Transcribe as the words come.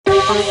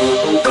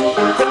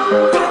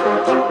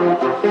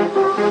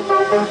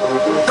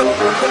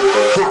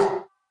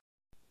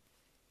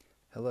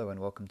Hello and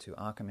welcome to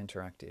Arkham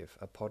Interactive,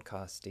 a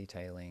podcast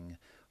detailing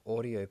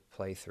audio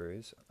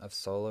playthroughs of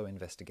solo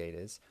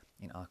investigators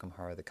in Arkham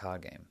Horror the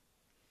card game.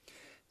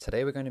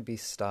 Today we're going to be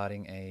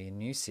starting a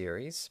new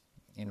series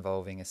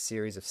involving a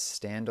series of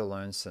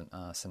standalone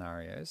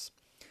scenarios,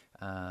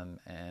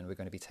 and we're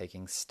going to be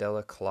taking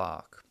Stella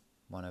Clark,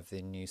 one of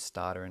the new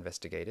starter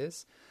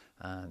investigators,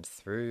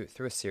 through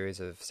a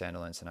series of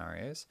standalone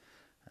scenarios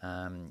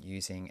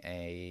using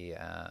a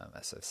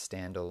sort of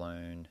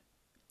standalone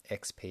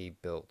XP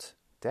built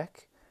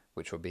deck,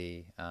 which will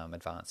be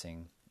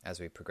advancing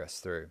as we progress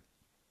through.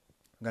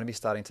 I'm going to be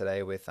starting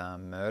today with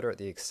Murder at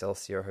the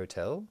Excelsior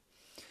Hotel,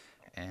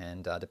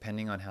 and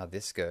depending on how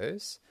this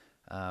goes,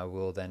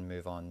 we'll then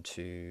move on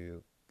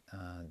to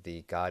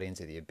the Guardians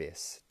of the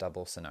Abyss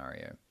double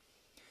scenario,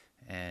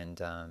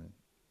 and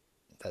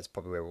that's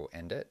probably where we'll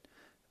end it.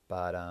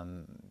 But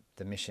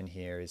the mission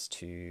here is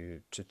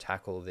to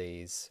tackle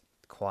these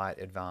quite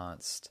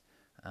advanced,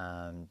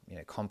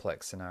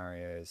 complex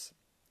scenarios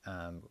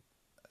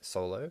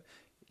solo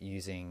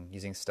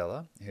using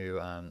Stella, who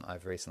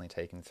I've recently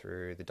taken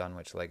through the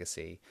Dunwich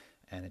Legacy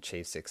and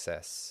achieved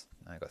success.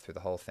 I got through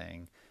the whole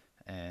thing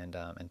and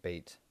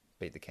beat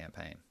the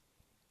campaign.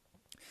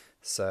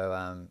 So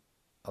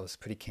I was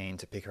pretty keen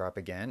to pick her up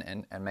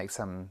again and make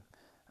some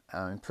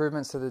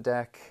improvements to the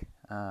deck.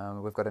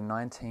 We've got a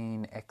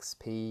 19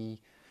 XP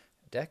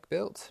deck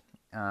built,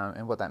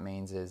 and what that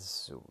means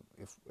is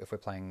if we're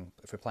playing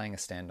a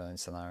standalone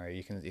scenario,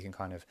 you can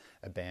kind of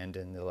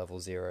abandon the level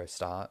 0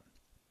 start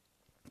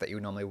that you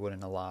normally would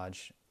in a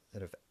large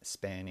sort of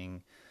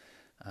spanning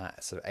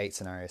sort of 8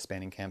 scenario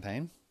spanning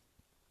campaign.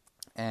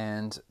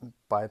 And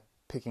by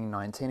picking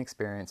 19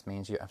 experience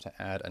means you have to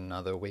add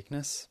another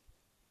weakness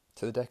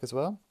to the deck as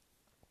well.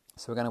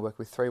 So we're going to work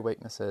with 3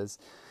 weaknesses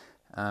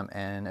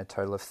and a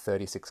total of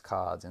 36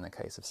 cards in the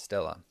case of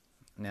Stella.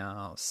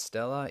 Now,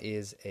 Stella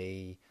is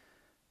a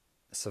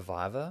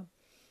survivor,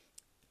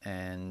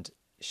 and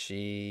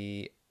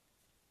she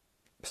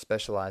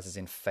specializes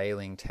in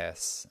failing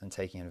tests and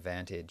taking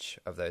advantage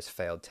of those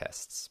failed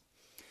tests.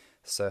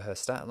 So her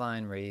stat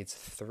line reads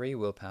 3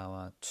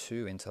 willpower,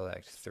 2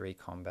 intellect, 3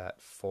 combat,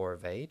 4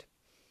 evade.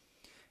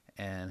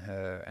 And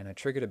her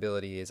triggered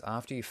ability is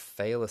after you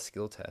fail a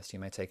skill test, you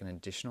may take an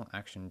additional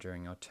action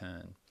during your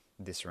turn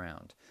this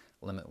round.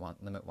 Limit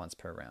once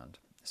per round.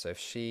 So if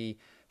she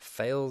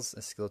fails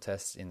a skill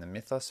test in the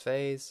Mythos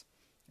phase,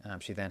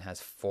 she then has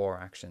 4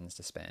 actions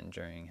to spend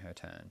during her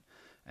turn.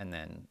 And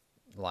then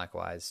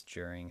likewise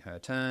during her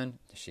turn,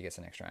 she gets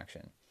an extra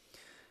action.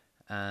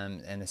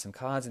 And there's some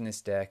cards in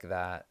this deck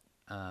that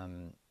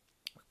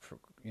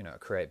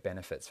create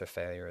benefits for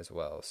failure as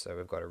well. So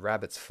we've got a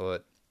Rabbit's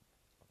Foot,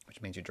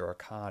 which means you draw a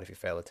card if you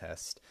fail a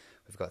test.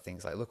 We've got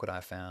things like Look What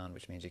I Found,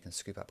 which means you can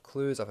scoop up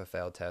clues off a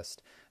failed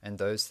test, and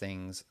those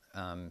things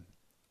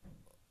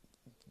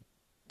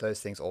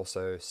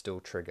also still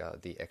trigger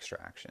the extra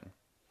action.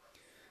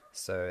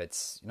 So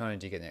it's not only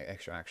do you get an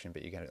extra action,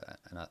 but you get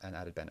an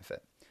added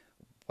benefit.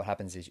 What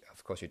happens is,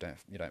 of course, you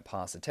don't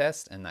pass the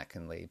test, and that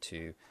can lead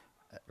to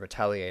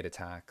retaliate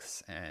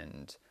attacks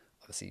and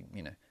obviously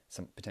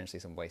potentially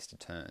some wasted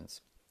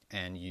turns,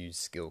 and use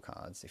skill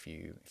cards if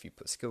you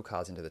put skill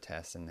cards into the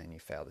test and then you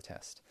fail the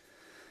test.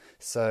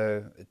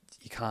 So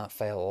you can't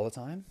fail all the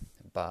time,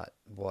 but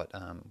what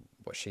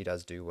she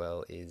does do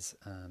well is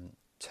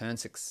turn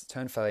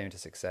failure into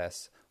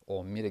success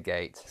or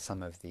mitigate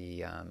some of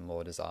the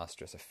more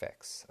disastrous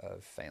effects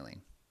of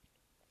failing.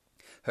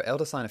 Her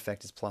Elder Sign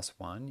effect is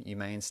 +1. You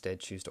may instead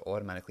choose to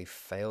automatically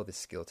fail this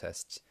skill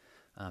test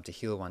to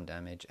heal 1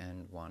 damage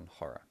and 1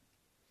 horror.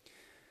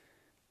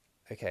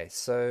 Okay,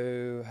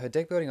 so her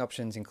deck building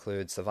options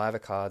include Survivor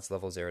cards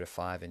level 0 to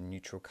 5 and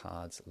Neutral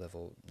cards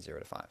level 0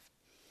 to 5.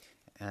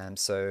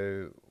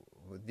 So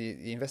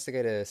the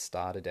Investigator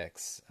starter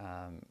decks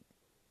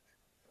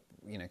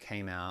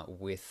came out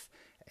with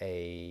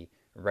a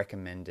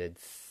recommended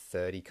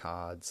 30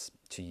 cards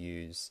to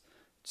use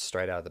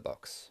straight out of the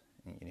box.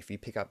 And if you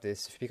pick up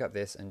this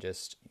and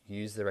just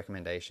use the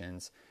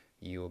recommendations,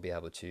 you will be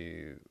able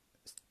to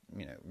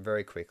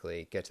very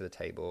quickly get to the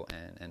table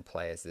and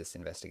play as this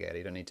investigator.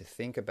 You don't need to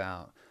think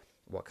about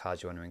what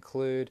cards you want to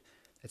include.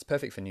 It's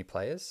perfect for new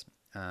players,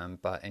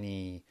 but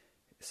any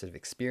sort of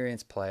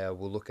experienced player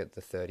will look at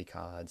the 30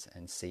 cards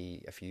and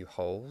see a few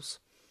holes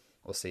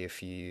or see a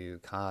few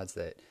cards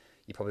that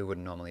you probably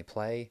wouldn't normally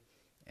play,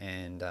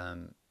 and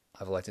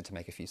I've elected to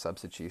make a few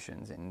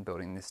substitutions in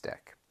building this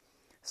deck.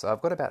 So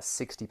I've got about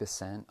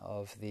 60%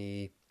 of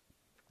the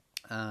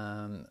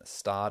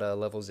starter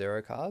level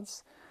 0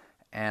 cards,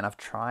 and I've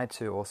tried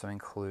to also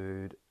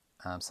include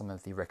some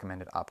of the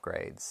recommended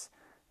upgrades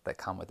that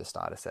come with the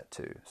starter set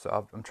too.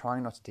 So I'm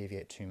trying not to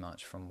deviate too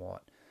much from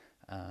what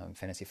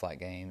Fantasy Flight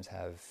Games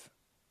have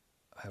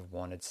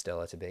wanted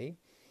Stella to be.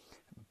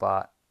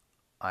 But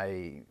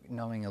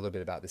knowing a little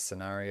bit about this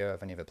scenario,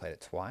 I've only ever played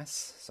it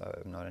twice,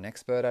 so I'm not an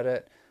expert at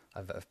it.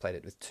 I've played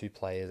it with 2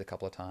 players a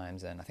couple of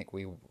times, and I think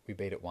we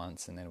beat it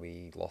once and then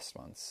we lost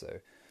once. So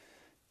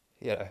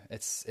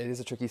it is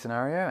a tricky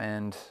scenario,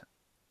 and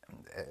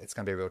it's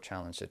going to be a real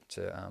challenge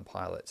to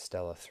pilot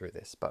Stella through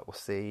this. But we'll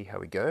see how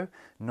we go.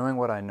 Knowing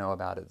what I know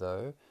about it,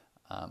 though,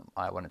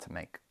 I wanted to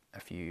make a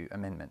few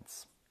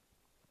amendments.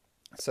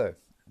 So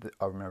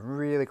I'm going to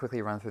really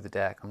quickly run through the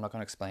deck. I'm not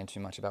going to explain too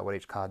much about what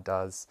each card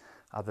does,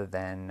 other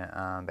than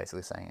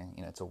basically saying,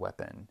 it's a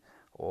weapon,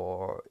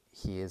 or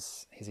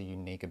here's a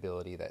unique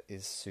ability that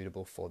is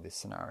suitable for this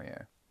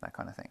scenario, that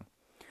kind of thing.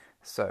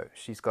 So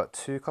she's got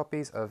 2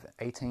 copies of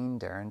 18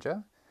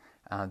 Derringer,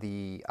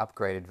 the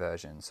upgraded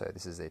version. So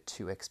this is a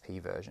 2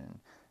 XP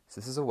version.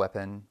 So this is a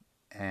weapon,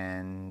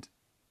 and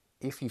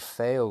if you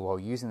fail while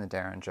using the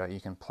Derringer,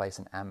 you can place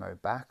an ammo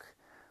back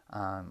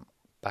on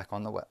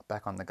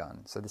the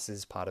gun. So this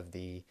is part of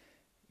the,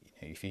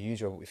 if you use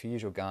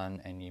your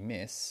gun and you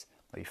miss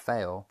or you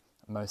fail,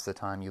 most of the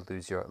time you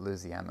lose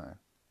the ammo.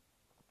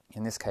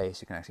 In this case,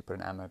 you can actually put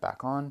an ammo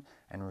back on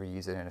and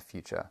reuse it in a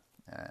future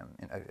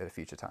at a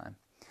future time.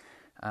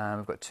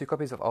 We've got 2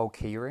 copies of Old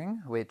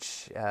Keyring,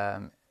 which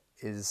has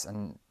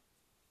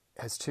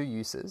 2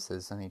 uses.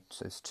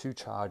 There's 2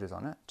 charges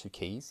on it, 2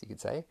 keys, you could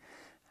say.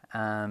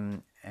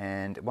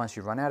 And once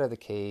you run out of the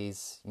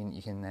keys,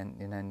 you can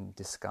then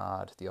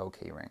discard the Old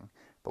Keyring.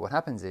 But what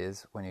happens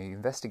is, when you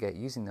investigate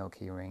using the Old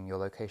Keyring, your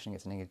location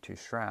gets a -2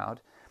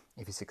 shroud.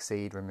 If you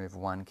succeed, remove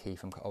 1 key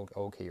from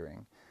Old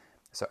Keyring.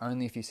 So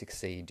only if you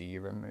succeed do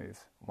you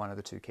remove one of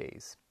the 2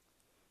 keys.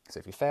 So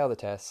if you fail the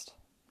test,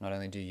 not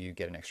only do you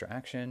get an extra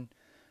action,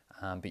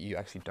 but you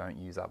actually don't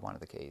use up one of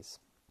the keys.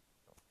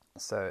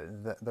 So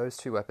those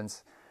 2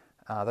 weapons,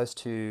 those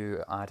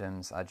 2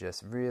 items are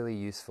just really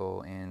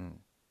useful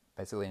in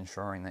basically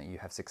ensuring that you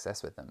have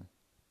success with them,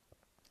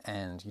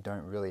 and you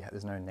don't really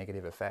there's no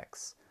negative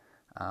effects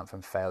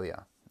from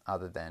failure,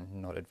 other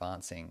than not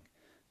advancing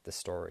the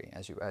story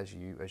as you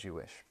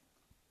wish.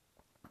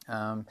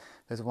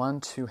 There's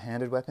one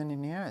 2-handed weapon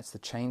in here. It's the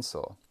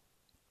chainsaw.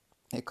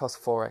 It costs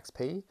 4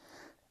 XP.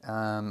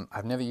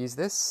 I've never used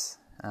this.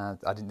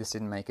 This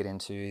didn't make it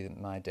into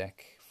my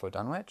deck for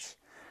Dunwich,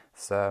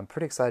 so I'm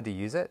pretty excited to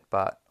use it.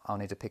 But I'll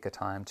need to pick a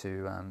time to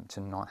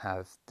not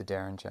have the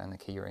Derringer and the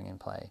Keyring in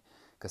play,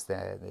 because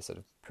they're sort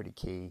of pretty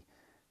key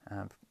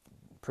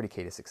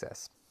to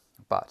success.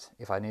 But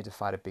if I need to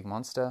fight a big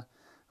monster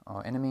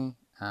or enemy,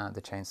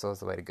 the chainsaw is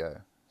the way to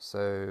go.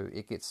 So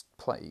it gives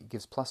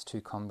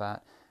 +2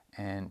 combat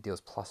and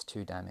deals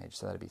 +2 damage.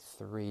 So that'd be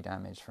 3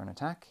 damage for an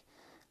attack,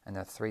 and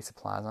there are 3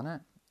 supplies on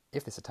it.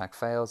 If this attack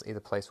fails, either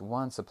place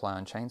 1 supply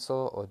on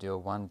chainsaw or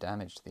deal 1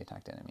 damage to the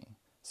attacked enemy.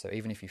 So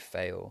even if you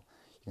fail,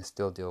 you can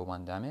still deal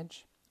 1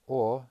 damage,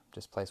 or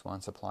just place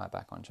 1 supply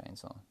back on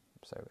chainsaw.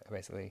 So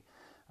basically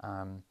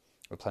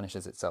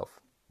replenishes itself.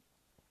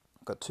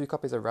 I've got 2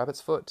 copies of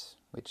Rabbit's Foot,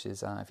 which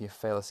is if you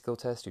fail a skill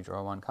test, you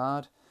draw 1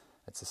 card.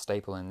 It's a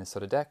staple in this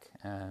sort of deck,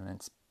 and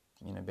it's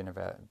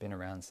been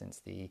around since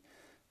the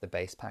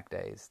base pack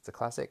days. It's a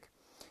classic.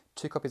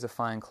 2 copies of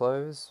Fine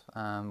Clothes,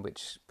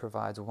 which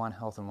provides 1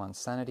 health and 1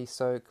 sanity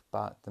soak,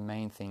 but the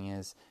main thing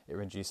is it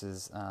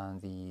reduces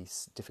the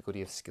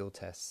difficulty of skill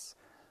tests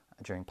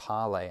during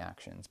parlay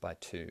actions by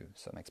 2.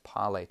 So it makes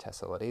parlay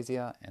tests a lot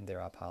easier, and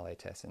there are parlay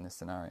tests in this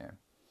scenario.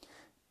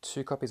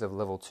 2 copies of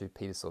level 2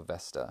 Peter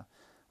Sylvester,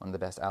 one of the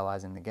best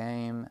allies in the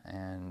game,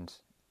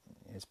 and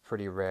it's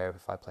pretty rare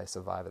if I play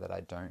Survivor that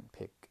I don't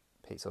pick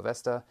Pete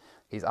Sylvester.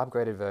 His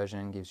upgraded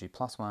version gives you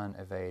 +1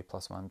 evade,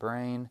 +1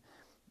 brain,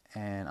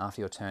 and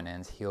after your turn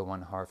ends, heal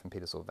 1 horror from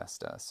Peter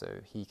Sylvester.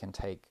 So he can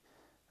take,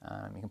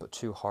 you can put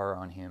 2 horror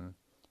on him,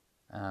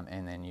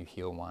 and then you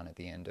heal 1 at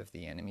the end of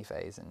the enemy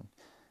phase, and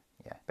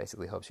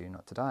basically helps you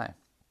not to die.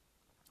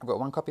 I've got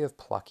 1 copy of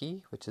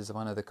Plucky, which is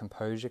one of the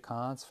composure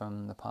cards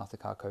from the Path to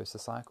Carcosa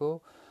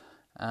cycle.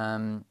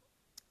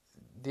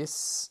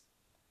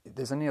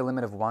 There's only a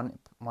limit of one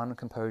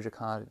composure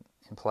card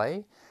in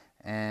play,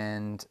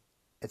 and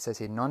it says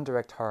here,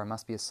 non-direct horror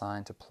must be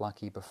assigned to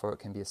Plucky before it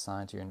can be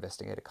assigned to your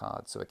investigator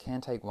card. So it can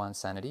take 1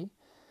 sanity,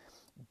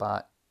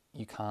 but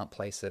you can't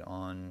place it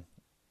on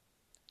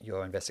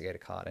your investigator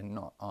card and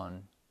not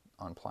on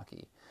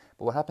Plucky.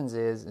 But what happens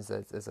is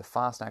that there's a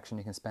fast action.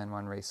 You can spend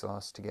 1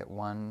 resource to get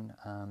 1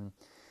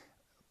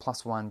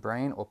 +1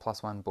 brain or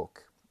 +1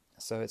 book.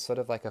 So it's sort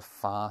of like a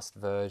fast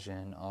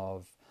version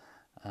of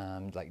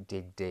like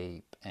Dig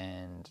Deep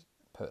and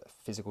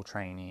Physical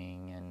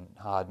Training and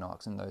Hard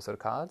Knocks and those sort of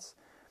cards.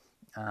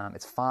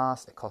 It's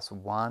fast, it costs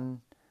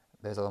 1,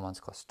 those other ones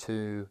cost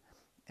 2,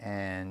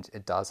 and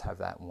it does have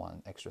that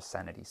 1 extra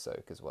sanity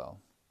soak as well.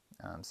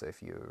 So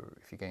if you're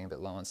getting a bit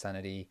low on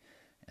sanity,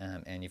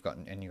 and you've got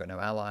no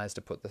allies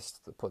to put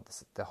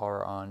the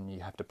horror on, you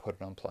have to put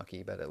it on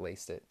Plucky, but at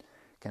least it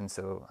can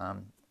still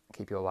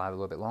keep you alive a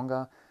little bit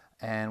longer.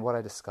 And what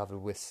I discovered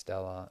with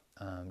Stella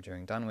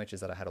during Dunwich is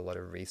that I had a lot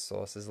of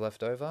resources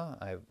left over.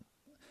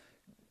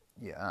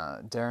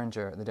 The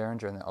Derringer and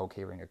the Old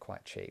Keyring are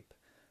quite cheap.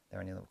 They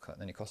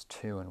only cost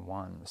 2 and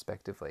 1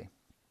 respectively,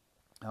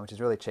 which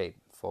is really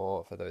cheap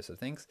for those sort of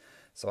things.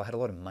 So I had a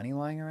lot of money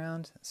lying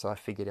around, so I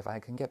figured if I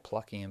can get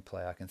Plucky in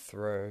play, I can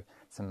throw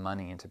some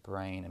money into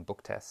brain and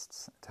book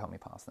tests to help me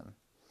pass them.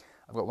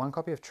 I've got one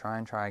copy of Try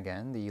and Try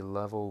Again, the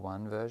level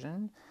 1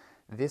 version.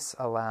 This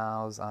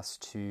allows us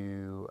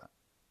to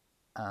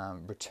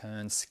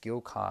return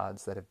skill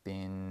cards that have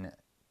been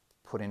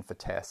put in for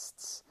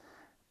tests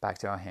back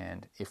to our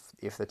hand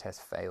if the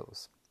test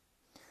fails.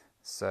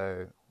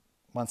 So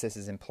once this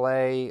is in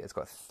play, it's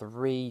got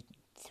three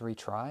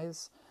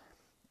tries,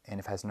 and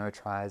if it has no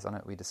tries on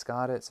it, we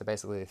discard it. So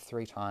basically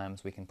 3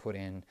 times we can put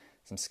in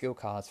some skill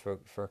cards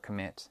for a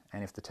commit,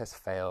 and if the test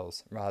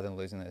fails, rather than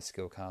losing those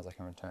skill cards, I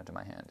can return to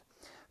my hand.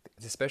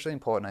 It's especially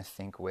important, I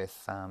think,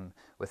 with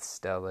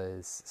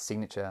Stella's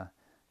signature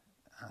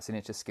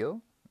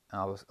skill.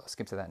 I'll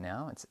skip to that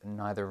now. It's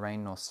neither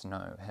rain nor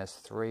snow. It has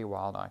 3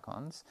 wild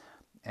icons,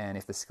 and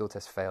if the skill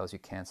test fails, you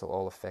cancel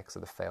all effects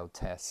of the failed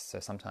test. So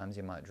sometimes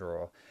you might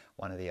draw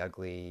one of the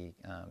ugly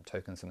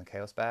tokens from the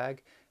Chaos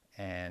bag,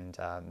 and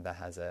that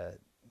has a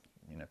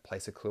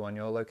place a clue on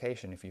your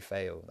location if you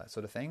fail, that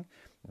sort of thing.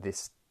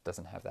 This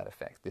doesn't have that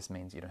effect. This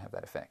means you don't have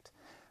that effect.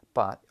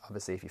 But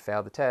obviously, if you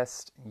fail the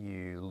test,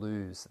 you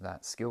lose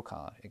that skill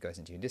card. It goes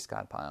into your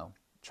discard pile.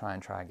 Try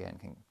and Try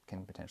Again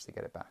can potentially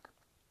get it back.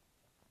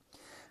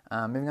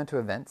 Moving on to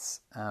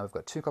events, we've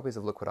got 2 copies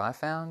of Look What I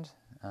Found,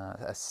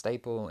 a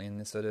staple in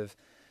this sort of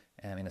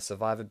in a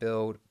survivor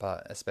build,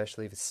 but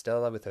especially with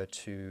Stella with her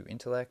 2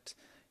 intellect,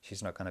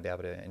 she's not going to be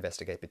able to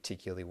investigate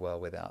particularly well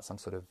without some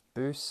sort of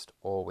boost,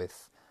 or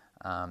with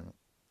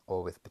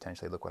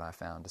potentially Look What I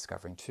Found,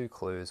 discovering 2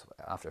 clues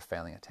after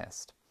failing a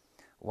test.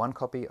 1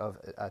 copy of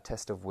a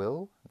Test of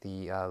Will,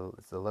 the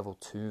level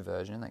 2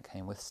 version that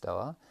came with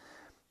Stella.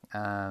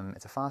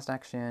 It's a fast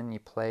action. You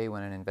play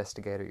when an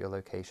investigator at your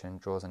location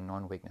draws a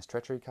non-weakness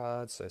treachery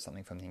card, so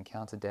something from the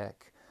encounter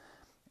deck.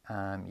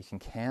 You can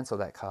cancel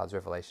that card's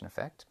revelation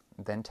effect,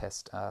 then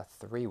test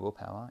 3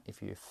 willpower.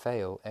 If you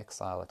fail,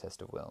 exile a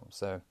Test of Will.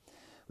 So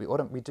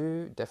we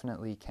do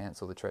definitely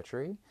cancel the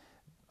treachery,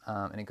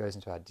 and it goes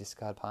into our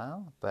discard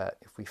pile. But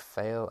if we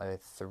fail a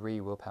 3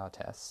 willpower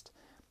test,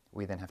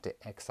 we then have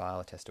to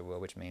exile a Test of Will,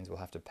 which means we'll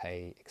have to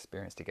pay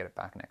experience to get it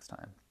back next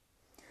time.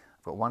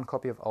 I've got 1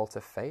 copy of Alter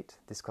Fate.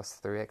 This costs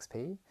 3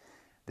 XP.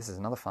 This is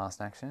another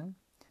fast action.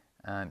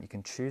 You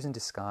can choose and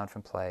discard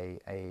from play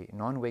a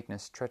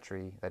non-weakness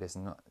treachery that is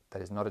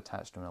not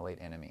attached to an elite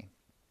enemy.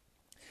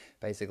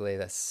 Basically,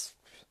 that's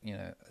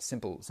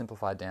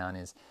simplified down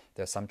is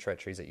there are some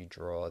treacheries that you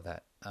draw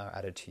that are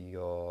added to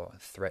your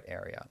threat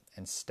area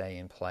and stay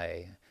in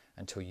play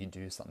until you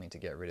do something to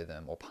get rid of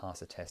them or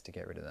pass a test to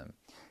get rid of them.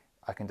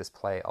 I can just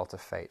play Alter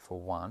Fate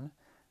for one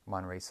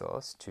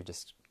resource to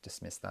just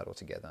dismiss that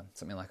altogether.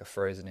 Something like a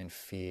Frozen in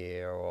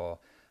Fear or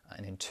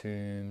an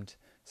Entombed,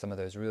 some of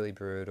those really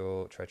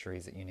brutal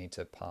treacheries that you need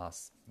to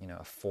pass,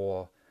 a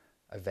 4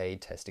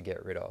 evade test to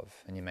get rid of.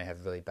 And you may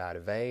have really bad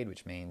evade,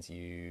 which means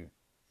you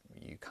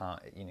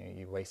can't,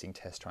 you're wasting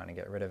tests trying to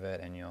get rid of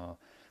it, and your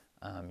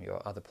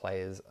other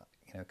players,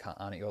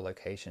 aren't at your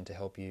location to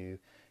help you.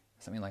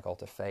 Something like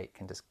Alter Fate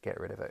can just get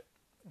rid of it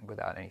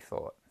without any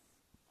thought.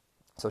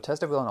 So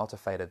Test of Will and Alter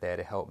Fate are there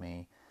to help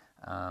me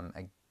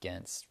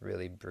against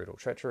really brutal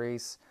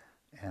treacheries,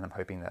 and I'm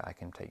hoping that I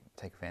can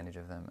take advantage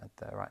of them at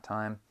the right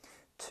time.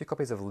 2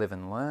 copies of Live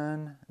and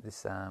Learn.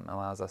 This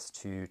allows us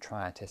to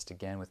try a test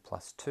again with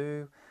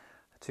 +2.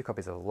 2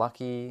 copies of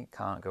Lucky.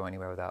 Can't go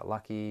anywhere without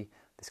Lucky.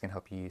 This can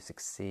help you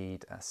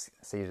succeed a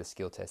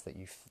skill test that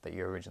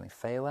you originally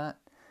fail at.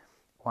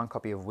 1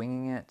 copy of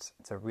Winging It.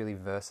 It's a really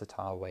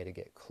versatile way to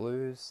get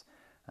clues.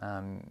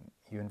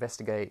 You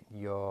investigate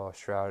your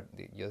shroud.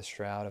 Your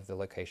shroud of the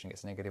location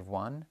gets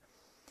 -1.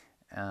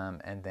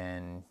 And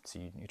then so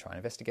you try and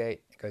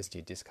investigate. It goes to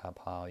your discard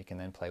pile. You can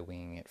then play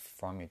Winging It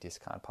from your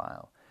discard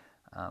pile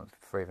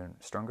for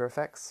even stronger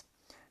effects.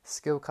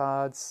 Skill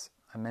cards.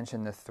 I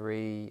mentioned the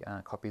 3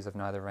 copies of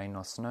Neither Rain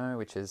Nor Snow,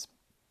 which is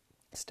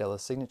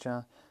Stella's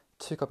signature.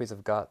 2 copies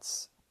of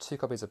Guts. 2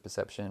 copies of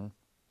Perception.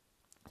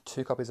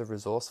 2 copies of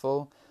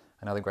Resourceful.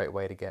 Another great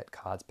way to get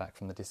cards back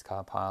from the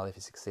discard pile if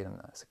you succeed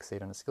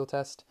on a skill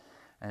test.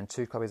 And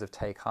 2 copies of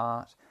Take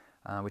Heart,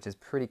 which is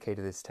pretty key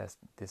to this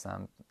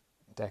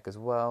deck as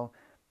well.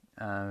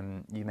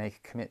 You may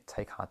commit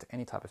Take Heart to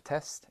any type of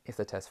test. If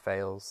the test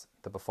fails,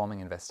 the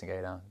performing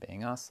investigator,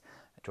 being us,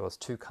 draws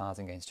 2 cards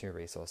and gains 2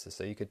 resources.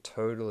 So you could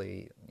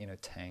totally,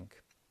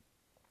 tank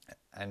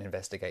an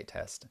investigate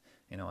test,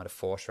 at a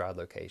 4 shroud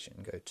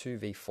location, go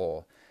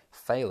 2v4,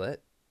 fail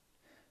it,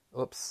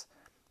 oops,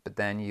 but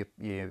then you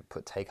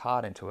put Take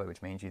Heart into it,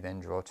 which means you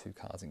then draw 2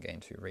 cards and gain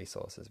 2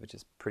 resources, which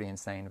is pretty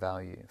insane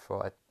value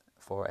for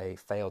a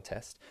failed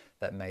test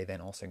that may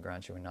then also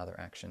grant you another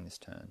action this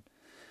turn.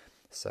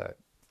 So,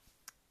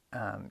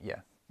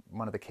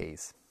 one of the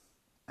keys.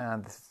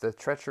 The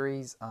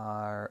treacheries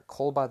are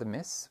Call by the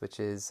Miss, which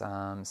is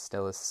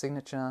Stella's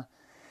signature.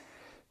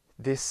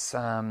 This,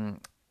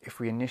 if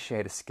we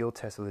initiate a skill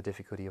test with a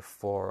difficulty of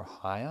 4 or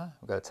higher,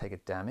 we've got to take a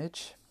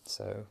damage.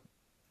 So,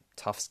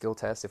 tough skill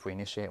test. If we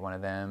initiate one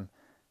of them,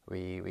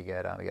 we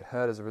get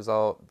hurt as a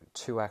result.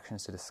 2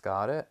 actions to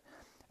discard it.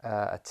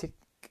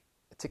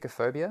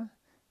 Aticophobia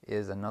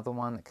is another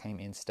one that came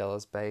in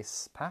Stella's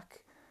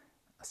pack.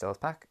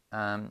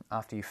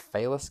 After you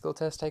fail a skill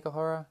test, take a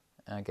horror.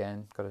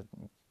 Again, got to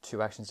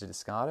 2 actions to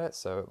discard it.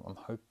 So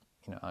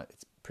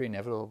it's pretty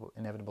inevitable.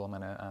 I'm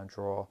going to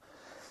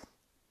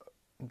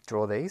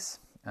draw these.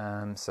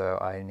 So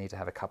I need to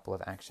have a couple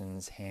of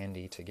actions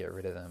handy to get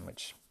rid of them,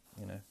 which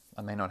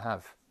I may not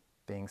have,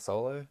 being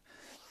solo.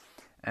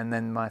 And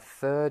then my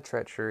third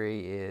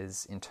treachery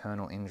is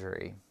internal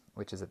injury,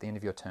 which is at the end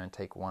of your turn,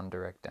 take 1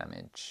 direct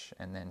damage,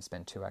 and then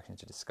spend 2 actions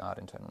to discard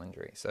internal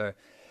injury. So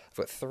I've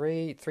got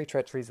three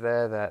treacheries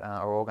there that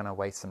are all going to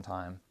waste some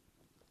time,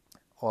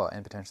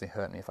 and potentially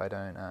hurt me if I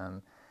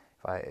don't,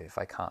 if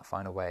I can't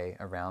find a way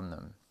around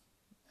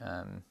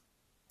them.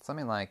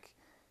 Something like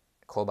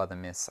Call by the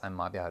Miss, I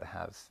might be able to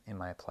have in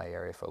my play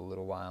area for a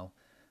little while,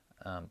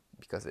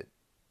 because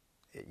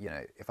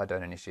if I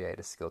don't initiate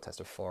a skill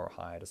test of 4 or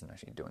higher, it doesn't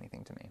actually do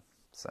anything to me.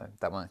 So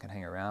that one can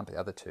hang around, but the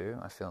other 2,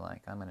 I feel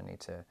like I'm going to need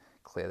to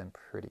clear them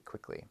pretty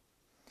quickly.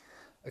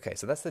 Okay,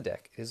 so that's the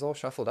deck. It is all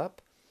shuffled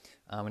up.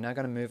 We're now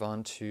going to move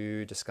on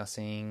to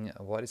discussing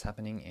what is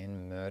happening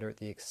in Murder at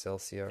the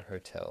Excelsior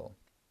Hotel.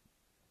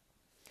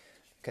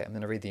 Okay, I'm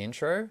going to read the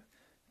intro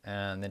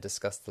and then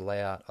discuss the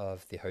layout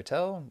of the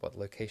hotel, what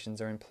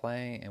locations are in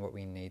play, and what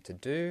we need to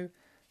do,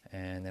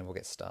 and then we'll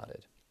get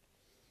started.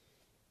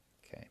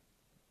 Okay.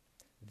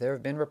 There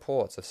have been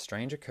reports of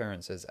strange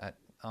occurrences at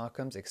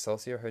Arkham's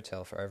Excelsior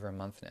Hotel for over a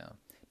month now.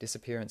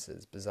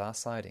 Disappearances, bizarre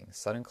sightings,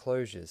 sudden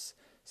closures,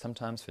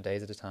 sometimes for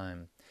days at a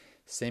time,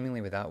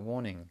 seemingly without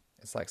warning.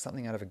 It's like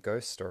something out of a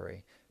ghost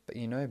story, but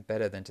you know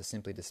better than to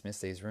simply dismiss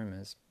these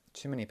rumors.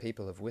 Too many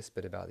people have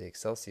whispered about the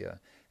Excelsior,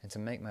 and to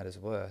make matters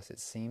worse, it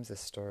seems the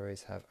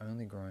stories have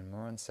only grown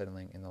more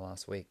unsettling in the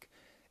last week.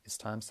 It's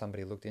time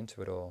somebody looked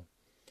into it all.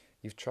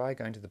 You've tried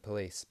going to the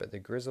police, but the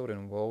grizzled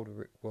and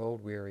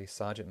world-weary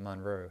Sergeant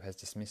Munro has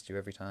dismissed you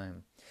every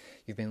time.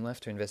 You've been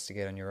left to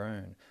investigate on your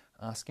own.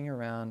 Asking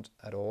around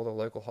at all the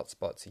local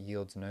hotspots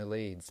yields no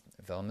leads.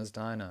 Velma's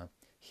Diner,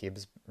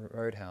 Hibbs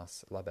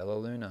Roadhouse, La Bella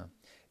Luna.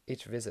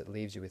 Each visit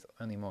leaves you with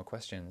only more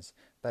questions.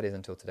 That is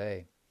until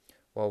today.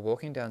 While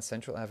walking down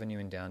Central Avenue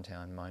in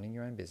downtown, minding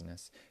your own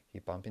business, you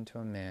bump into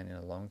a man in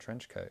a long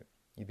trench coat.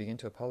 You begin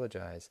to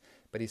apologize,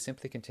 but he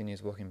simply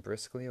continues walking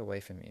briskly away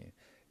from you.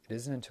 It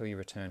isn't until you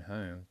return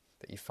home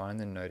that you find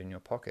the note in your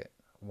pocket,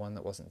 one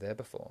that wasn't there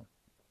before.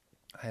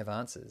 I have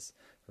answers.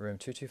 Room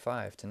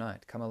 225,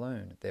 tonight, come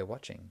alone, they're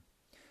watching.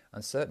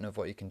 Uncertain of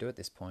what you can do at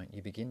this point,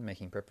 you begin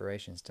making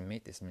preparations to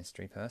meet this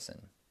mystery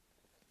person.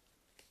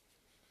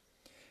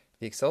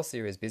 The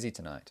Excelsior is busy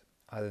tonight.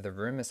 Either the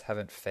rumours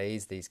haven't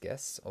fazed these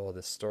guests, or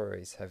the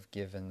stories have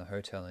given the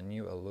hotel a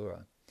new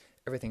allure.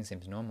 Everything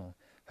seems normal.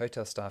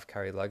 Hotel staff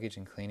carry luggage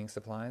and cleaning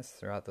supplies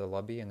throughout the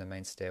lobby and the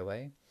main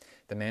stairway.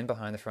 The man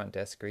behind the front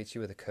desk greets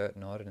you with a curt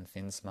nod and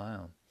thin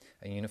smile.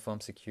 A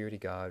uniformed security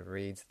guard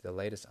reads the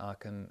latest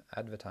Arkham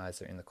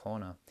advertiser in the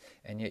corner,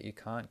 and yet you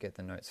can't get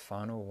the note's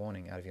final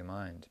warning out of your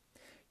mind.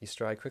 You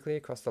stride quickly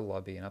across the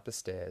lobby and up the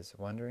stairs,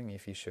 wondering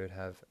if you should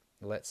have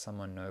let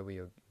someone know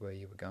where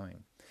you were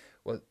going.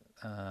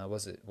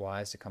 Was it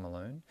wise to come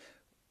alone?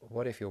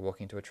 What if you're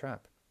walking into a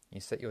trap? You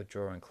set your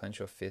jaw and clench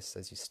your fists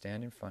as you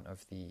stand in front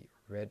of the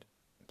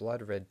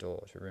blood-red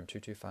door to room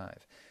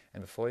 225,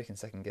 and before you can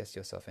second-guess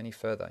yourself any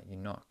further, you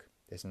knock.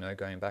 There's no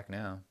going back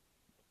now.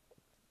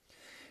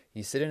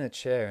 You sit in a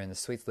chair in the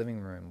suite's living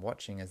room,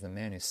 watching as the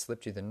man who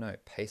slipped you the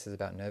note paces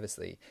about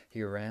nervously.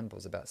 He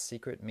rambles about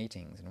secret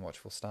meetings and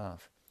watchful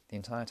staff. The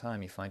entire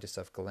time you find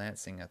yourself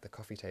glancing at the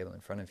coffee table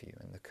in front of you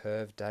and the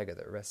curved dagger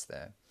that rests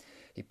there.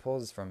 He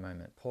pauses for a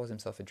moment, pours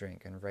himself a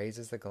drink, and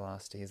raises the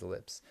glass to his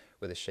lips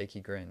with a shaky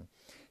grin.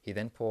 He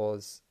then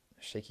pours...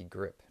 shaky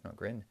grip, not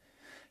grin.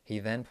 He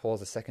then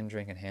pours a second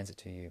drink and hands it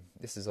to you.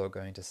 This is all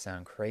going to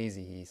sound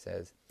crazy, he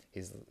says,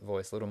 his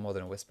voice little more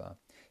than a whisper.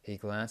 He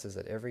glances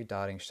at every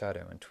darting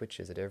shadow and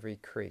twitches at every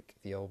creak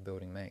the old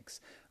building makes.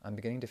 I'm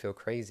beginning to feel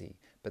crazy,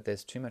 but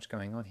there's too much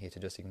going on here to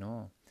just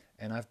ignore.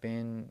 And I've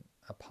been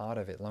a part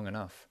of it long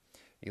enough.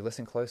 You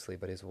listen closely,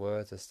 but his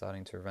words are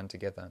starting to run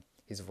together.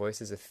 His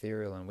voice is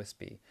ethereal and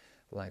wispy,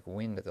 like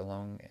wind at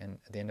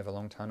the end of a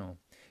long tunnel.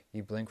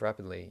 You blink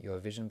rapidly, your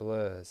vision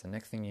blurs, and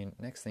next thing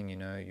you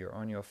know, you're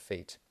on your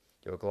feet.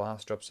 Your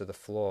glass drops to the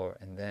floor,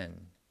 and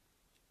then...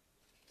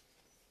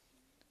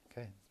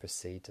 Okay,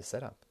 proceed to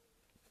setup,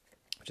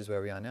 which is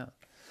where we are now.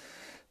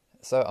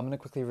 So I'm going to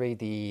quickly read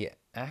the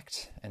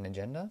act and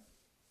agenda.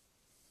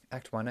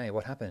 Act 1A,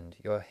 what happened?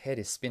 Your head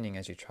is spinning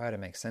as you try to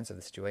make sense of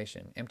the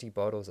situation. Empty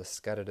bottles are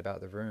scattered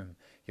about the room.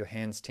 Your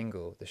hands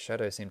tingle. The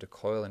shadows seem to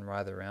coil and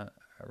writhe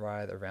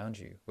around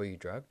you. Were you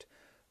drugged?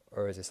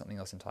 Or is there something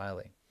else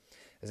entirely?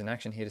 There's an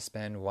action here to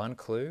spend 1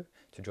 clue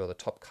to draw the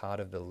top card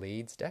of the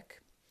leads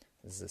deck.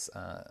 There's this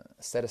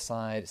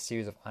set-aside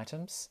series of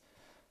items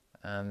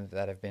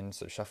that have been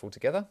sort of shuffled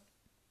together.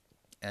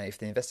 If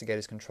the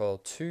investigators control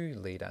 2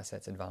 lead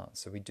assets, advance.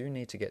 So we do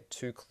need to get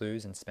 2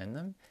 clues and spend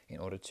them in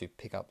order to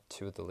pick up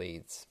 2 of the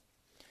leads.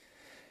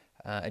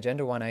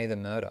 Agenda 1A, the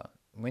murder.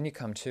 When you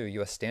come to,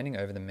 you are standing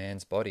over the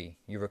man's body.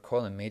 You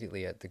recoil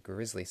immediately at the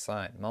grisly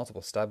sight.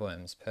 Multiple stab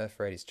wounds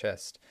perforate his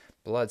chest.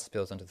 Blood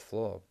spills onto the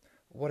floor.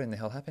 What in the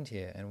hell happened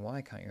here, and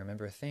why can't you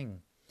remember a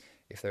thing?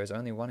 If there is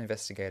only one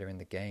investigator in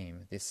the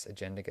game, this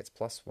agenda gets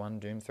 +1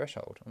 doom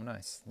threshold. Oh,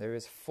 nice. There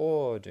is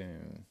 4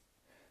 doom.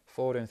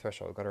 4 doom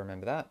threshold. Got to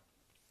remember that.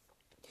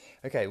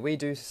 Okay, we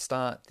do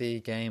start the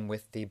game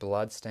with the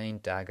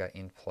Bloodstained Dagger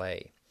in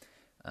play.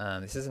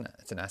 It's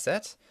an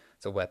asset.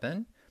 It's a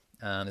weapon.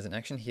 There's an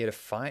action here to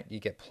fight. You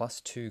get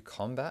 +2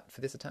 combat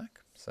for this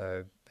attack.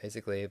 So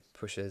basically it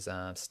pushes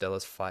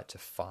Stella's fight to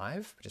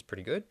 5, which is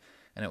pretty good.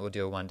 And it will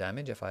deal 1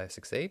 damage if I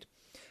succeed.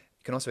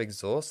 You can also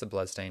exhaust the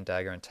Bloodstained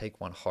Dagger and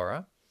take 1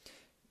 horror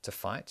to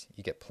fight.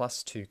 You get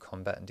 +2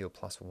 combat and deal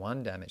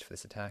 +1 damage for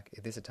this attack.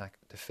 If this attack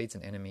defeats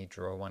an enemy,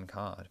 draw 1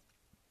 card.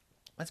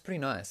 That's pretty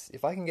nice.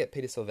 If I can get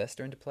Peter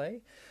Sylvester into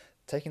play,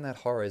 taking that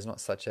horror is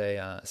not such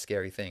a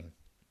scary thing.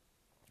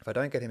 If I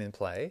don't get him in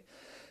play,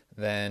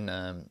 then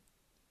I'm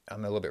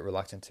a little bit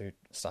reluctant to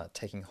start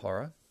taking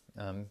horror,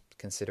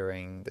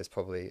 considering there's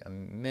probably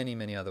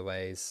many other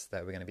ways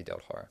that we're going to be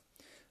dealt horror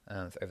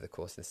over the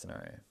course of this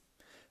scenario.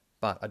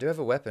 But I do have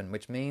a weapon,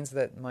 which means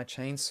that my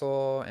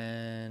chainsaw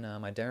and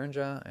my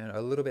derringer are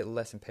a little bit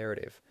less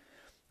imperative.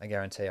 I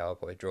guarantee I'll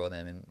probably draw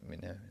them in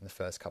the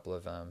first couple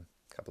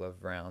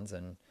of rounds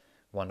and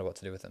wonder what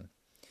to do with them.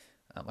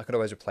 I could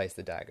always replace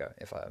the dagger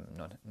if I'm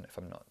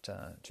not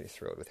too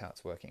thrilled with how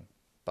it's working.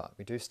 But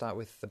we do start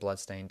with the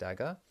Bloodstained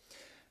Dagger.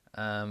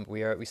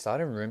 We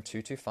start in room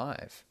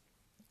 225.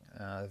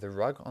 The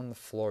rug on the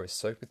floor is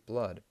soaked with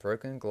blood.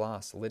 Broken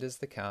glass litters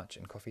the couch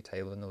and coffee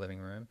table in the living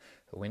room.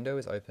 The window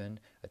is open,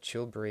 a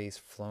chill breeze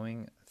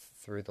flowing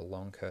through the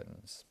long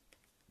curtains.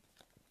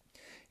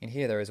 In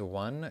here there is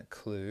 1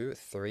 clue,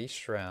 3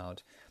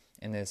 shroud,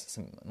 and there's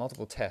some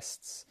multiple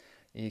tests.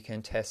 You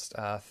can test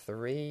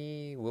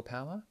 3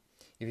 willpower.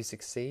 If you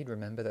succeed,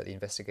 remember that the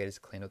investigators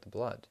cleaned up the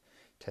blood.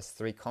 Test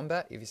 3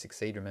 combat. If you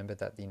succeed, remember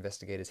that the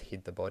investigators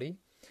hid the body.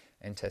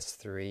 And test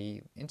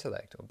 3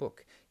 intellect or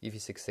book. If you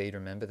succeed,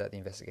 remember that the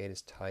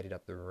investigators tidied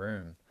up the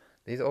room.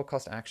 These all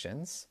cost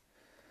actions.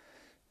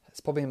 It's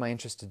probably in my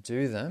interest to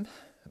do them,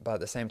 but at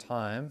the same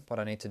time, what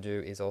I need to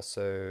do is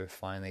also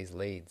find these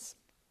leads.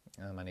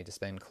 I need to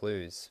spend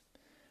clues,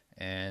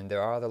 and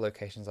there are other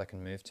locations I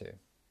can move to.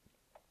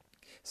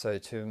 So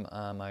to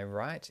my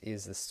right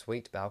is the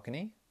suite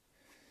balcony,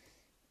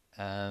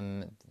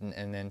 and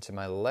then to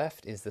my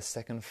left is the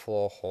 2nd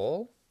floor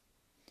hall.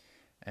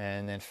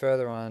 And then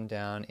further on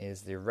down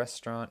is the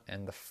restaurant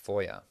and the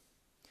foyer.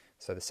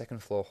 So the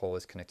 2nd floor hall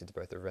is connected to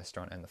both the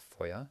restaurant and the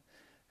foyer,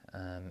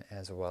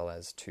 as well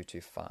as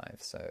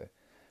 225.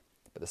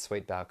 But the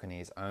suite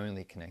balcony is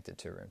only connected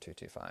to room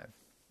 225.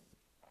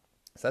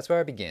 So that's where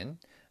I begin,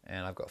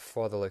 and I've got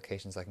 4 other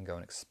locations I can go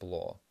and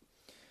explore.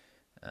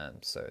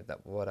 So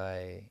that what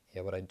I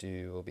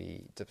do will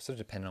be sort of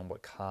dependent on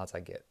what cards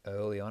I get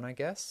early on, I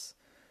guess,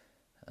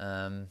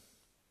 and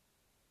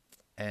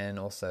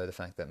also the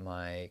fact that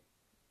my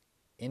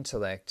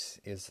intellect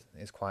is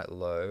quite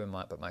low,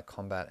 but my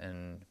combat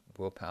and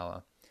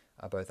willpower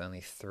are both only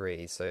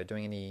 3. So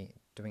doing any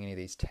of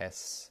these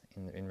tests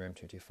in room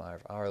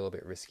 225 are a little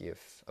bit risky of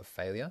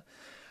failure.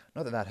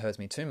 Not that hurts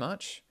me too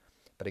much,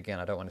 but again,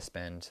 I don't want to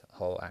spend a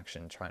whole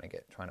action trying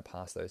to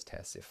pass those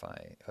tests if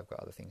I've got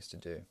other things to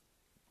do.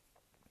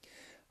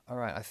 All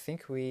right, I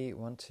think we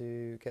want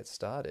to get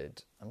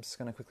started. I'm just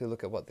going to quickly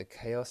look at what the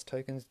chaos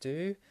tokens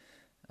do.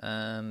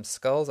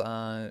 Skulls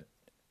are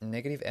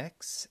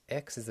 -X.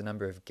 X is the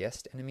number of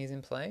guest enemies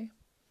in play.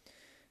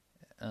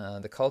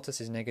 The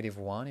cultist is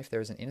 -1. If there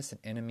is an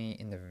innocent enemy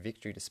in the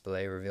victory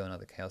display, reveal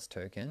another chaos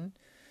token.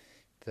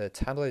 The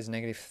tableau is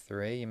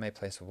 -3. You may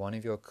place 1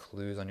 of your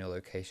clues on your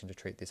location to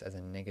treat this as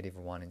a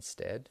 -1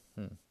 instead.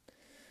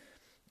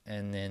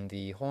 And then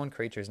the horn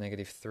creature is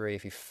 -3.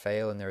 If you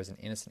fail and there is an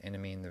innocent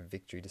enemy in the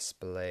victory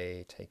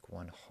display, take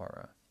 1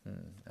 horror.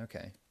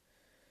 Okay.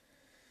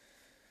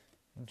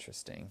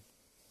 Interesting.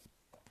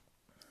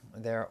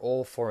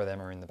 All 4 of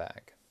them are in the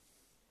bag.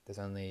 There's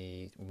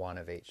only 1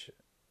 of each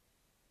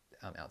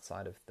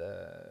outside of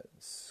the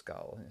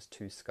skull. There's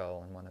 2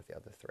 skull and 1 of the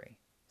other 3.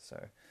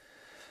 So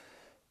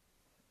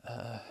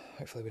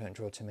hopefully we don't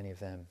draw too many of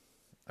them.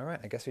 All right,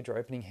 I guess we draw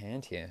opening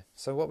hand here.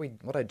 So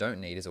what I don't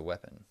need is a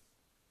weapon.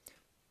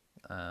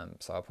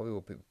 So I probably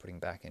will be putting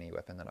back any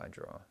weapon that I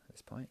draw at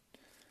this point.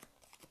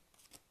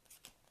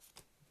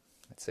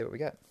 Let's see what we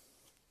get.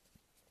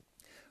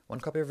 1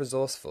 copy of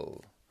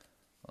Resourceful.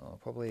 I'll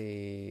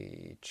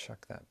probably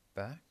chuck that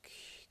back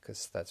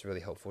because that's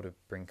really helpful to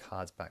bring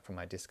cards back from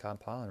my discard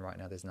pile, and right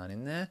now there's none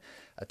in there.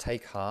 A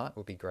Take Heart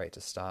would be great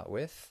to start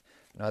with.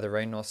 Neither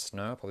Rain Nor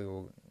Snow, probably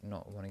will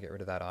not want to get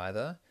rid of that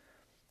either.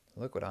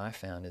 Look What I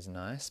Found is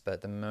nice, but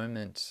at the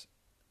moment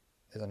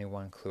there's only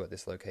 1 clue at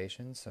this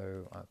location,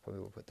 so I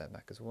probably will put that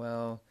back as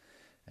well.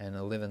 And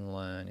a Live and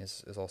Learn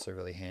is also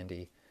really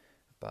handy,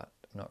 but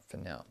not for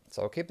now.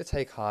 So I'll keep the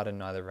Take Heart and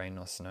Neither Rain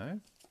Nor Snow.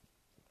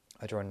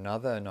 I draw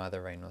another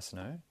Neither Rain Nor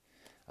Snow,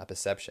 a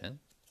Perception,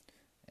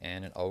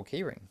 and an Old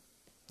Keyring.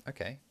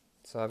 Okay,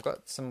 so I've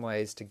got some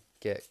ways to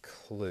get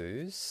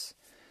clues,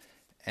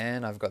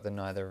 and I've got the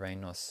Neither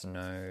Rain Nor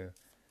Snow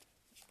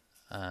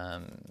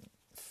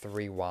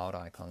 3 wild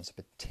icons to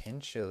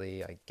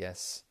potentially, I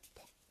guess,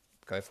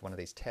 go for one of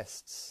these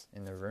tests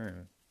in the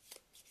room.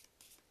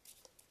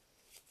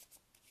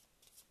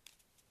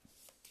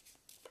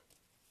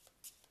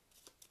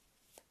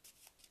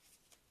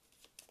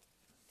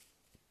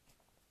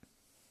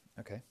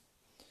 Okay.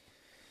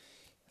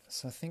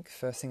 So I think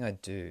first thing I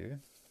do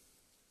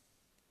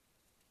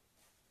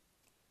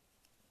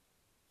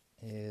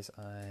is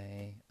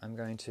I'm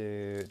going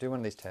to do one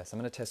of these tests. I'm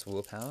going to test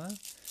willpower.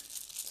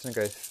 Just going to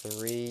go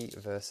 3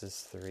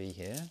 versus 3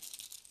 here.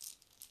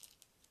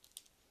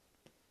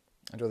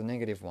 I draw the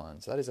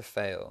 -1, so that is a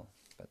fail,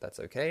 but that's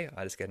okay.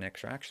 I just get an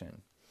extra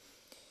action.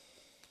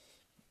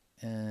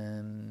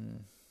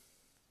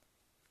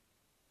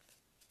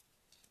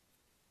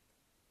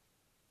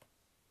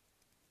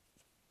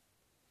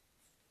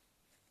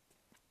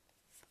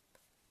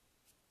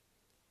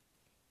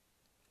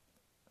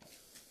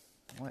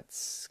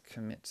 Let's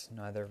commit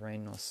neither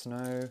rain nor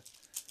snow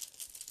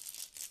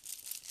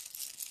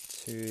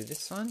to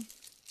this one.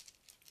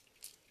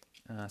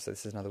 So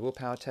this is another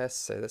willpower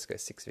test, so let's go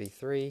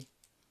 6v3.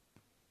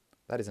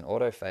 That is an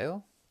auto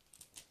fail.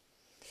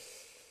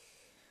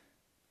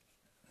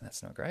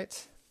 That's not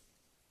great.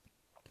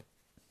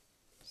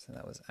 So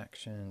that's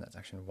action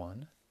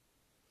 1.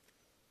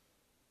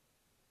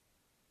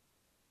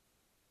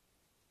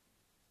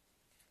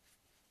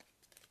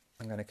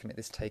 I'm going to commit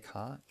this take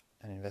heart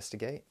and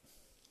investigate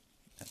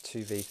at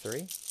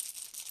 2v3.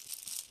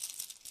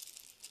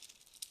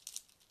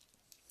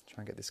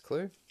 Try and get this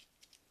clue.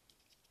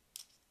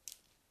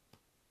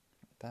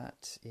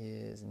 That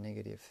is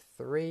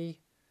 -3.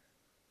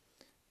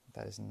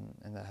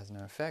 And that has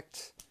no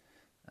effect.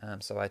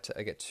 So I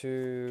get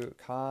 2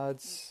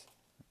 cards.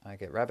 I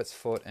get Rabbit's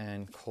Foot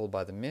and Called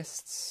by the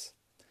Mists,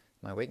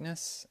 my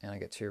weakness, and I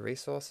get 2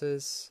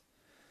 resources.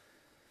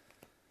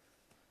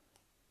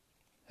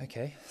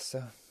 Okay,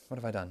 so what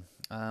have I done?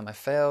 I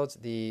failed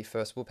the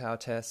first willpower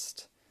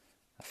test,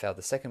 I failed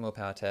the second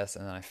willpower test,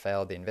 and then I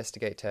failed the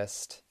investigate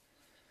test.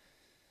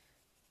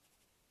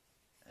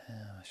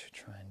 I should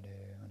try and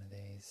do one of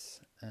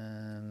these.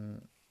 I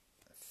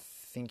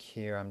think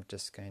here I'm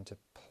just going to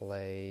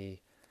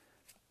play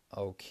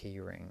Old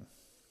Keyring,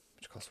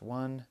 which costs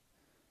 1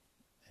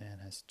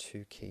 and has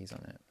 2 keys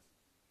on it.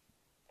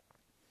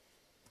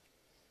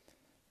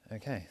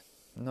 Okay,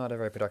 not a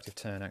very productive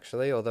turn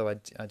actually, although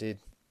I did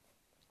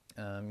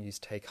use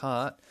Take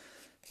Heart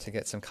to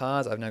get some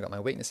cards. I've now got my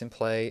weakness in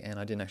play, and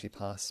I didn't actually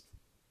pass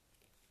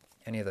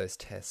any of those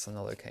tests on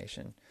the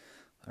location.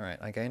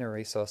 Alright, I gain a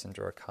resource and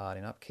draw a card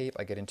in upkeep.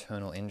 I get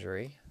Internal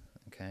Injury.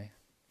 Okay,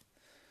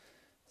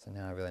 so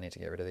now I really need to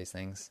get rid of these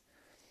things.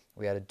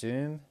 We add a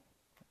Doom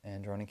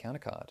and draw an encounter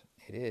card.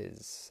 It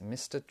is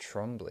Mr.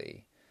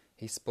 Trombley.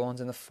 He spawns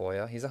in the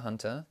foyer. He's a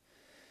hunter.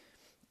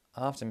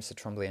 After Mr.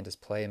 Trombley enters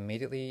play,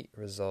 immediately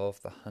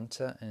resolve the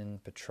hunter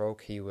and patrol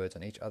keywords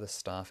on each other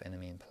staff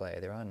enemy in play.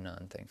 There are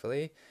none,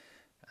 thankfully.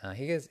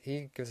 He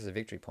gives us a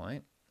victory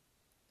point,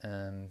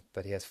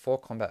 but he has 4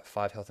 combat,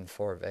 5 health, and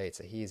 4 evade,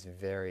 so he is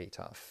very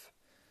tough.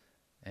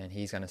 And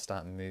he's going to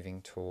start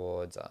moving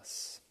towards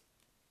us.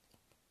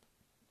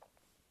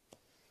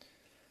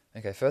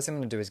 Okay, first thing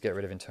I'm going to do is get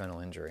rid of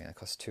Internal Injury. That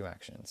costs 2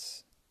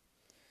 actions.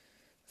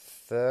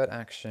 Third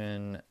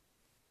action,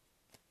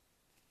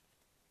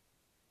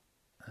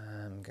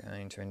 I'm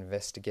going to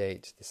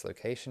investigate this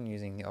location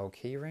using the Old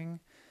Keyring.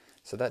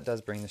 So that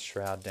does bring the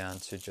Shroud down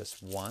to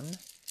just 1.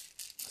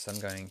 So I'm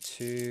going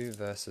 2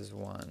 versus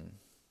 1.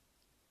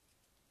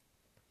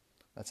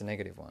 That's a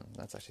 -1.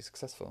 That's actually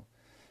successful.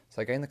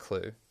 So I gain the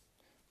clue,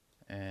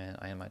 and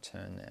I end my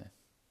turn there.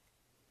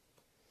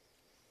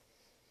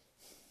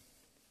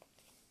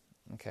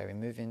 Okay, we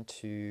move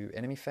into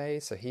enemy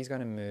phase. So he's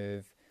going to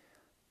move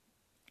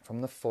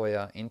from the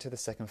foyer into the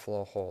second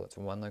floor hall. It's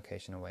 1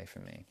 location away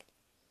from me.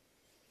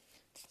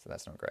 So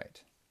that's not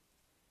great.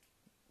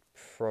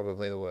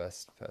 Probably the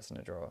worst person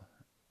to draw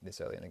this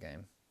early in the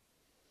game.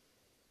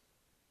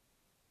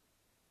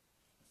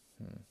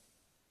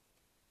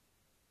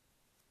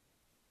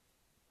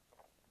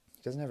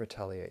 He doesn't have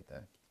Retaliate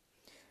though.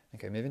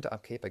 Okay, move into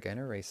upkeep. I gain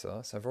a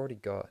resource. I've already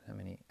got, how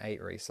many? 8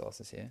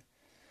 resources here.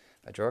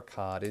 I draw a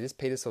card. It is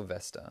Peter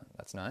Sylvester.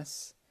 That's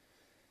nice.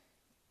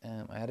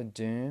 I add a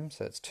Doom,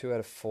 so it's 2 out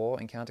of 4.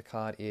 Encounter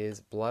card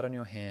is Blood on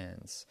Your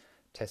Hands.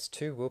 Test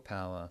 2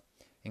 willpower.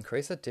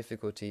 Increase the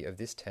difficulty of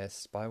this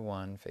test by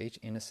 1 for each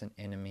innocent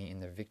enemy in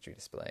the victory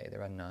display.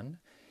 There are none.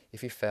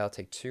 If you fail,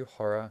 take 2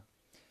 horror.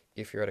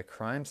 If you're at a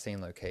crime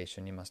scene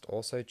location, you must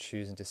also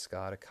choose and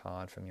discard a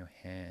card from your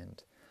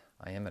hand.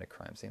 I am at a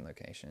crime scene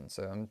location,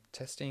 so I'm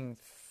testing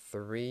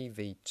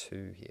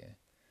 3v2 here.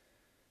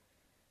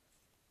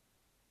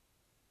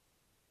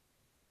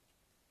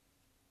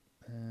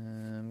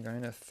 I'm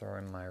going to throw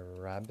in my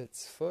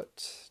Rabbit's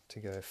Foot to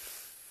go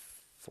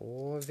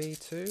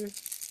 4v2.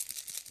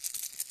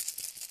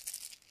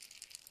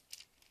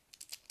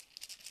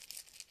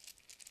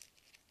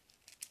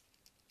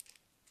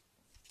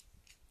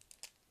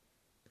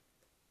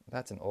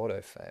 That's an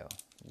auto fail.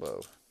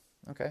 Whoa.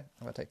 Okay, I'm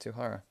going to take 2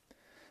 horror.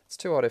 It's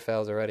 2 auto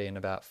fails already in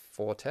about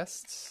 4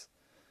 tests.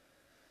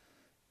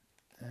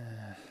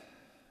 I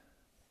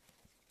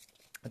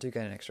do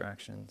gain an extra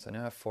action, so now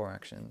I have 4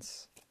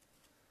 actions.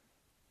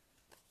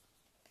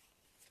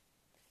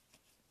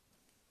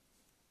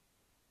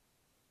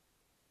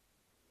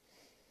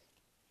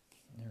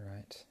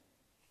 Alright.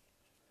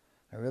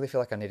 I really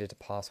feel like I needed to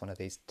pass one of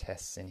these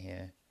tests in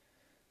here,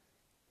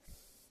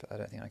 but I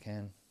don't think I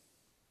can.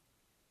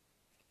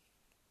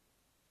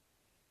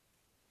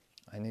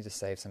 I need to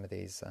save some of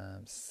these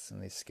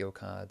skill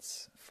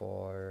cards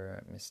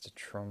for Mr.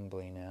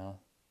 Trombley now.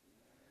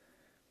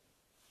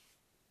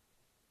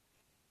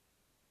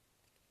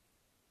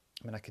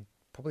 I mean, I could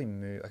probably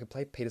move. I could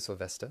play Peter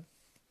Sylvester.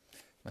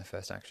 My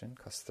first action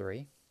costs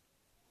 3,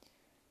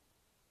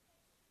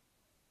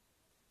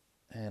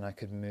 and I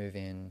could move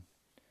in.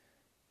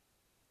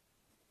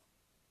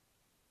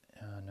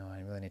 Oh no,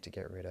 I really need to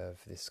get rid of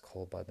this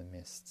Call by the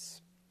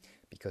Mists,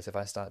 because if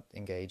I start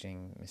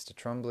engaging Mr.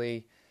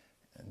 Trombley,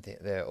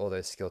 all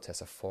those skill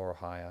tests are 4 or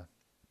higher.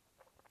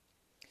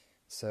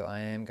 So I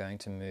am going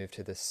to move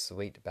to the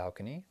Sweet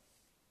Balcony,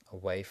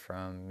 away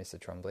from Mr.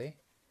 Trombley.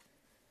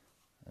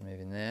 I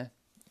move in there,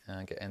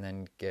 and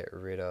then get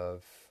rid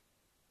of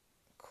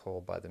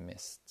Call by the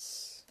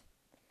Mists.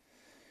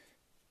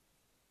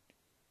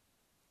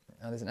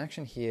 Now there's an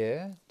action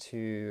here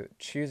to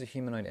choose a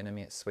humanoid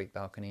enemy at Sweet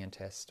Balcony and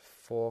test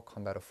 4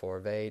 combat or 4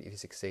 evade. If you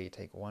succeed,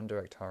 take 1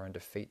 direct horror and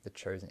defeat the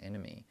chosen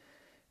enemy.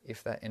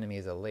 If that enemy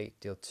is elite,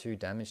 deal 2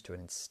 damage to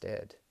it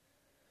instead.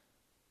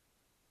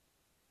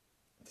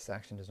 This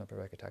action does not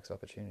provoke attacks of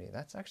opportunity.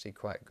 That's actually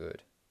quite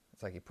good.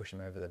 It's like you push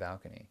him over the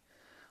balcony.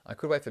 I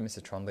could wait for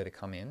Mr. Trombley to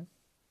come in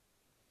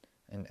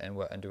and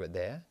do it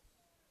there,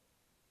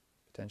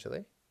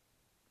 potentially,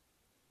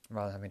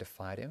 rather than having to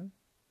fight him.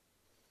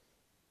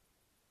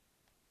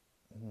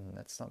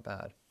 That's not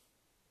bad.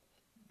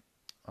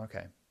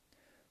 Okay,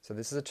 so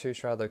this is a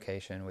 2-shroud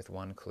location with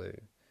 1 clue.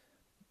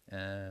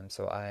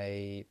 So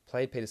I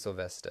played Peter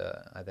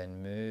Sylvester. I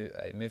then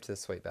moved to the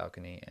Sweet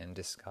Balcony and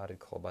discarded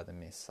Call by the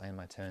Mists. I end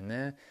my turn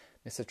there.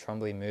 Mr.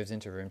 Trombley moves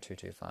into room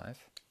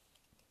 225.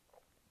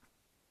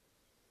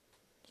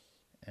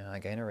 And I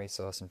gain a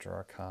resource and draw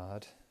a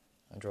card.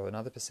 I draw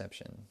another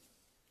perception.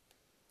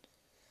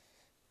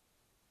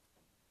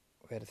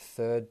 We had a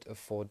 3rd of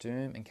 4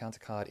 doom, and counter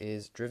card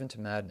is Driven to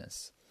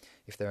Madness.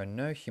 If there are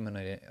no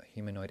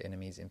humanoid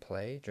enemies in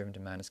play, Driven to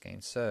Madness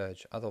gains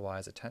Surge.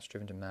 Otherwise, attach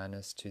Driven to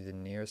Madness to the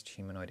nearest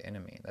humanoid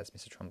enemy. That's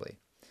Mr. Trombley.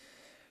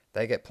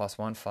 They get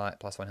 +1 fight,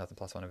 +1 health, and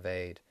 +1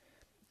 evade.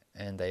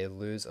 And they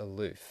lose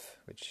Aloof,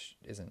 which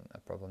isn't a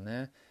problem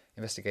there.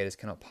 Investigators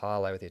cannot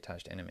parlay with the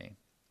attached enemy.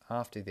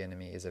 After the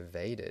enemy is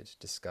evaded,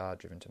 discard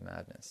Driven to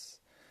Madness.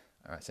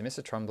 Alright, so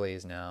Mr. Trombley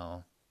is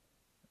now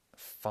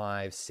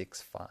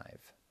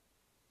 5/6/5.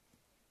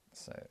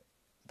 So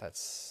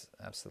that's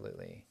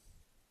absolutely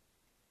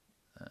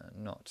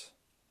not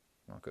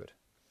good.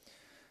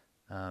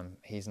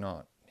 He's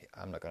not.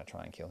 I'm not going to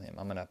try and kill him.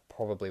 I'm going to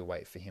probably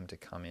wait for him to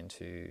come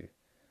into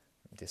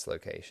this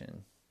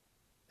location,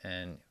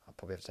 and I'll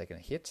probably have to take a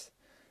hit.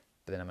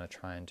 But then I'm going to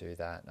try and do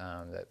that.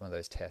 That one of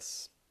those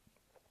tests.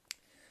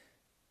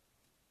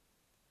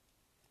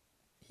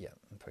 Yeah,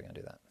 I'm probably going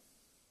to do that.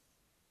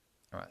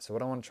 All right. So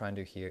what I want to try and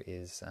do here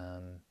is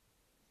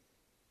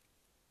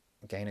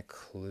gain a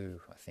clue.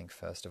 I think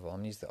first of all, I'm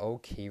going to use the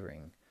old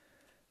keyring.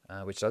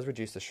 Which does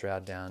reduce the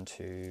shroud down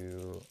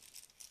to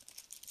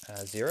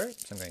 0.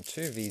 So I'm going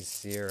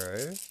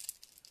 2v0.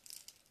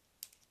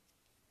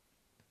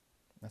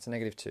 That's a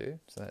 -2,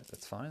 so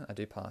that's fine. I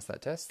do pass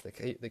that test. The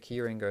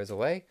keyring goes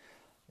away.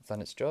 It's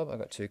done its job. I've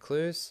got 2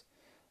 clues.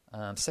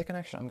 Second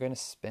action, I'm going to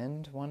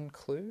spend 1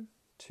 clue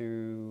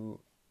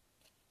to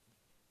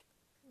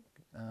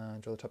draw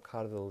the top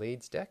card of the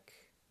Leeds deck.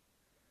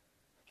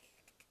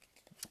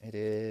 It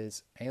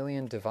is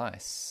Alien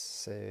Device.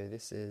 So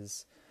this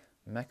is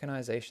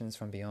Mechanizations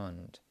from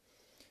Beyond.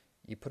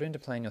 You put into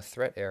play in your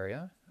threat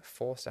area.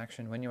 Forced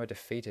action, when you are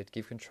defeated,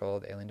 give control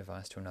of the alien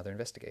device to another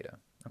investigator.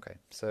 Okay,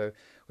 so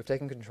we've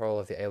taken control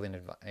of the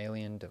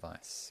alien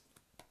device.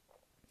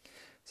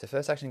 So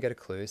first action, get a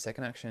clue.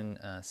 Second action,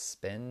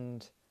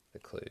 spend the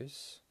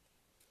clues.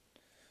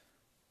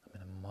 I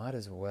mean, I might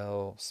as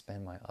well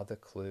spend my other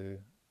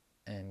clue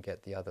and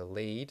get the other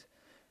lead.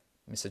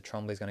 Mr.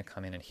 Trombley's going to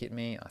come in and hit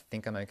me. I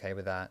think I'm okay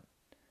with that.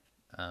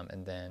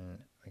 And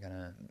then we're going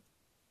to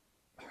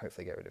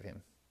hopefully get rid of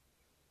him.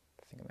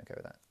 I think I'm okay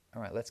with that.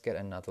 All right, let's get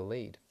another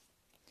lead.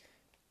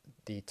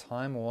 The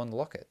Time-Worn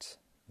Locket,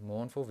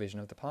 Mournful Vision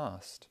of the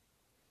Past.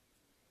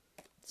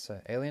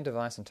 So Alien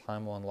Device and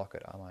Time-Worn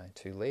Locket are my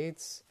 2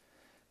 leads.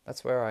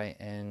 That's where I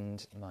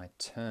end my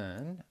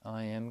turn.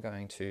 I am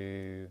going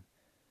to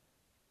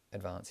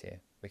advance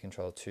here. We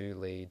control 2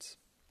 leads.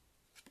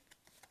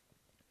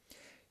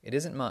 It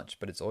isn't much,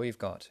 but it's all you've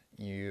got.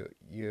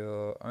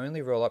 Your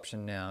only role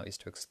option now is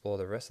to explore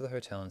the rest of the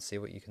hotel and see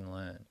what you can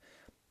learn.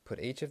 Put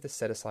each of the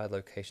set-aside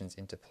locations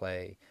into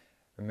play.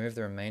 Remove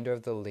the remainder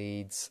of the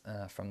leads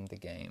from the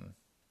game.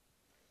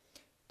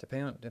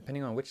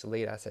 Depending on which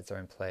lead assets are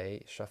in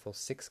play, shuffle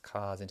 6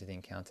 cards into the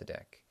encounter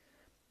deck,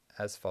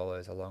 as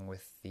follows, along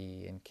with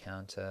the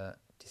encounter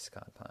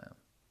discard pile.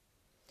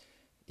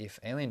 If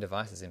Alien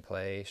Device is in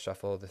play,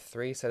 shuffle the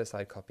 3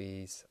 set-aside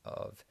copies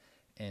of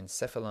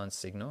Encephalon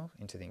Signal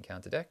into the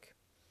encounter deck,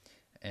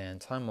 and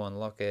Time-Worn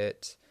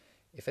Locket,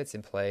 if it's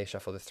in play,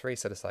 shuffle the 3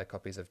 set-aside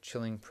copies of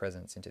Chilling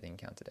Presence into the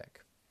encounter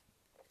deck.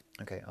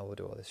 Okay, I will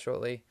do all this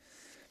shortly.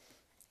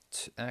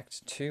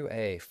 Act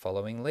 2A,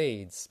 following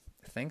leads.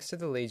 Thanks to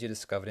the leads you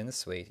discovered in the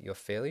suite, you're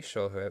fairly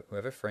sure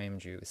whoever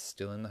framed you is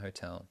still in the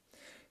hotel.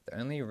 The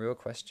only real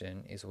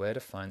question is where to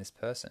find this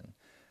person.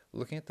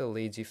 Looking at the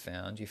leads you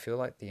found, you feel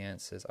like the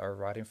answers are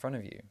right in front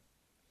of you.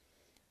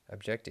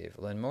 Objective: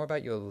 learn more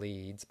about your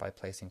leads by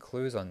placing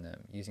clues on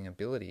them, using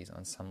abilities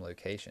on some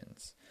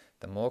locations.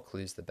 The more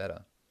clues, the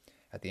better.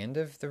 At the end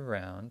of the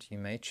round, you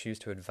may choose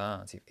to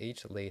advance if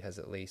each lead has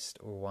at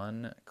least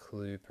one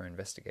clue per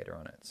investigator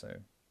on it. So,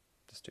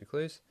 just 2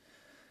 clues,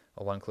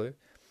 or 1 clue.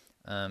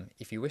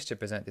 If you wish to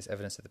present this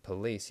evidence to the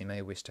police, you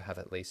may wish to have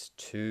at least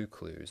 2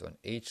 clues on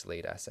each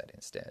lead asset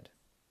instead.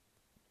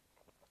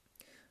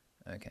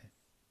 Okay,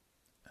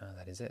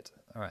 that is it.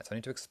 Alright, so I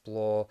need to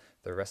explore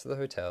the rest of the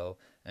hotel,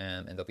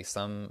 and there'll be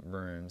some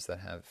rooms that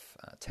have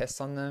tests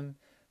on them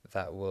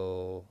that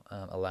will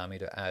allow me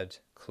to add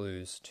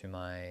clues to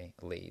my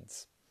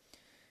leads.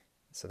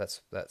 So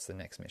that's the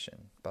next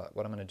mission. But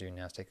what I'm going to do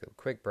now is take a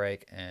quick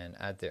break and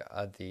add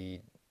the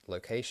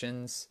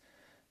locations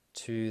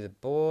to the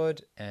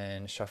board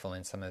and shuffle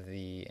in some of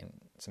the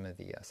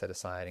set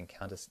aside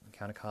encounter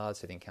cards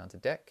to the encounter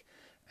deck,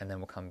 and then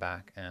we'll come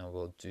back and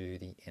we'll do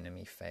the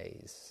enemy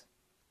phase.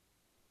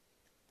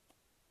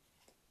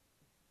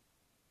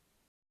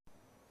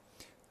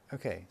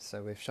 Okay,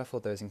 so we've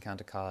shuffled those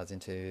encounter cards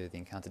into the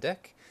encounter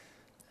deck,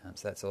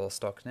 so that's all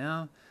stocked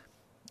now.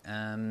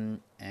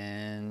 And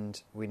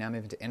we now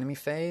move into enemy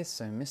phase.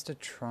 So Mr.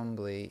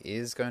 Trombley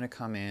is going to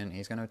come in.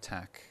 He's going to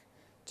attack.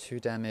 2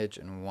 damage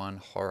and 1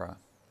 horror.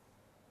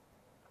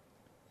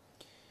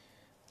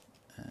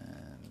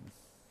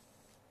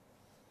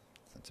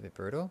 That's a bit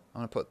brutal. I'm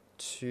going to put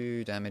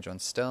 2 damage on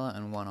Stella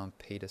and 1 on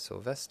Peter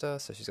Sylvester.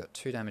 So she's got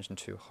 2 damage and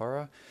 2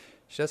 horror.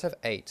 She does have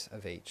 8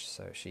 of each,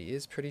 so she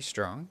is pretty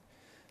strong.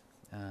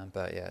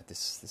 But yeah,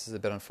 this is a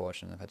bit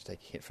unfortunate. I've had to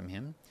take a hit from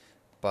him.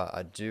 But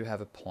I do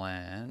have a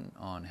plan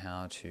on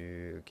how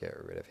to get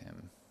rid of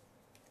him.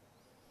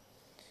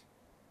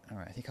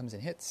 Alright, he comes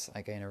in hits.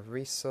 I gain a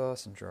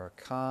resource and draw a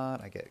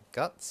card. I get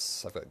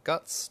Guts. I've got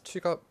Guts, 2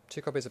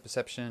 copies of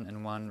Perception,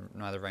 and 1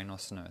 Neither Rain Nor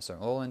Snow. So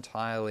all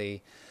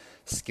entirely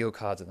skill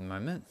cards at the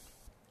moment.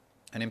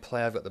 And in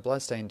play I've got the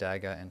Bloodstained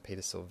Dagger and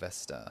Peter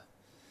Sylvester.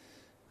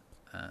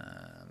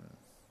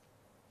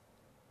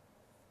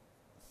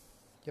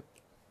 Yep.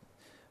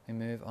 We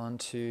move on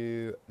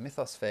to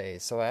Mythos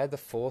phase. So I add the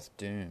 4th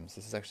Dooms.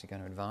 This is actually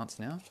going to advance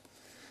now.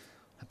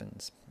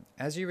 Happens.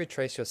 As you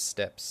retrace your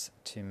steps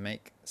to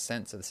make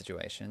sense of the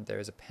situation, there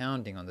is a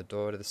pounding on the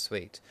door to the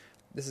suite.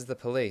 This is the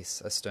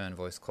police, a stern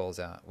voice calls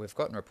out. We've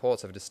gotten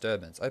reports of a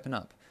disturbance. Open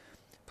up.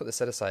 Put the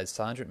set-aside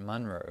Sergeant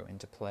Munro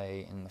into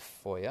play in the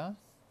foyer.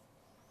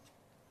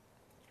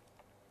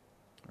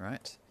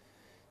 Right.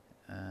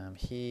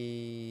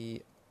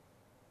 He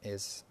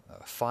is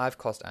a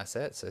 5-cost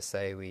asset, so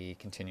say we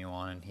continue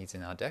on and he's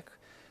in our deck.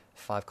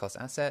 5-cost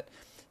asset.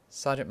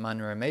 Sergeant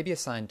Munro may be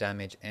assigned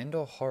damage and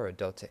or horror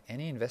dealt to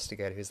any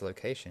investigator whose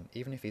location,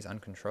 even if he's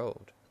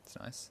uncontrolled. It's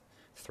nice.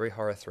 3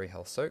 horror, 3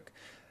 health soak.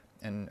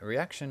 And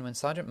reaction: when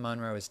Sergeant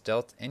Munro is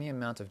dealt any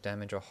amount of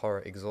damage or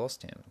horror,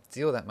 exhaust him.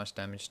 Deal that much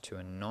damage to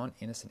a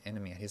non-innocent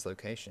enemy at his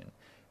location.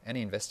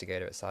 Any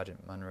investigator at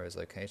Sergeant Munro's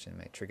location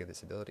may trigger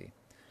this ability.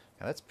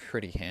 Now that's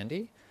pretty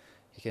handy.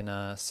 He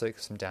can soak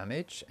some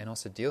damage and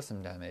also deal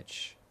some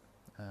damage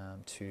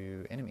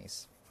to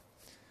enemies.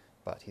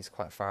 But he's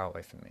quite far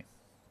away from me.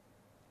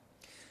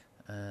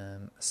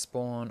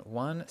 Spawn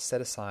 1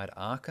 set-aside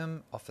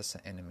Arkham Officer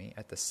enemy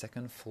at the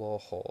 2nd floor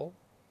hall.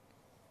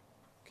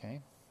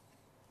 Okay.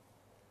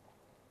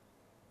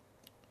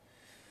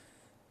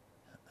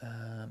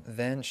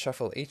 Then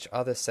shuffle each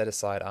other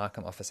set-aside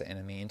Arkham Officer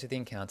enemy into the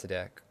encounter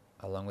deck,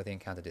 along with the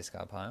encounter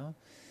discard pile.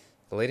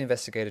 The lead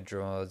investigator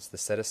draws the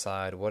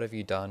set-aside What Have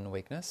You Done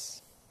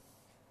weakness.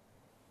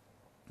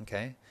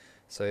 Okay,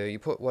 so you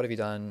put What Have You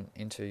Done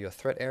into your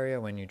threat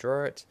area when you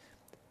draw it.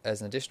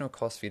 As an additional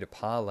cost for you to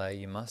parlay,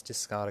 you must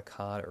discard a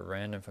card at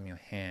random from your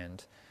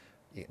hand.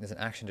 There's an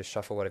action to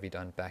shuffle What Have You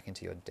Done back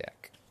into your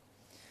deck.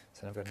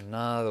 So I've got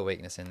another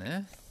weakness in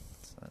there,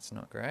 so that's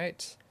not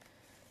great.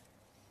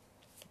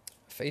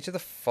 For each of the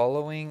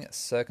following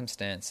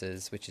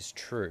circumstances, which is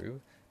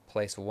true,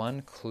 place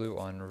 1 clue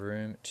on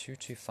room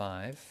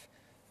 225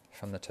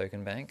 from the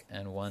token bank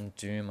and 1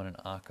 doom on an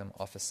Arkham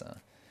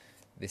officer.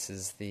 This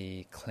is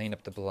the clean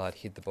up the blood,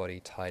 hid the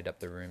body, tied up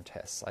the room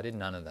tests. I did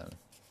none of them.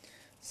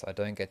 So I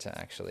don't get to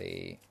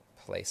actually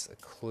place a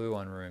clue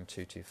on room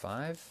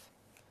 225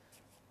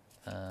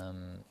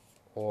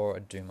 or a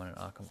doom on an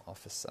Arkham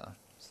officer.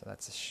 So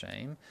that's a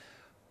shame.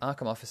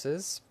 Arkham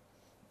officers,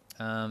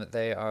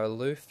 they are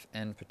aloof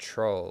and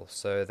patrol.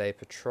 So they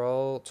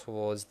patrol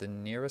towards the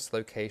nearest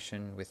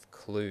location with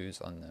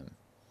clues on them.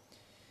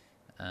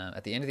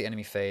 At the end of the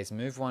enemy phase,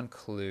 move 1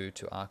 clue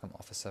to Arkham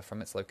officer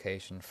from its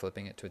location,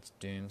 flipping it to its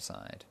doom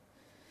side.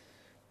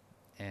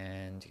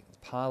 And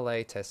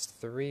parlay tests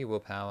 3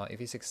 willpower.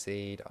 If you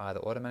succeed, either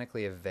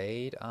automatically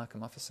evade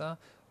Arkham Officer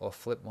or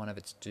flip 1 of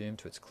its doom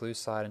to its clue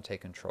side and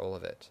take control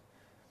of it.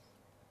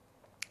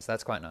 So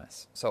that's quite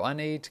nice. So I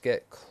need to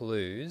get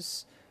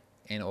clues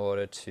in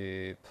order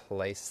to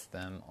place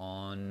them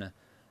on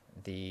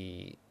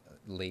the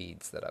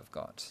leads that I've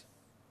got.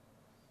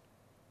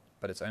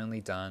 But it's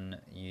only done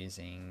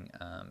using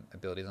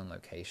abilities on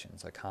location,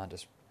 so I can't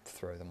just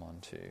throw them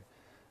onto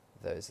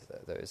those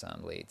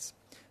leads.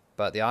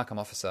 But the Arkham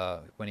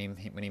Officer, when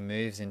he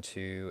moves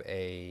into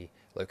a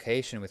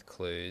location with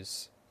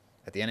clues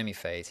at the enemy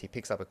phase, he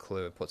picks up a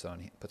clue and puts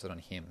it on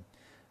him,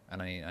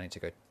 and I need to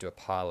go do a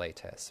parlay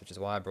test, which is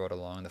why I brought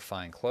along the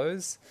Fine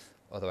Clothes,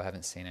 although I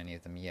haven't seen any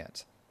of them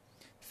yet.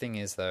 The thing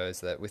is, though, is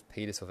that with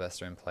Peter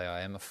Sylvester in play,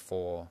 I am a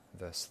 4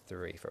 versus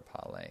 3 for a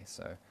parlay,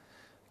 so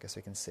I guess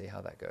we can see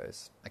how that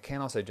goes. I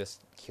can also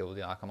just kill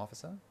the Arkham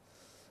Officer,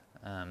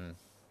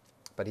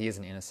 but he is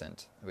an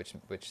innocent, which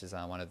is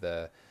one of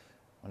the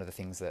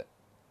things that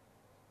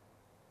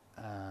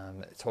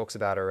it talks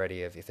about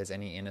already. If there's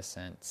any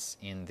innocence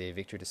in the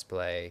victory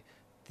display,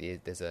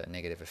 there's a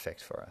negative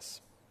effect for us.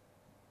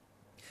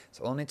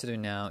 So all I need to do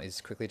now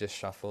is quickly just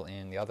shuffle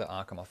in the other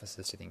Arkham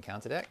Officers to the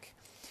encounter deck.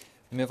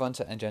 We move on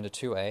to Agenda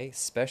 2A,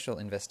 Special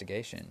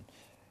Investigation.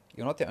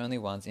 You're not the only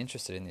ones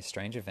interested in these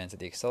strange events at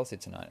the Excelsior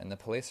tonight, and the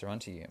police are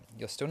onto you.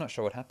 You're still not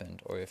sure what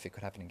happened, or if it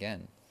could happen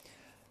again.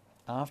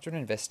 After an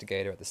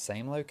investigator at the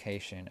same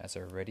location as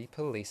a ready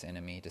police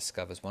enemy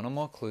discovers one or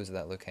more clues at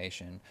that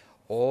location,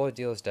 or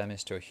deals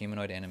damage to a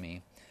humanoid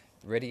enemy,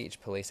 each ready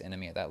police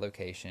enemy at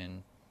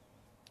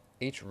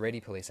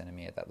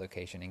that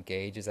location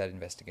engages that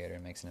investigator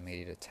and makes an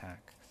immediate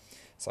attack.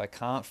 So I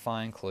can't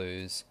find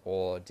clues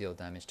or deal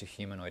damage to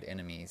humanoid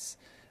enemies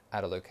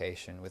at a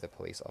location with a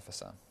police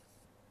officer.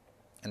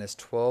 And there's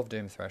 12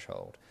 Doom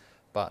threshold,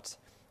 but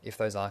if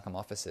those Arkham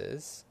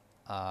officers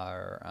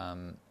are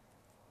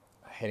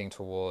heading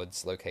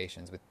towards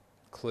locations with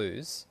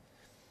clues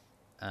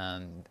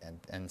and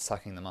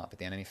sucking them up at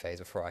the enemy phase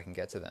before I can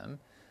get to them,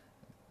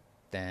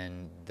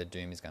 then the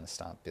Doom is going to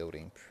start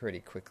building pretty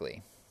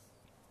quickly.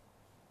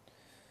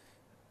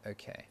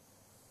 Okay.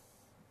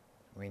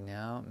 We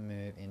now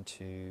move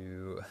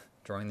into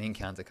drawing the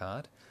encounter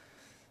card.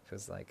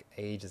 Feels like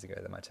ages ago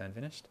that my turn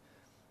finished.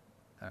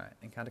 Alright,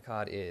 encounter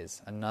card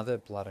is another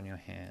blood on your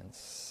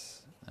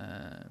hands.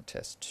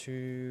 Test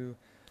 2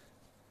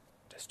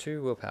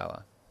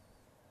 willpower.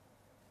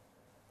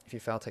 If you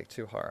fail, take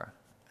 2 horror.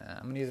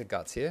 I'm going to use a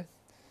guts here.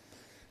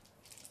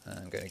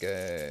 I'm going to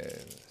go...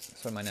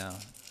 So what am I now?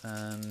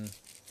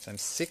 So I'm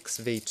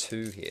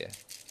 6v2 here.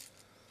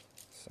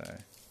 So...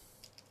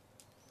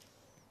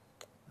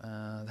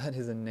 that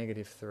is a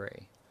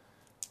 -3.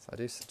 So I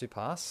do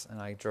pass,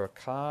 and I draw a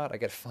card. I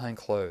get Fine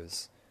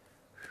Clothes.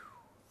 Whew,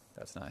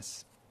 that's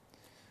nice.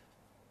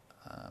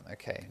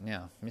 Okay,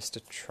 now, Mr.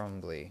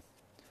 Trombley.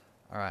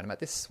 Alright, I'm at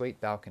this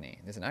sweet balcony.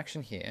 There's an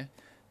action here.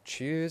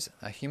 Choose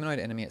a humanoid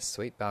enemy at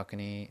sweet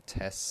balcony.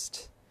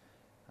 Test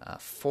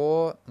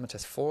 4. I'm going to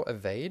test 4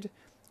 evade.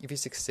 If you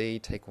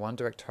succeed, take 1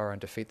 direct horror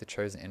and defeat the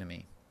chosen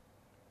enemy.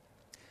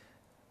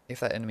 If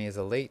that enemy is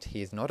elite,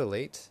 he is not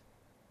elite.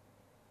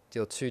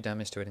 Deal 2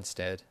 damage to it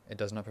instead. It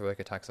does not provoke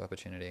attacks of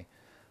opportunity.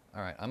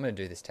 Alright, I'm going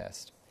to do this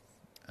test.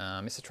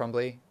 Mr.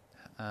 Trombley,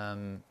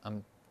 I'm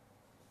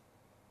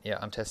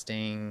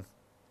testing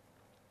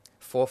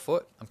 4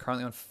 foot. I'm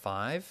currently on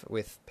 5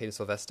 with Peter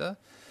Sylvester.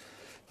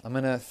 I'm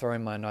going to throw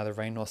in my Neither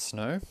Rain Nor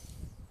Snow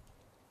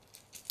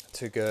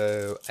to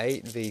go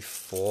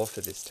 8v4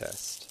 for this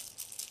test.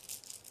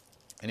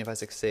 And if I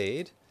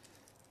succeed,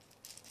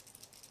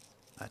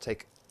 I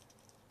take...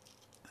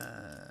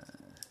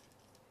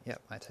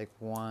 I take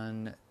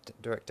 1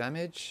 direct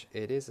damage.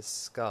 It is a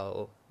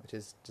skull, which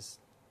is just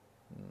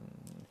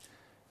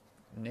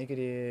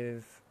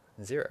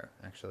 -0,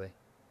 actually.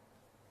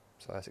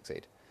 So I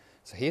succeed.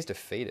 So he is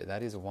defeated.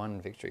 That is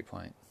 1 victory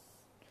point.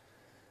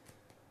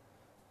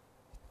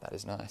 That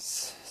is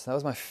nice. So that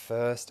was my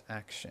first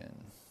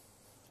action.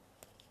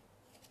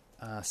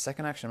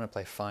 Second action, I'm going to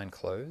play Fine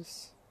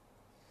Clothes.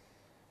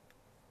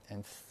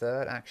 And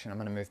third action, I'm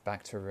going to move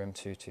back to room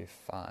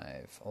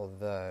 225.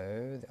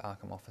 Although the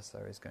Arkham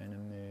Officer is going to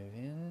move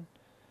in.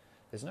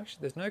 There's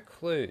no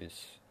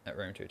clues at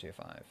room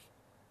 225.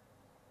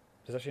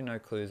 There's actually no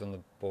clues on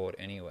the board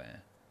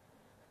anywhere.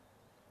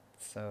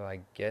 So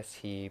I guess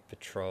he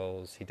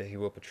patrols. He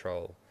will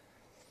patrol,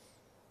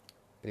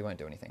 but he won't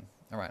do anything.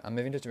 All right, I'm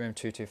moving to room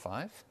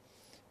 225.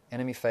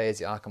 Enemy phase,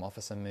 the Arkham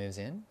Officer moves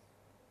in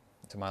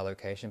to my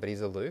location, but he's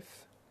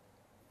aloof.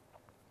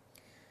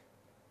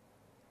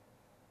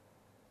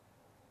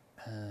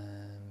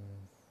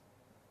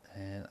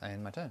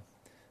 And my turn.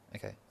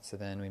 Okay, so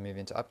then we move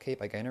into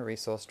upkeep. I gain a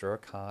resource, draw a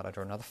card. I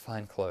draw another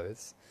Fine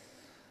Clothes.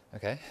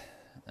 Okay,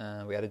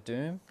 we add a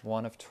Doom,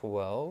 1 of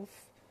 12.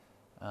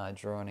 I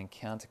draw an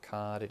encounter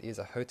card. It is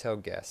a hotel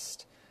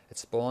guest. It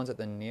spawns at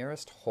the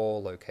nearest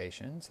hall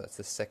location, so that's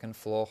the 2nd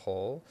floor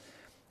hall.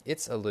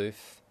 It's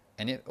aloof,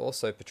 and it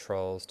also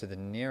patrols to the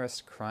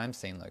nearest crime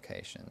scene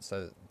location.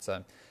 So it's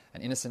an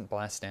innocent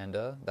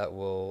bystander that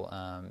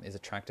is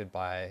attracted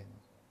by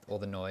all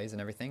the noise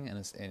and everything, and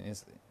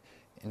is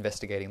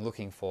investigating,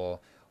 looking for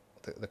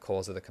the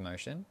cause of the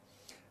commotion.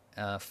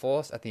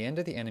 Force, at the end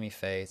of the enemy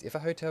phase, if a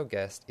hotel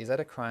guest is at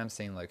a crime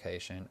scene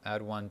location,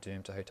 add 1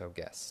 Doom to hotel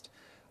guest.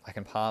 I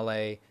can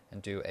parlay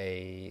and do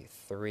a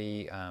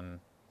 3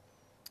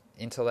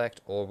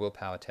 intellect or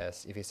willpower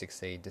test. If you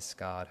succeed,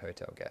 discard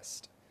hotel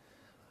guest.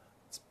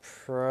 It's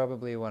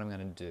probably what I'm going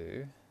to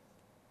do.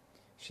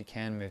 She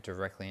can move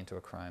directly into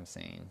a crime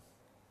scene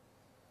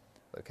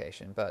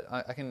location, but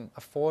I can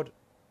afford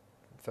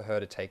for her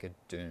to take a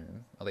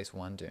doom, at least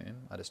one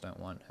doom. I just don't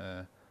want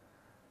her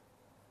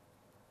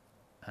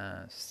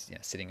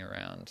sitting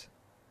around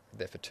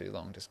there for too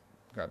long just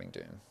grabbing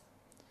doom.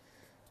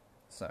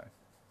 So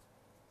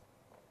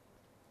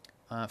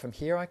from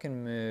here I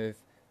can move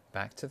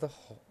back to the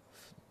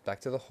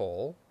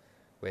hall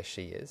where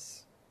she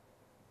is.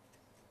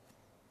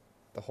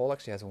 The hall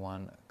actually has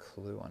one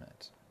clue on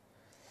it.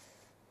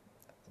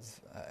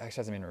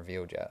 Actually hasn't been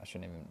revealed yet. I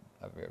shouldn't even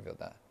have revealed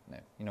that. No.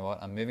 You know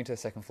what? I'm moving to the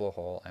second floor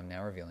hall. I'm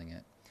now revealing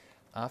it.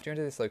 After you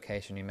enter this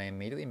location, you may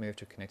immediately move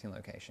to a connecting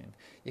location.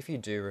 If you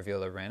do,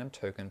 reveal a random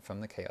token from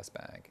the chaos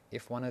bag.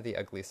 If one of the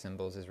ugly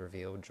symbols is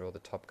revealed, draw the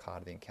top card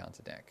of the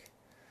encounter deck.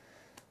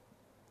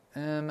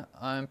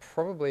 I'm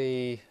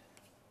probably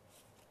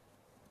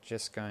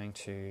just going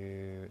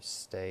to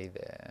stay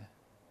there.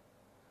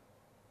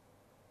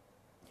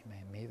 You may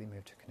immediately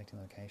move to a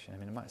connecting location. I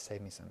mean, it might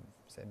save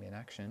me an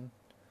action.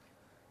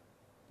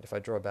 But if I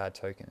draw a bad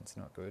token, it's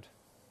not good.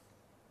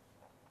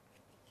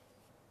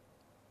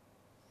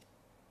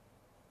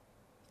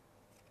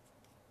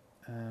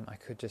 I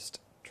could just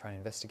try and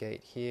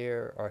investigate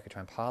here, or I could try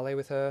and parlay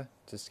with her,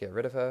 just to get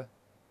rid of her.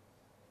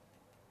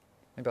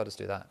 Maybe I'll just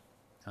do that.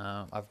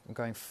 I'm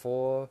going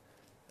for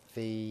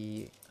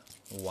the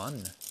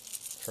 1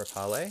 for a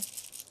parlay.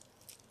 Let's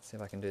see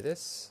if I can do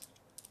this.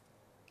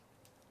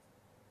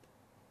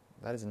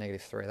 That is a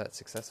 -3. That's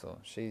successful.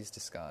 She's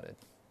discarded.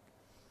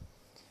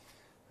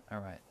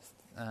 Alright.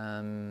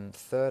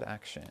 Third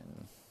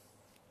action.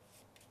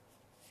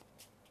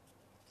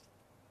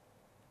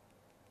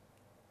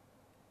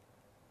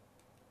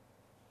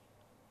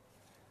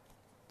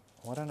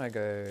 Why don't I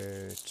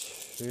go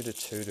 2 to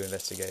 2 to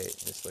investigate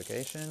this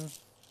location?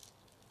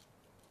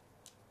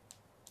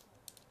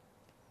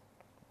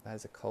 That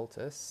is a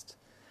cultist.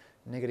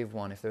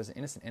 -1. If there is an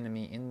innocent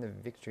enemy in the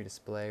victory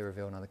display,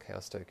 reveal another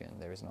chaos token.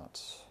 There is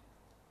not.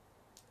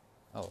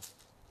 Oh,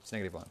 it's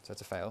 -1, so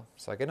it's a fail.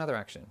 So I get another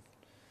action.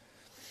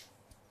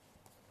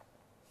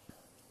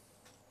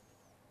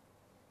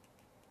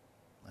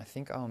 I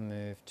think I'll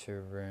move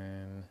to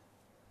room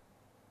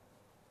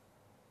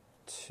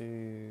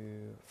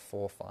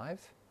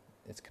 245.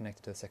 It's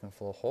connected to the second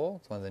floor hall.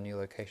 It's one of the new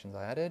locations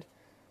I added.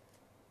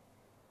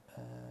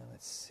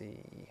 Let's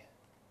see.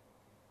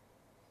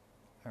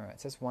 Alright,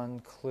 it says 1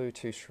 clue,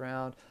 2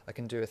 shroud. I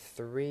can do a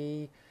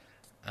 3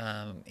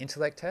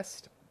 intellect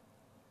test.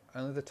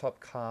 Only the top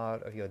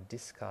card of your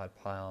discard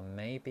pile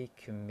may be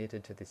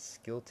committed to this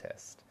skill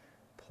test.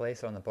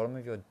 Place it on the bottom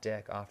of your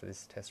deck after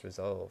this test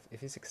resolved.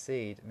 If you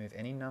succeed, move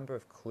any number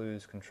of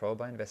clues controlled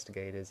by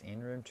investigators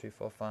in room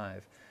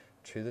 245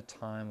 to the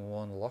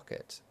time-worn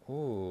locket.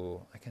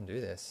 Ooh, I can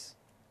do this.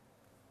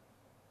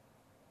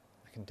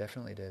 I can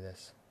definitely do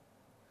this.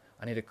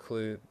 I need a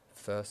clue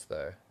first,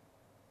 though.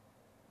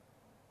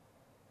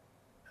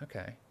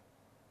 Okay.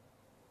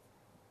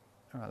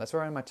 Alright, that's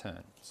where I am my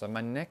turn. So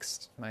my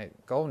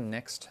goal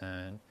next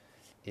turn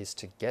is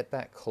to get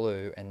that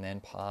clue and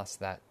then pass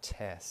that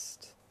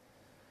test.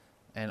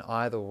 And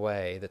either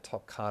way, the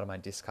top card of my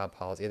discard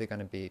pile is either going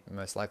to be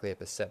most likely a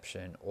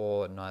perception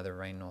or neither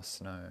rain nor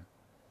snow.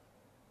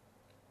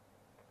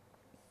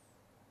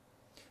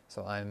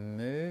 So I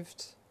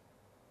moved,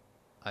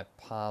 I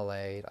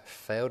parlayed, I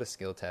failed a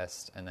skill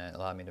test, and then it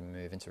allowed me to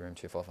move into room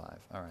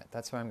 245. Alright,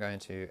 that's where I'm going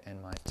to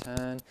end my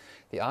turn.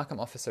 The Arkham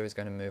Officer is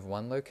going to move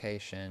 1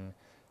 location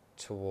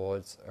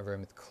towards a room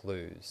with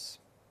clues.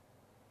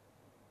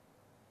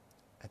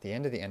 At the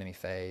end of the enemy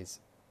phase,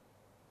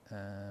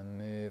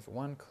 move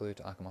 1 clue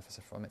to Arkham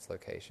Officer from its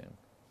location.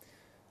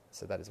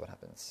 So that is what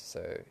happens.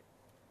 So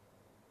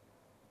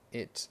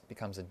it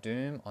becomes a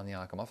doom on the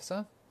Arkham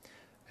Officer,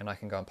 and I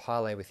can go and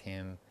parlay with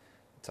him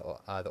to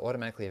either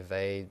automatically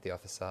evade the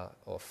officer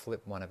or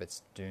flip one of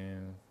its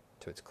doom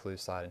to its clue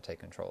side and take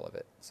control of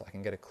it. So I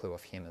can get a clue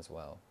off him as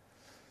well,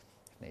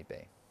 if need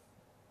be.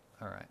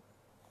 Alright.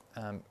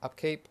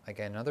 Upkeep, I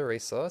get another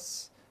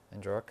resource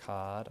and draw a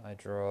card. I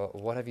draw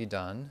What Have You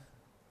Done?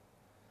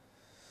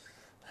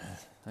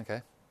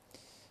 Okay.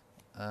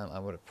 I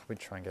would probably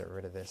try and get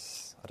rid of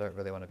this. I don't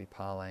really want to be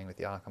parlaying with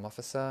the Arkham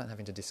Officer and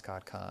having to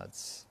discard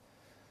cards.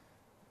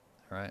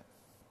 Alright.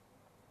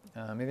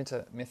 Moving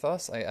to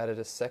Mythos, I added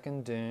a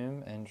second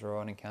Doom and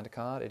draw an encounter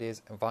card. It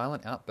is a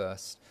Violent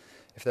Outburst.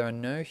 If there are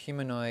no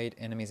humanoid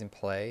enemies in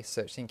play,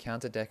 search the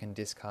encounter deck and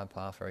discard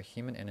pile for a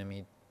human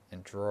enemy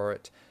and draw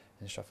it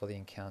and shuffle the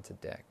encounter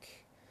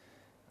deck.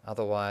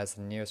 Otherwise,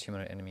 the nearest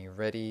humanoid enemy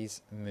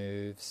readies,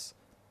 moves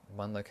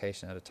 1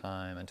 location at a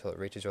time until it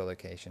reaches your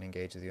location,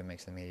 engages you, and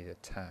makes an immediate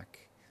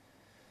attack.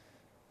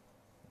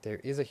 There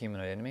is a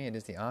humanoid enemy. It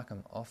is the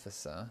Arkham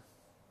Officer,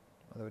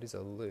 although it is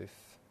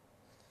aloof.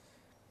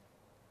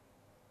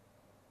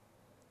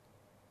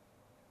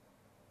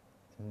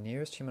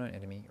 Nearest humanoid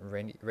enemy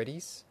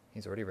readies,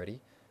 he's already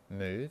ready,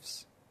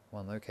 moves,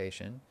 one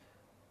location,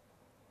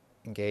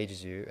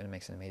 engages you, and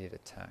makes an immediate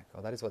attack.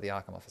 Well, that is what the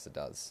Arkham Officer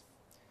does.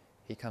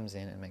 He comes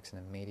in and makes an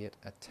immediate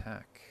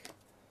attack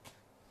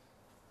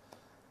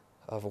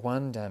of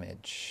 1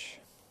 damage.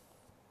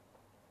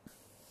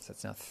 So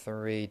it's now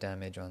 3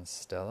 damage on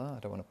Stella. I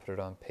don't want to put it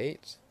on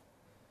Pete.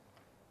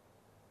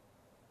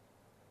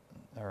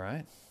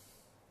 Alright.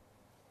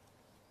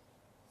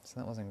 So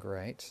that wasn't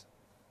great.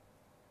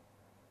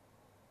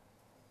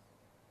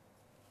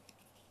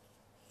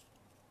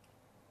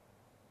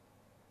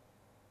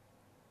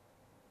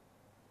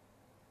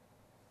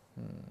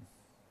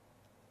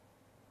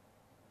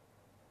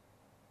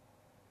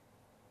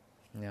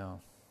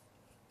 Now,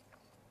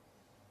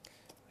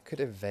 I could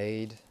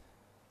evade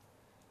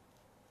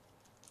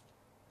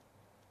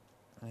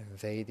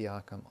the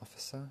Arkham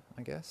Officer,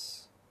 I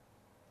guess.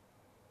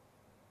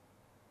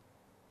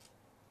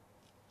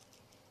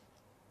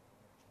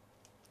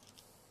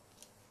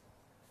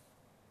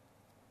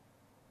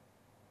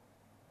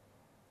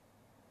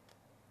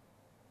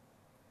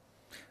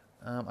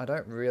 I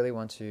don't really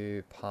want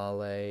to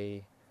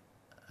parlay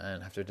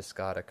and have to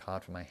discard a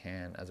card from my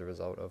hand as a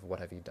result of what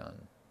have you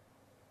done.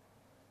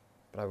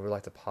 But I would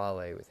like to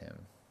parlay with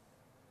him.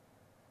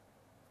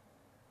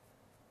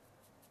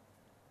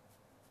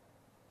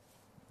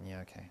 Yeah,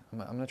 okay. I'm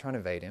going to try and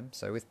evade him.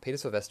 So with Peter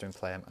Sylvester in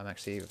play, I'm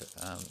actually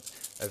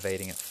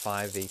evading at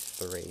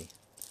 5v3.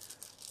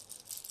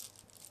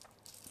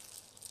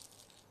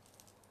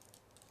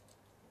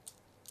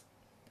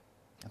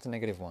 That's a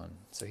 -1.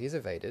 So he's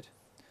evaded.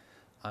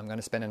 I'm going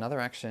to spend another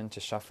action to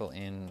shuffle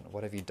in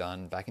what have you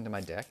done back into my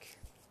deck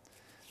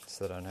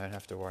so that I don't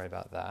have to worry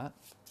about that.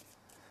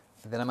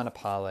 Then I'm going to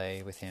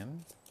parlay with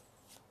him,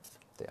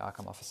 the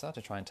Arkham Officer,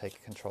 to try and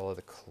take control of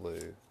the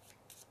clue.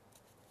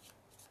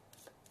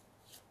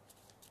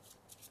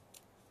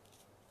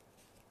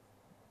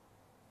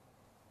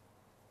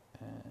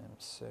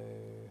 So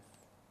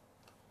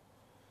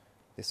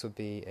this would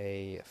be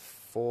a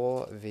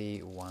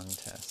 4v1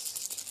 test.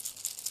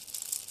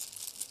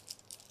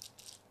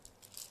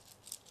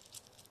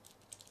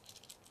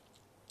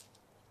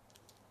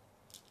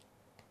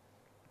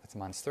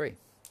 That's -3.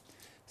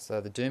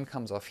 So the Doom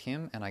comes off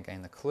him and I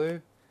gain the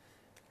clue.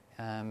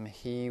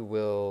 He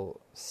will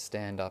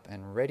stand up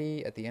and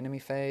ready at the enemy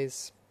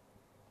phase.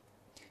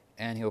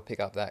 And he'll pick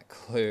up that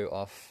clue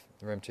off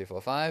room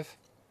 245.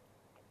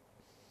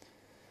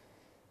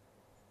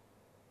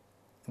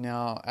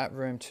 Now, at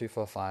room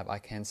 245, I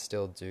can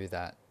still do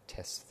that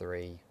test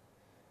 3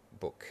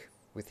 book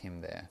with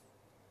him there.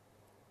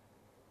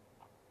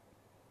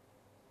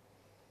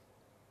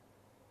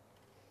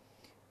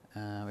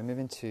 We move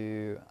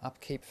into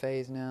upkeep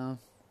phase now.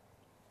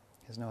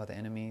 There's no other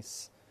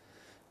enemies.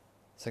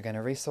 So again,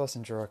 a resource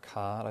and draw a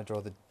card. I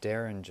draw the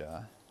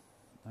Derringer.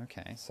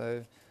 Okay,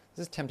 so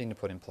this is tempting to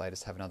put in play,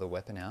 just have another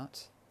weapon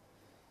out.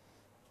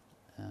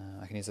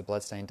 I can use the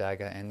Bloodstained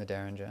Dagger and the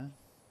Derringer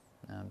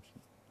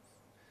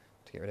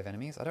to get rid of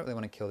enemies. I don't really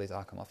want to kill these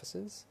Arkham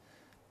Officers.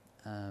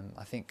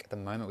 I think at the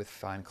moment with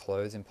Fine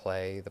Clothes in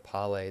play, the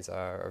parlays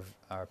are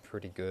a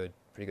pretty good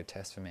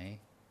test for me.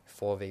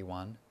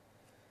 4v1.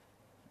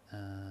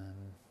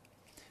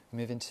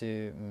 Move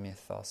into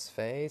Mythos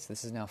phase.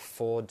 This is now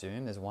 4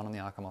 Doom. There's 1 on the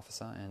Arkham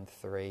Officer and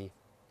 3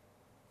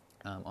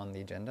 on the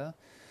agenda.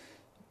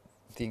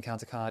 The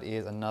encounter card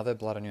is another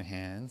Blood on Your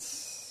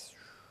Hands.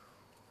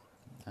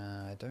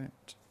 I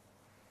don't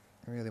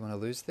really want to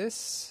lose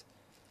this,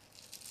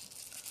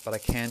 but I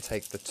can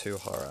take the 2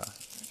 horror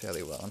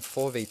fairly well. I'm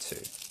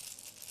 4v2.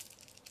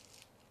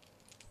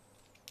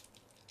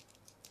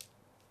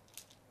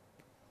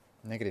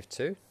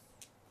 -2.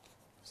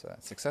 So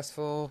that's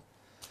successful.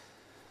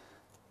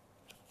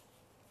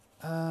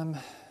 I'm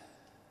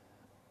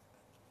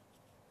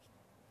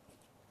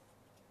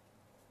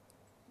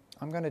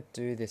going to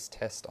do this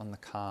test on the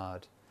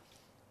card.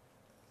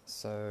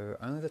 So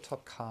only the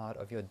top card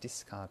of your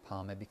discard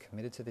pile may be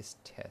committed to this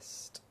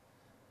test.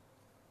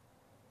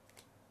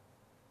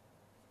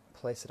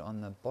 Place it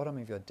on the bottom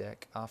of your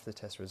deck after the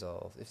test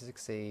resolves. If you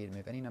succeed,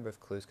 move any number of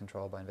clues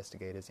controlled by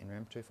investigators in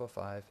room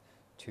 245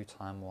 to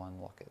Time Worn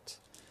Locket.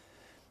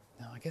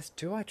 Now, I guess,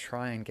 do I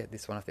try and get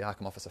this one off the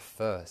Arkham Officer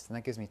first? And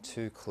that gives me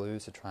 2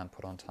 clues to try and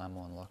put on Time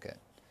Worn Locket.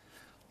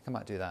 I think I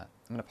might do that.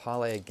 I'm going to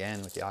parlay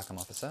again with the Arkham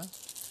Officer.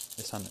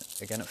 This time,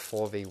 again at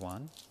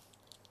 4v1.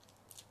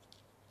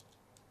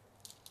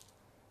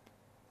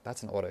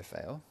 That's an auto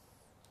fail.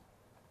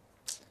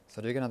 So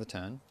I do get another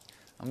turn.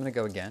 I'm going to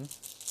go again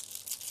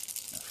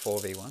at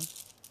 4v1.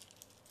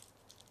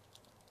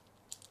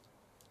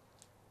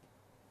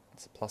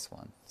 It's a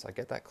 +1, so I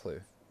get that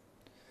clue.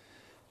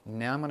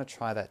 Now I'm going to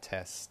try that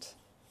test.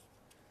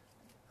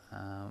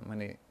 I'm going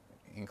to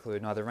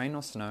include neither rain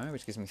nor snow,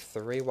 which gives me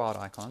 3 wild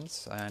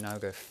icons. I now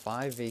go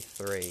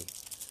 5v3.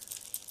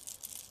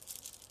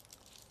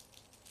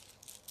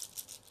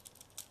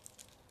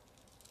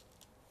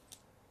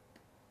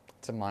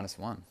 It's a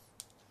 -1.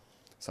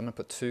 So I'm going to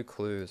put 2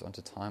 clues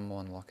onto Time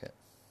Worn Locket.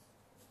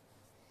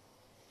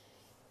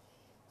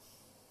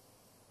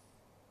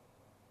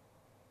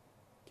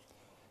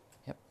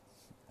 Yep,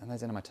 and that's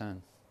the end of my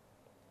turn.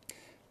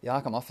 The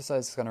Arkham Officer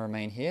is going to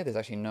remain here. There's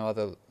actually no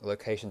other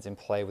locations in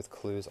play with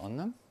clues on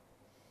them.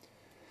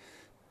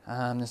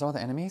 There's no other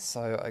enemies,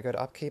 so I go to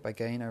upkeep, I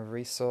gain a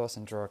resource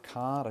and draw a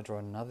card. I draw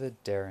another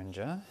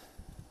Derringer.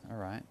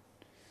 Alright.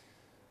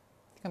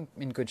 I think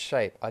I'm in good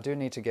shape. I do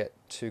need to get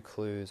 2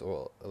 clues,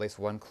 or at least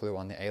 1 clue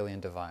on the alien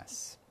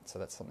device. So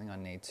that's something I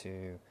need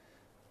to...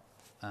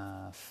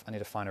 I need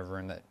to find a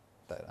room that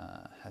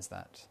has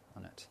that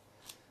on it.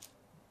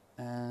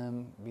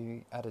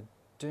 We added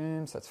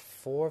Doom, so that's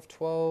 4 of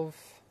 12.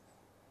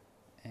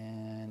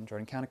 And draw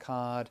an encounter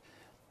card.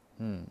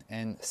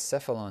 And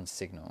Cephalon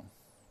Signal.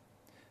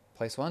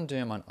 Place 1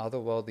 Doom on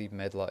Otherworldly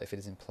Meddler if it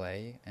is in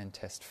play, and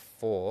test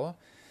 4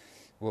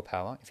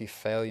 willpower. If you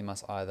fail, you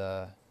must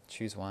either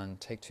choose 1,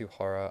 take 2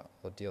 horror,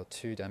 or deal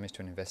 2 damage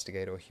to an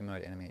investigator or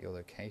humanoid enemy at your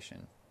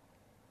location.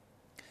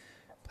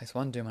 Place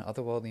 1 Doom on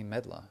Otherworldly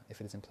Meddler if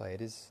it is in play.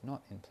 It is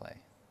not in play.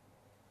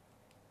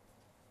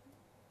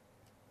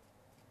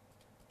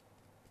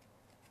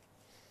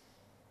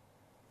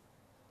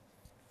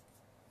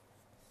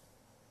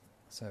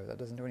 So that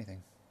doesn't do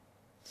anything.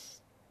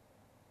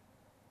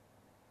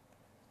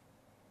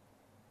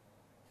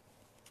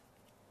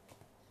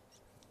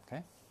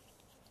 Okay.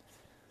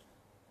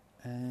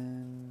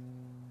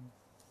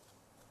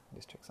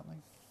 Just check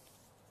something.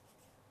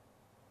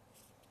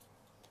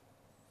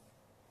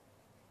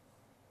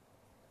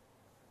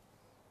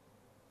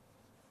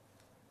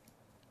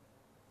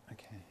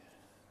 Okay.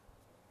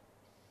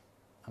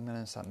 I'm going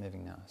to start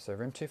moving now. So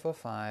room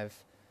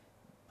 245,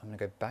 I'm going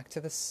to go back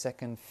to the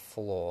 2nd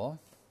floor.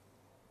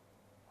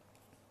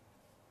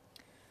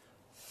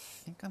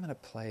 I think I'm going to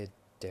play a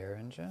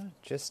Derringer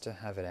just to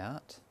have it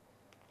out.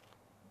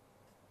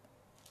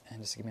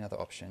 And just to give me another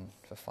option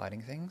for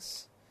fighting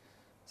things.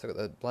 So I've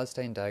got the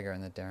Bloodstained Dagger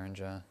and the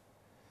Derringer.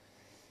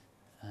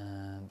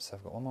 So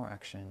I've got one more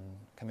action.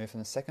 I can move from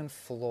the 2nd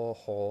floor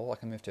hall. I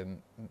can move to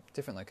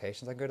different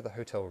locations. I can go to the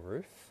hotel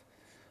roof.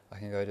 I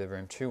can go to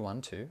room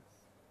 212.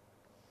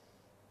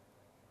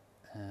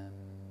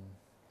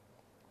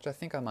 Which I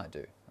think I might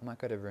do. I might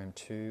go to room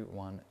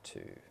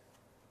 212.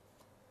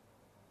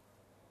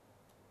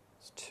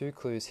 There's 2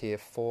 clues here,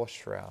 4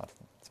 Shroud.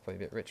 It's probably a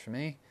bit rich for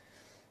me.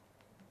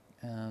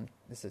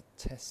 There's a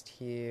test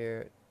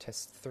here.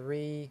 Test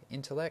 3,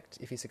 Intellect.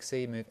 If you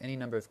succeed, move any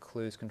number of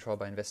clues controlled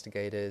by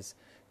investigators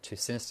to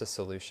Sinister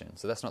Solution.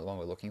 So that's not the one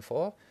we're looking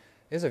for.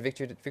 There's a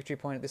victory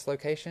point at this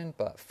location,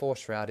 but 4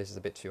 Shroud is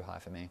a bit too high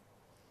for me.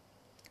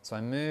 So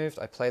I moved,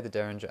 I played the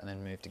Derringer and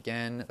then moved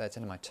again. That's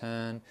end of my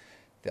turn.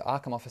 The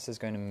Arkham Officer is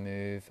going to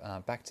move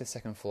back to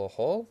 2nd floor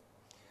hall.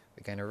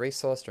 We gain a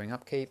resource during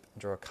upkeep.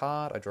 Draw a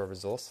card. I draw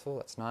Resourceful.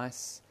 That's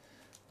nice.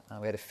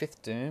 We had a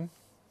 5th Doom.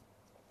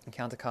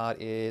 Encounter card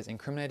is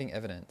Incriminating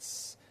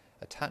Evidence.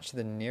 Attached to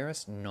the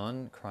nearest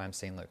non-crime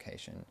scene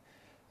location.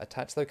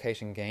 Attached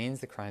location gains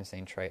the crime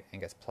scene trait and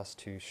gets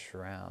 +2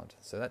 Shroud.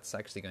 So that's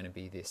actually going to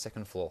be the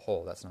 2nd floor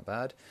hall. That's not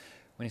bad.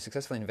 When you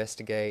successfully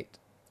investigate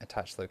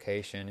attached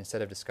location,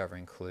 instead of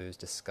discovering clues,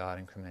 discard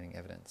incriminating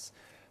evidence.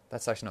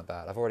 That's actually not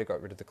bad. I've already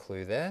got rid of the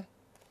clue there.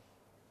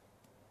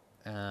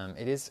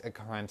 It is a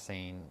crime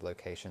scene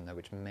location though,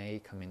 which may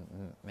come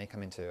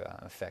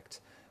into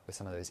effect with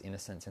some of those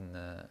innocents in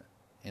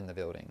the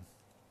building.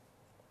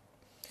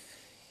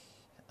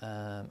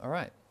 All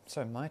right,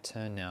 so my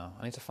turn now.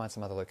 I need to find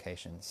some other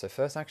locations. So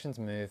first action's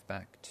move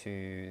back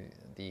to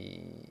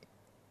the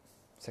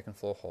 2nd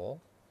floor hall.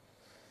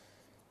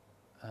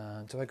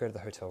 Do I go to the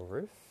hotel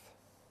roof?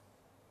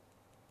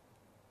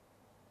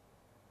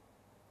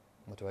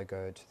 Or do I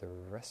go to the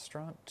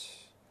restaurant?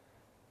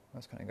 Where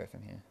else can I go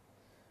from here?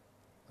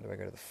 Or do I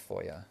go to the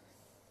foyer?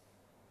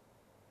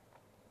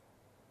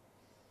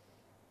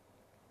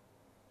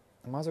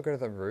 I might as well go to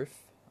the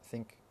roof. I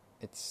think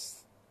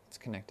it's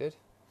connected.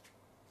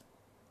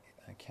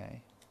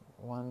 Okay,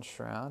 1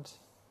 Shroud.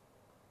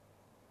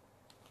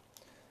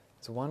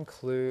 It's 1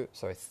 clue,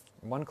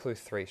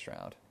 3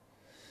 Shroud.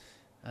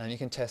 And you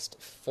can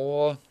test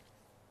 4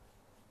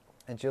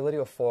 Agility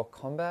or 4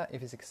 Combat.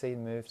 If you succeed,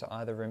 move to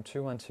either room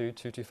 212,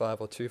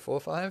 225 or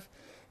 245.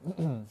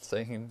 So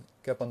you can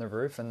go up on the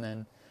roof and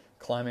then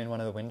climb in one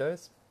of the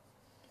windows.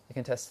 You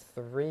can test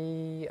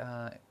 3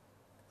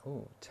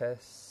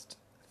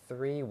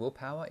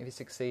 Willpower. If you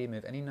succeed,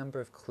 move any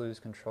number of clues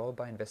controlled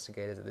by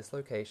investigators at this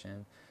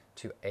location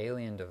to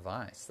Alien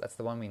Device. That's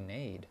the one we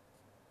need.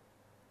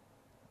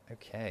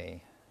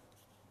 Okay.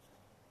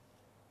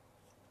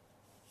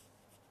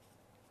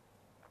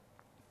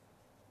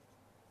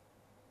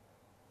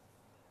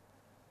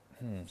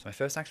 So my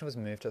first action was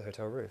move to the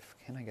hotel roof.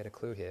 Can I get a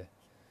clue here?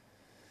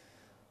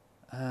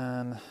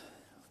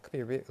 Could be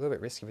a little bit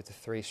risky with the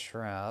 3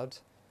 Shroud.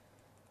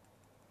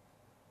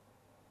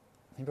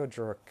 Maybe I'll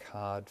draw a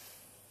card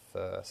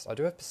first. I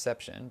do have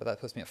Perception, but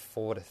that puts me at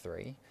 4 to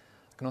 3.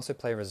 I can also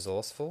play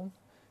Resourceful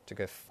to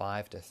go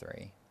 5 to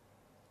 3.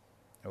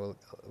 It will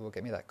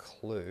get me that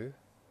clue.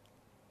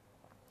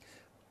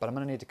 But I'm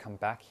going to need to come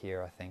back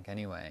here, I think,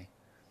 anyway,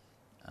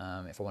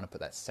 if I want to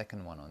put that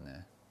second one on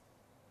there.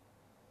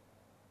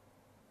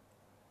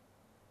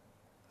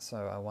 So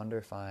I wonder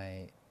if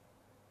I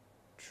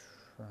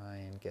try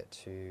and get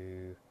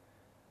to...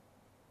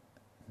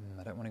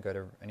 I don't want to go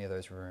to any of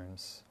those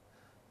rooms.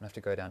 I'm going to have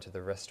to go down to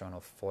the restaurant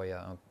or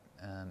foyer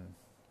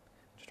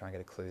to try and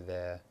get a clue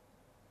there.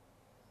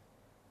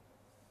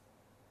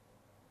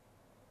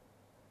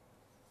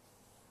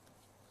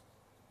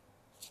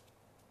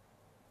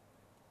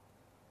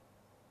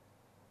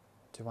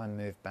 Do I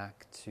move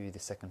back to the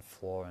second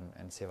floor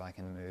and see if I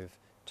can move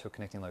to a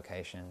connecting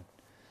location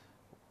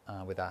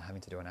without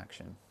having to do an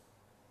action?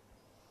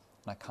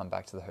 And I come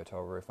back to the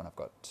hotel roof when I've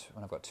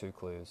got 2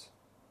 clues,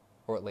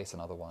 or at least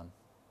another one.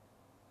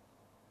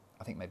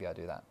 I think maybe I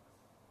do that.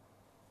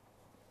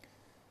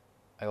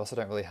 I also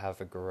don't really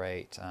have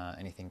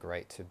anything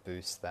great to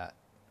boost that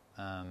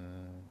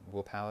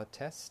willpower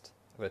test.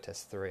 I've got a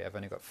test 3. I've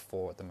only got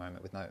 4 at the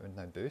moment with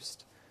no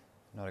boost.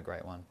 Not a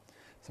great one.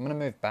 So I'm going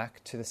to move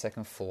back to the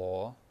second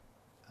floor.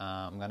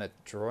 I'm going to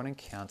draw an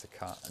encounter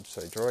card.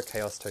 So draw a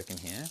chaos token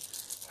here,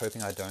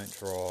 hoping I don't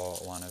draw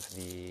one of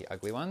the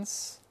ugly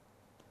ones.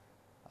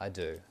 I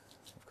do,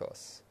 of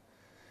course.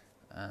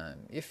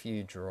 If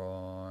you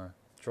draw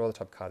the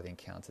top card of the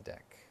encounter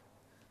deck,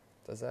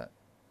 does that?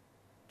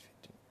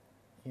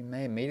 You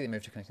may immediately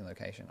move to connecting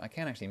location. I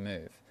can actually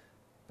move,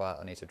 but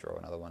I need to draw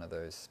another one of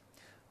those.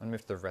 I'm going to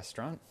move to the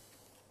restaurant.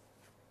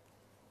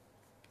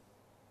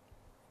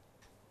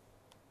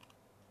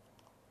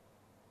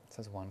 It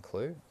says 1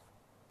 clue,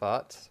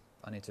 but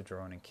I need to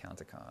draw an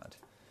encounter card.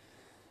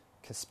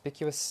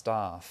 Conspicuous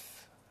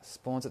staff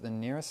spawns at the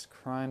nearest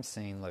crime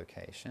scene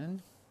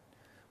location,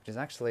 which is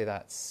actually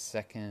that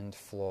 2nd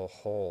floor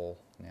hall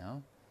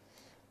now.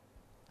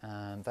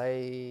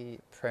 They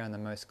prey on the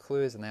most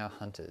clues and they are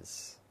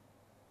hunters.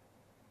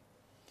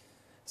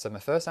 So my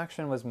first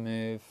action was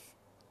move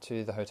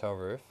to the hotel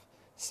roof.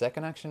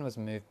 Second action was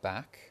move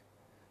back,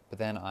 but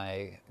then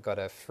I got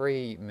a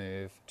free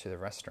move to the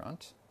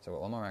restaurant. So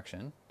one more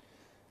action.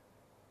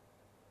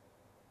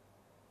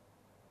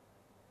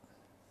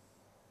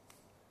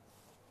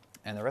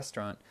 And the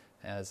restaurant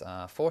has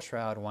 4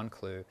 shroud, 1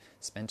 clue.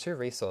 Spend 2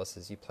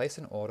 resources. You place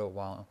an order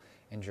while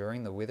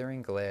enduring the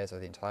withering glares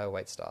of the entire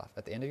waitstaff.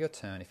 At the end of your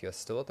turn, if you're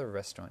still at the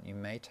restaurant, you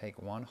may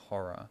take 1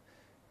 horror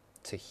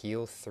to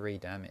heal 3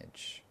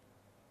 damage.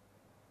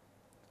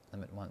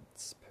 Limit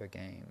once per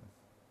game.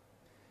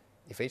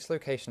 If each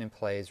location in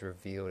play is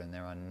revealed and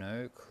there are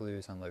no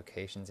clues on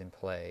locations in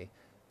play,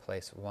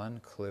 place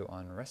 1 clue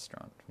on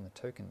restaurant from the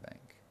token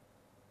bank.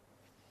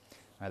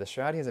 The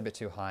shroud here is a bit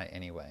too high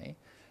anyway.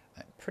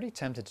 I'm pretty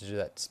tempted to do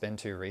that, spend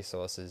 2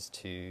 resources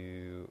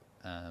to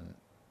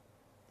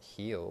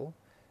heal.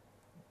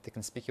 The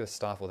conspicuous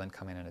staff will then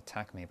come in and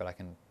attack me, but I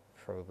can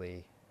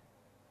probably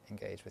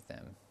engage with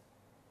them.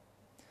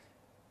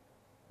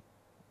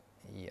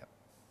 Yep.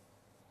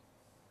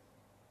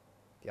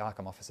 The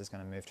Arkham officer is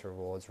going to move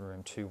towards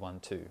room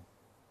 212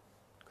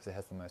 because it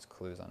has the most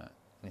clues on it,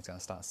 and he's going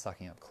to start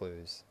sucking up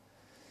clues.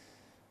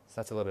 So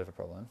that's a little bit of a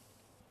problem.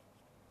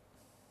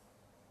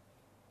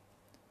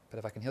 But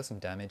if I can heal some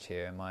damage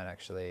here, it might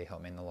actually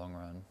help me in the long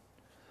run.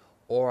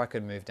 Or I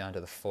could move down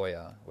to the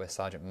foyer where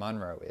Sergeant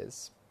Munro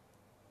is,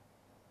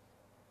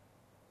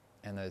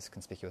 and those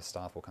conspicuous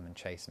staff will come and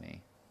chase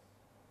me.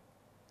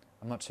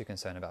 I'm not too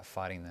concerned about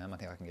fighting them. I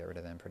think I can get rid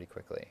of them pretty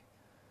quickly.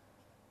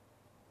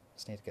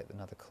 Just need to get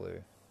another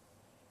clue.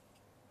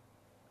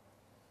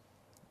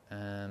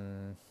 I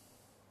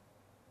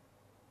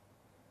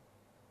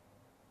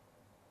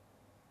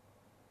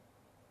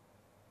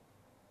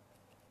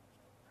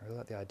really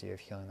like the idea of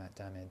healing that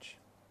damage.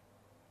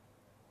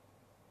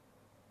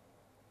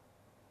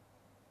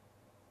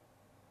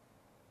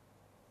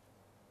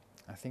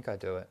 I think I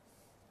do it.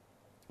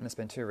 I'm going to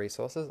spend 2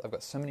 resources. I've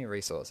got so many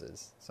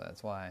resources, so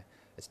that's why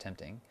it's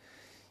tempting.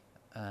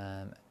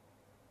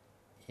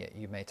 Yeah,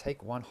 you may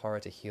take 1 horror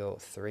to heal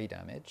 3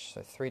 damage.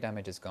 So 3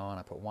 damage is gone.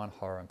 I put 1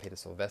 horror on Peter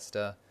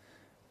Sylvester.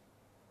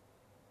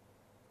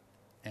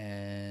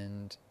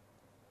 And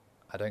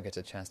I don't get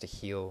a chance to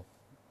heal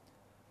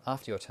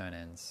after your turn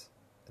ends.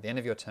 At the end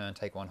of your turn,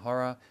 take 1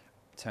 horror.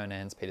 Turn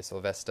ends, Peter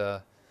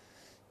Sylvester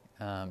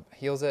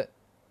heals it.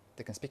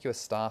 The conspicuous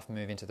staff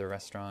move into the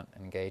restaurant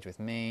and engage with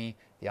me.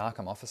 The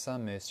Arkham officer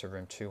moves to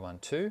room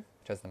 212,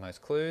 which has the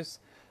most clues.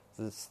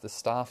 The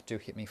staff do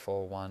hit me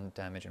for 1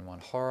 damage and 1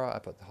 horror. I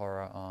put the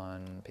horror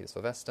on Peter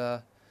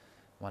Sylvester,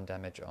 1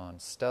 damage on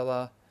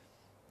Stella,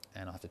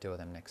 and I'll have to deal with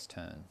them next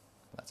turn.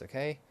 That's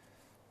okay.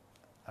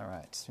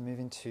 Alright, so move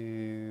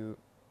into...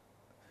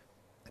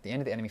 At the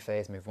end of the enemy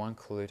phase, move 1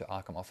 clue to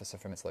Arkham officer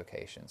from its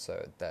location.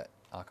 So that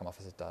Arkham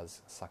officer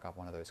does suck up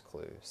one of those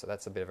clues. So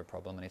that's a bit of a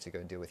problem. I need to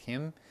go deal with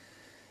him.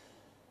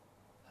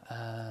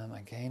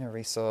 I gain a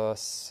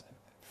resource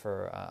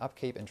for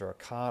upkeep and draw a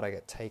card. I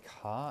get Take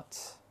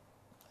Heart.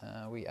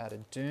 We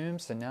added Doom,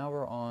 so now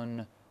we're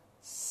on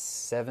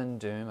 7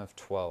 Doom of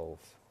 12.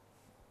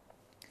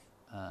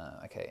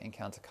 Okay,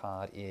 encounter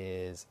card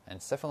is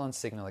Encephalon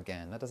Signal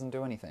again. That doesn't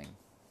do anything.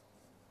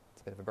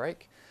 It's a bit of a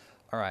break.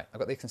 Alright, I've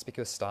got the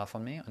conspicuous staff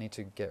on me. I need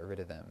to get rid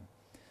of them.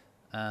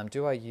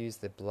 Do I use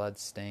the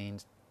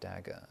Blood-Stained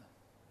Dagger?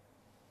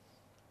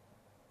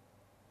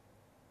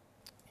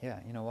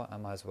 Yeah, you know what? I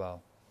might as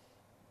well.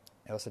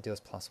 It also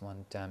deals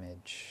 +1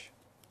 damage.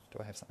 Do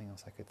I have something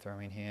else I could throw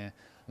in here?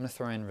 I'm going to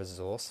throw in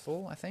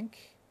Resourceful, I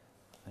think.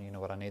 And you know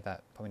what, I need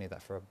that. Probably need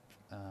that for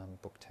a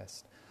book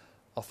test.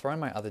 I'll throw in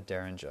my other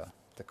Derringer,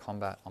 the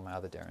combat on my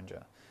other Derringer.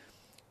 I'm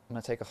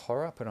going to take a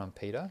Horror, put it on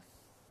Peter.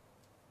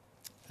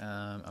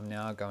 I'm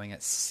now going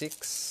at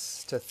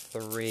 6 to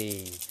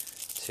 3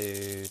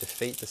 to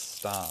defeat the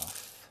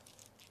staff.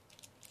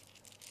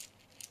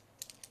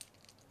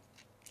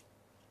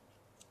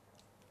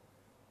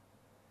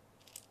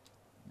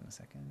 In a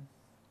second.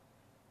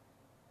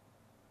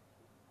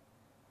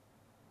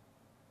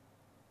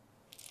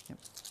 Yep.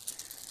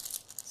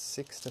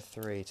 6 to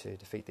 3 to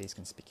defeat these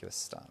conspicuous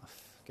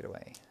staff. Get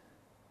away.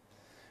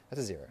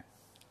 That's a 0.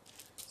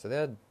 So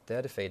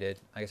they're defeated.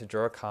 I get to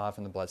draw a card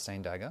from the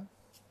Bloodstained Dagger.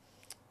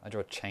 I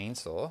draw a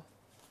Chainsaw.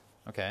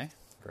 Okay,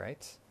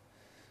 great.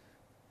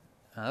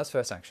 That's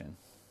first action.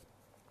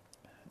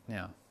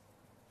 Now,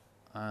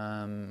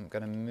 I'm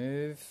going to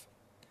move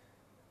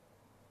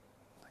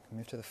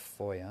to the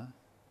foyer.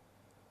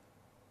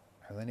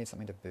 I really need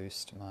something to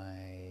boost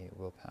my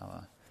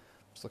willpower.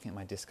 Just looking at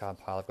my discard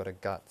pile, I've got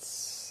I've got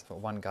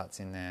 1 Guts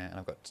in there, and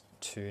I've got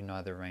 2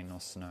 Neither Rain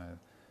Nor Snow.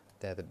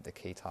 They're the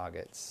key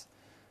targets.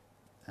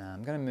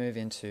 I'm going to move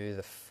into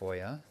the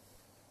foyer.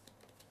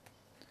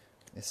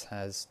 This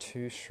has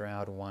 2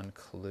 Shroud, 1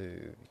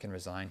 Clue. You can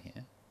resign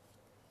here.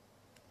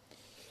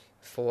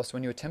 Force,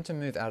 when you attempt to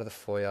move out of the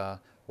foyer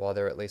while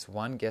there are at least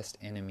 1 guest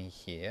enemy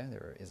here,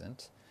 there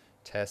isn't,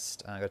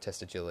 I've got to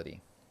test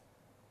Agility.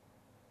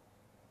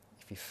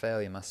 If you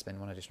fail, you must spend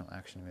 1 additional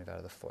action to move out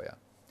of the foyer.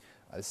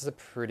 This is a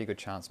pretty good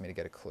chance for me to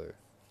get a clue.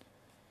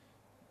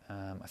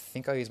 I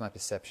think I'll use my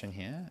Perception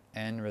here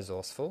and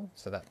Resourceful,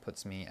 so that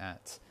puts me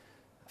at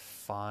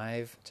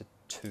 5 to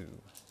 2.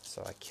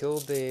 So I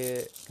killed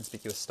the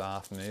conspicuous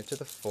staff, moved to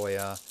the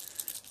foyer.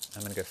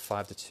 I'm going to go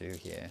 5 to 2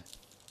 here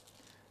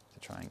to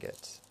try and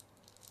get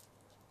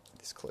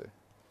this clue.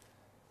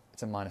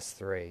 It's a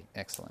 -3.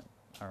 Excellent.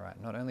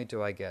 Alright, not only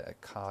do I get a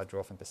card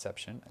draw from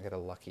Perception, I get a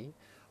Lucky.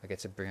 I get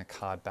to bring a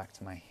card back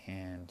to my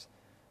hand.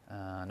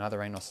 Neither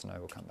Rain Nor Snow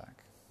will come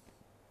back.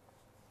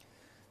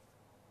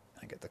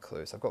 I get the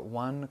clue. So I've got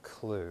 1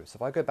 clue. So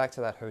if I go back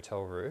to that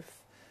hotel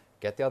roof,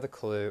 get the other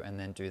clue, and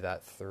then do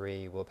that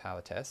 3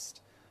 willpower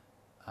test,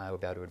 I will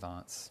be able to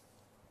advance.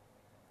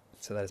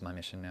 So that is my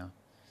mission now.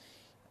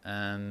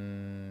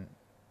 The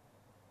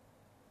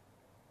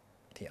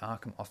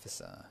Arkham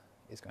Officer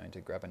is going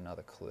to grab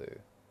another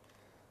clue.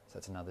 So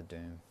that's another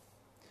Doom.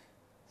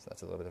 So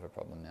that's a little bit of a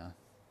problem now.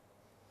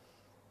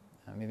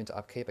 Moving to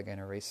Upkeep, I gain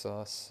a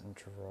resource and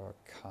draw a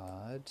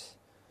card.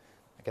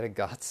 I get a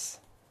Guts.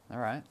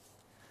 Alright.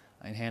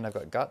 In hand I've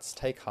got Guts,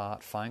 Take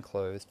Heart, Fine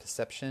Clothes,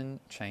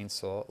 Perception,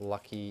 Chainsaw,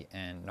 Lucky,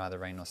 and Neither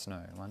Rain Nor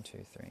Snow. 1,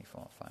 2, 3,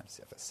 4, 5,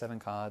 6. I've got 7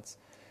 cards.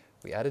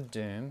 We added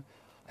Doom.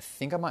 I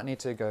think I might need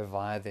to go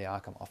via the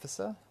Arkham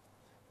Officer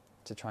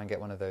to try and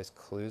get one of those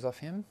clues off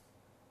him.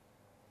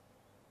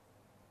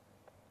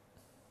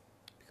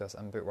 Because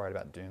I'm a bit worried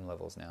about Doom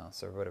levels now.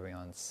 So what are we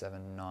on?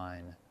 7,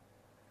 9.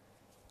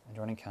 And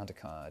draw an encounter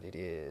card. It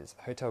is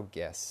Hotel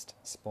Guest.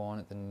 Spawn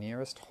at the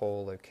nearest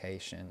hall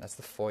location. That's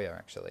the foyer,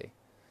 actually.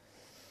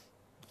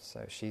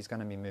 So she's going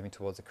to be moving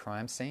towards a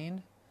crime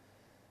scene.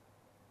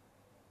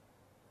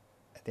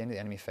 At the end of the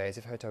enemy phase,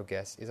 if Hotel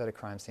Guest is at a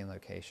crime scene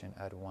location,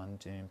 add 1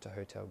 Doom to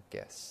Hotel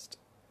Guest.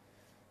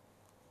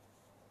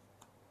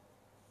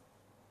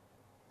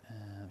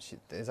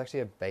 There's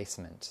actually a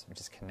basement which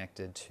is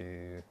connected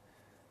to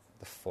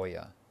the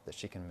foyer that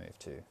she can move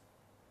to.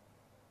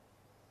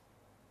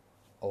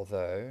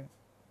 Although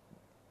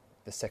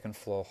the 2nd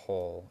floor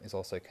hall is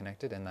also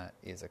connected, and that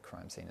is a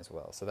crime scene as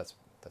well. So that's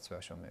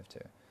where she'll move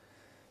to.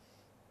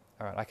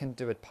 Alright, I can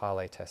do a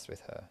parlay test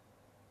with her.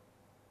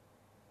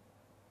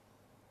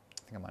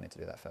 I think I might need to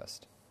do that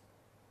first.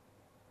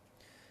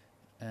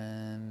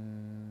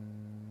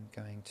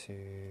 Going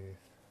to...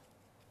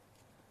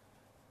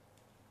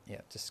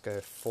 yeah, just go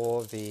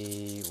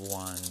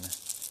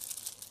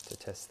 4v1 to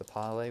test the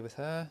parlay with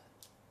her.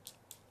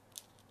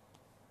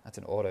 That's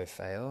an auto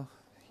fail.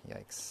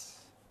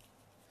 Yikes.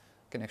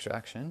 Get an extra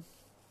action.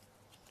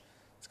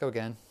 Let's go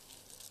again.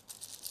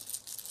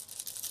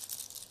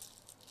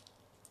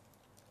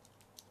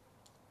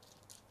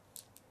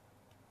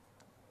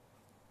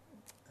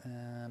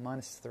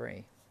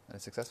 -3. That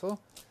is successful.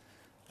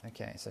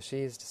 Okay, so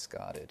she is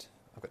discarded.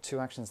 I've got 2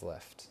 actions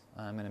left.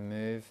 I'm going to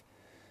move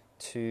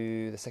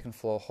to the 2nd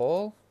floor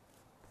hall.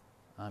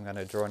 I'm going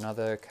to draw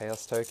another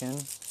Chaos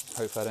token.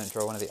 Hopefully I don't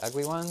draw one of the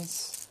ugly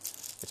ones,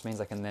 which means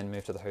I can then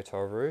move to the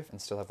hotel roof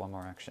and still have 1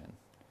 more action.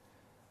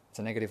 It's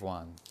a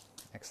 -1.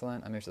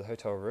 Excellent. I move to the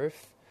hotel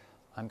roof.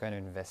 I'm going to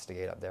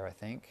investigate up there, I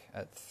think,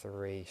 at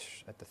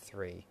the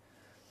 3.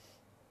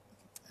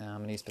 I'm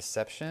going to use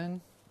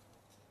Perception.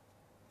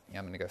 Yeah,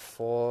 I'm going to go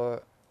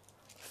 4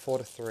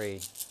 to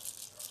 3.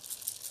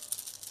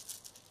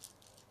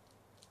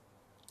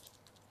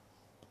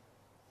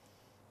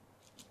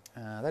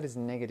 That is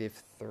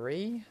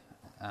 -3.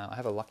 I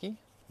have a Lucky,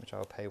 which I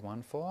will pay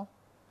 1 for.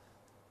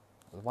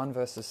 1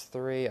 versus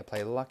 3, I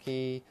play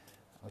Lucky.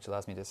 which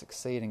allows me to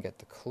succeed and get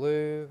the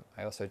clue.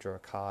 I also draw a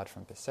card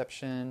from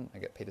Perception. I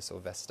get Peter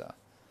Sylvester.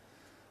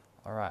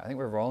 Alright, I think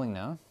we're rolling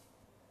now.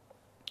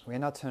 We are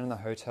now turning the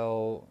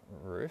hotel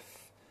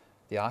roof.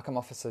 The Arkham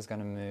officer is going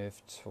to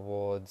move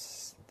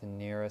towards the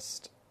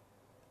nearest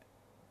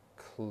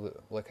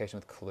location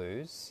with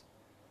clues.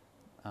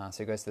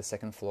 So he goes to the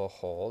second floor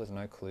hall. There's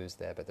no clues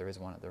there, but there is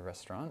one at the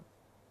restaurant.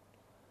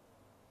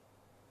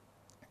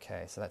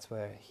 Okay, so that's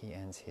where he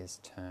ends his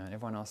turn.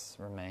 Everyone else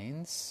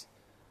remains.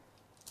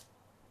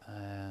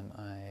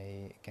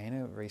 I gain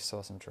a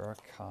resource and draw a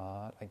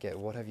card. I get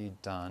what have you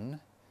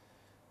done?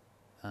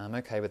 I'm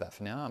okay with that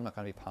for now. I'm not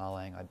going to be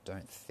parlaying, I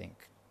don't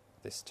think,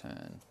 this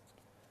turn.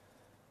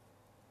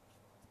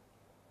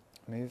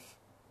 Move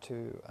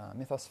to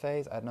Mythos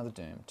phase. Add another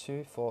Doom.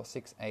 2, 4,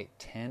 6, 8,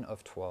 10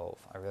 of 12.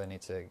 I really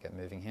need to get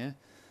moving here.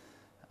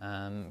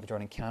 We draw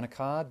an encounter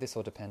card. This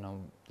will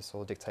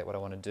dictate what I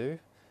want to do.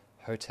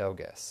 Hotel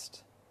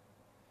guest.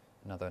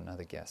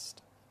 Another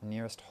guest.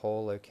 Nearest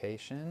hall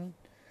location.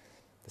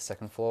 The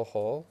second floor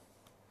hall.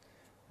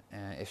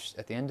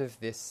 At the end of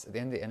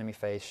the enemy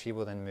phase, she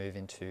will then move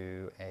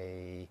into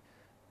a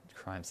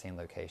crime scene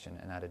location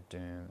and add a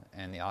Doom,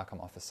 and the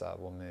Arkham officer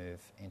will move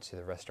into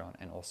the restaurant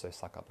and also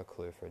suck up a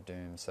clue for a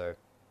Doom. So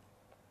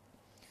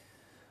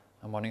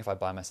I'm wondering if I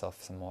buy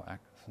myself some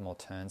more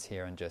turns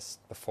here, and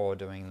just before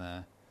doing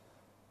the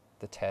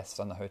test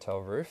on the hotel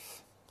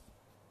roof,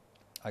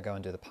 I go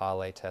and do the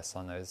parlay tests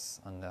on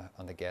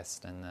the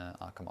guest and the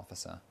Arkham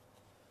officer.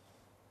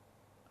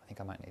 I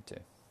think I might need to.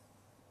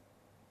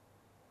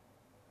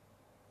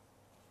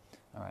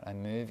 Alright, I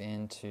move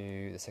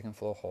into the second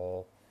floor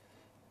hall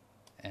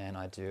and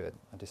I do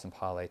some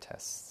parlay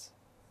tests.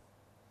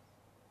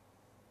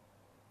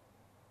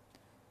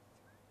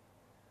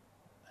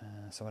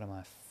 So what am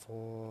I?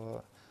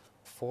 4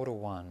 to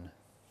 1.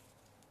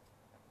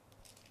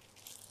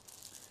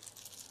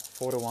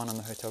 4 to 1 on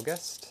the hotel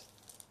guest.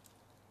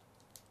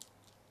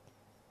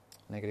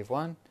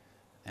 -1.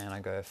 And I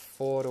go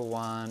 4 to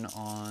 1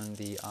 on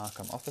the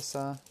Arkham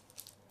officer.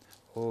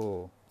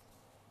 Ooh.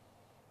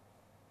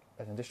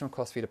 As an additional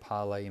cost for you to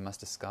parlay, you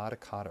must discard a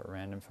card at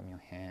random from your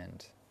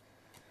hand.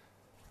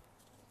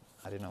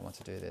 I did not want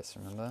to do this,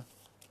 remember?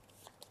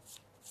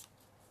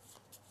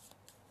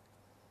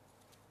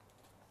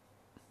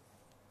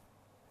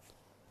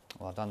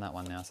 Well, I've done that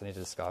one now, so I need to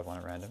discard one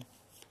at random.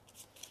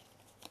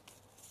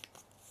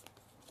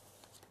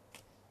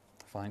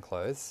 Fine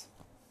clothes.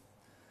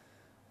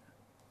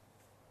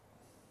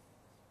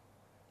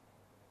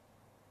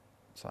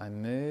 So I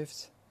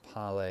moved,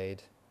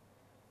 parlayed.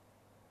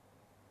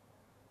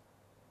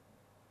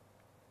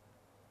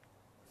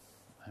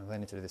 I really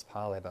need to do this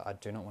parlay, but I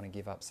do not want to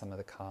give up some of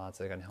the cards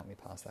that are going to help me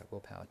pass that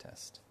willpower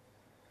test.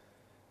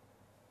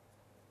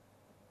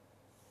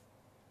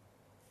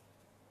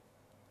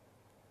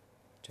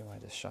 Do I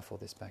just shuffle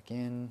this back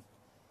in?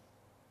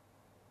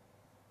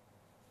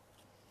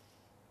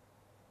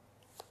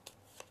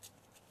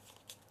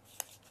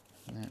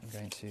 And I'm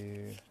going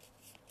to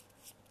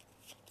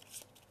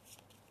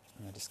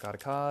discard a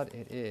card.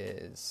 It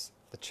is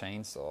the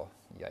chainsaw.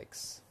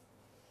 Yikes.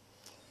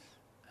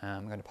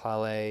 I'm going to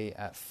parlay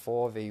at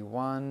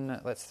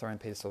 4v1. Let's throw in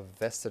Peter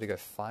Sylvester to go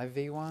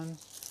 5v1.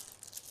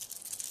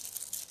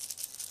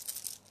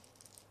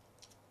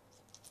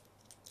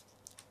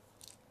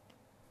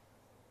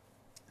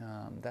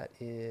 That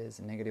is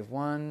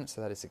 -1,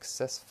 so that is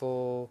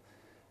successful.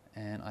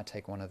 And I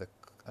take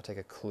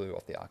a clue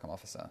off the Arkham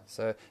officer.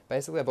 So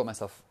basically, I bought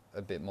myself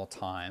a bit more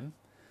time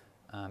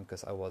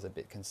because I was a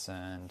bit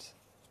concerned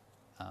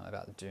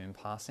about the Doom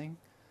passing.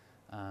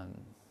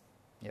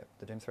 Yep,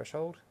 the Doom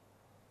threshold.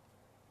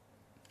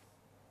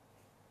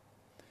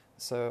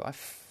 So I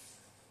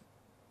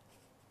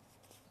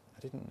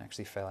didn't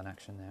actually fail an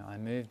action there. I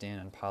moved in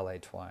and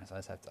parlayed twice. I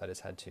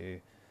just had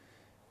to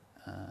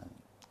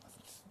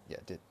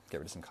get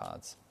rid of some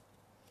cards.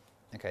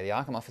 Okay, the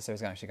Arkham officer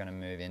is actually going to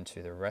move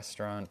into the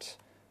restaurant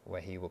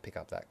where he will pick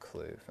up that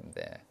clue from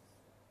there.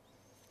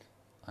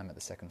 I'm at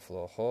the second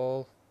floor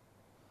hall.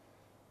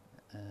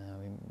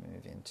 We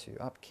move into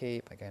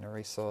upkeep. I gain a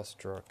resource,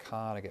 draw a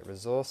card, I get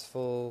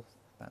resourceful.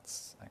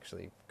 That's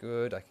actually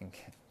good. I can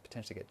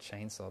potentially get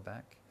chainsaw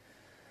back.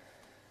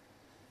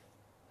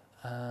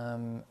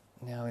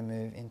 Now we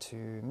move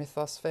into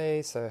Mythos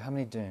phase. So how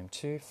many Doom?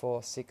 2,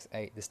 4, 6,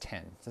 8. There's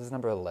 10. So this is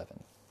number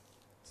 11.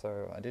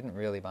 So I didn't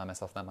really buy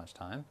myself that much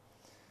time.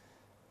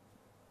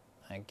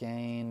 I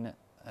gain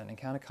an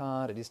encounter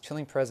card. It is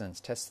Chilling Presence.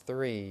 Test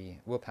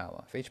 3.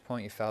 Willpower. For each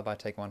point you fail by,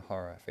 take 1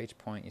 horror. For each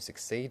point you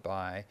succeed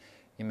by,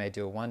 you may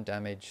deal 1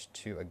 damage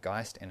to a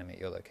Geist enemy at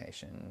your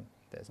location.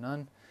 There's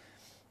none.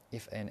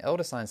 If an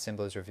Elder Sign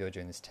symbol is revealed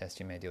during this test,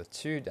 you may deal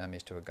 2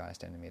 damage to a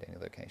Geist enemy at any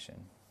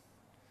location.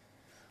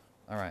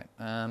 Alright,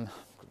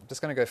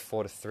 just going to go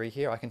 4 to 3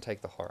 here. I can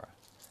take the horror.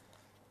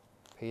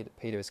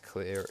 Peter is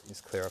clear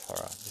of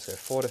horror. Just go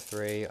 4 to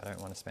 3. I don't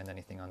want to spend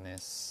anything on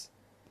this.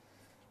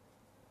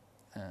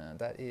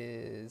 That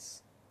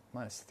is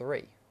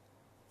 -3.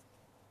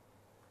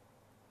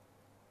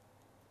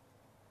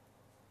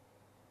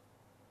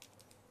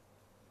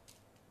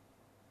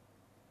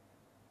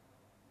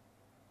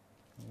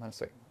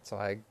 -3. So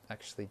I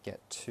actually get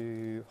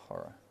 2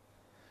 horror.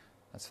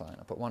 That's fine.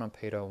 I'll put 1 on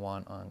Peter,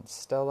 1 on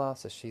Stella.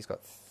 So she's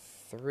got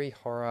 3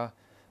 horror.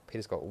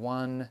 Peter's got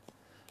 1.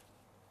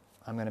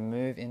 I'm going to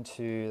move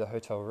into the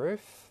hotel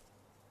roof.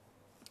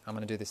 I'm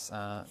going to do this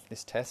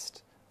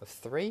test of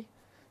 3.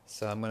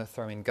 So I'm going to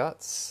throw in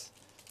guts.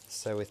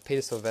 So with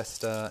Peter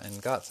Sylvester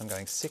and guts, I'm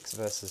going 6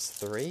 versus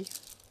 3.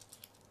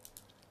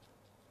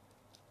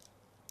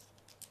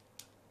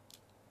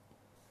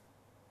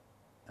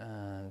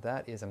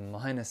 That is a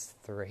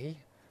 -3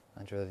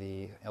 under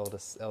the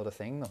elder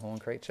thing, the horn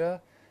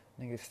creature.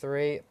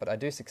 -3, but I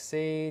do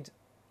succeed.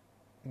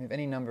 Move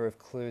any number of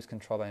clues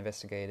controlled by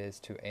investigators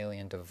to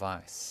alien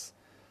device.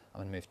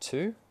 I'm going to move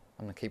 2.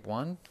 I'm going to keep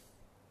 1.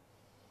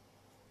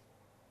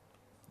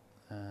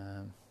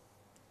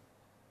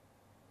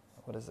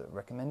 What is it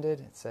recommended?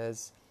 It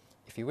says,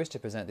 if you wish to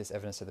present this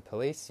evidence to the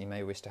police, you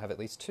may wish to have at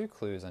least 2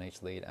 clues on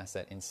each lead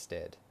asset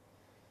instead.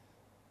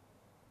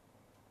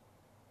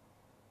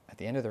 At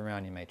the end of the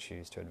round, you may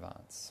choose to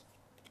advance.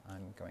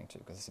 I'm going to,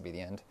 because this will be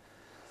the end.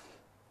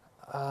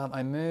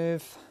 I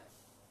move.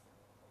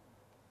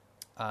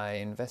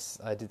 I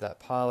did that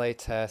parlay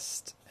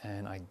test,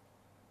 and I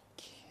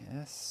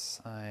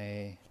guess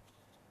I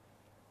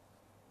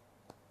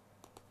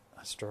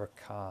draw a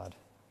card.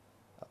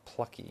 A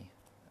plucky.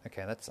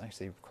 Okay, that's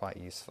actually quite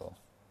useful.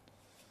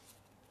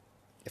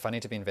 If I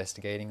need to be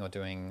investigating or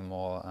doing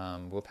more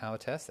willpower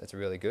tests, it's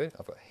really good.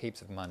 I've got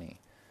heaps of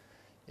money.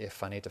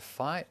 If I need to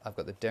fight, I've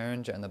got the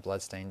Derringer and the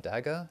Bloodstained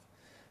Dagger,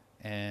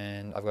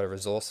 and I've got a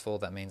Resourceful.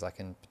 That means I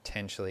can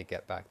potentially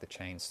get back the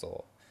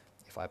Chainsaw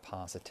if I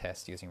pass a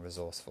test using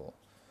Resourceful.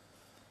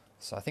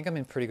 So I think I'm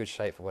in pretty good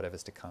shape for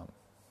whatever's to come.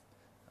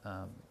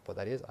 What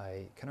that is,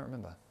 I cannot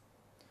remember.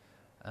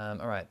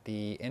 Alright,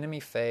 the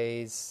enemy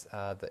phase,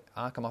 the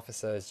Arkham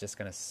Officer is just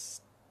going to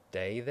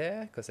stay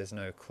there because there's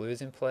no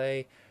clues in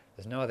play.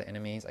 There's no other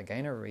enemies. I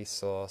gain a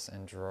resource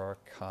and draw a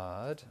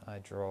card. I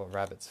draw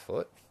Rabbit's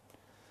Foot.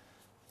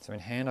 So in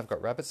hand, I've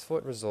got Rabbit's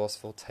Foot,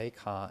 Resourceful, Take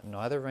Heart,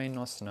 Neither Rain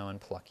Nor Snow, and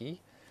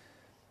Plucky.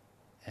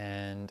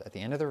 And at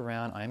the end of the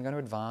round, I am going to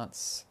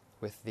advance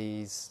with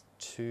these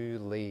 2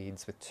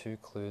 leads with 2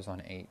 clues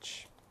on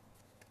each.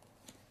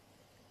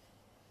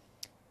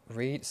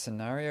 Read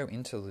Scenario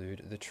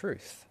Interlude, The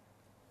Truth,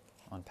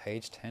 on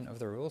page 10 of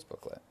the rules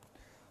booklet.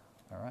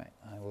 Alright,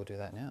 I will do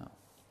that now.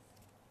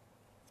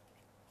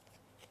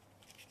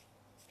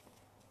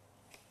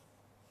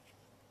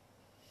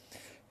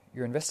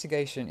 Your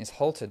investigation is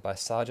halted by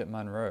Sergeant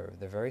Munro,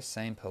 the very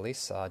same police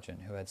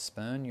sergeant who had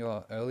spurned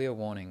your earlier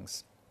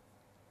warnings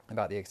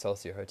about the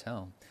Excelsior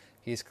Hotel.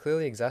 He is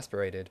clearly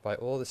exasperated by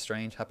all the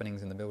strange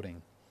happenings in the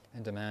building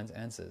and demands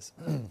answers.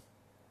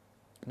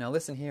 Now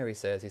listen here, he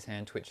says, his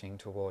hand twitching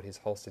toward his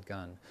holstered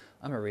gun.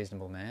 I'm a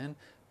reasonable man,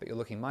 but you're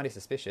looking mighty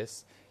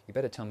suspicious. You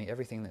better tell me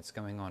everything that's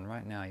going on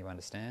right now, you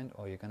understand,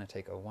 or you're going to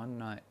take a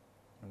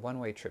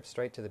one-way trip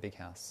straight to the big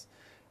house.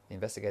 The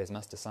investigators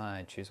must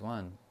decide. Choose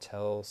one.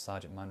 Tell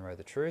Sergeant Munro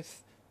the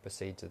truth,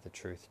 proceed to the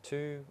truth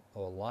 2,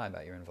 or lie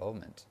about your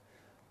involvement.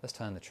 Let's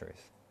turn the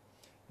truth.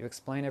 You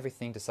explain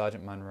everything to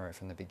Sergeant Munro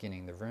from the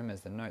beginning, the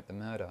rumours, the note, the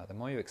murder. The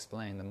more you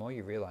explain, the more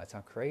you realise how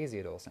crazy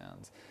it all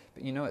sounds.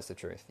 But you know it's the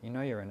truth. You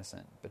know you're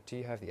innocent. But do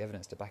you have the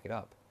evidence to back it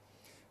up?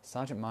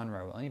 Sergeant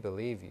Munro will only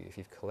believe you if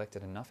you've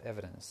collected enough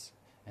evidence,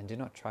 and do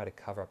not try to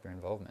cover up your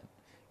involvement.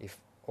 If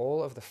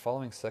all of the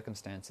following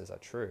circumstances are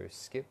true,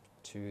 skip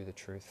to the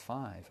truth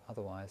 5.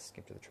 Otherwise,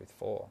 skip to the truth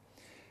 4.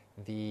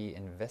 The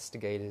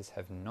investigators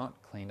have not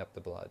cleaned up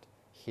the blood,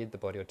 hid the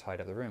body, or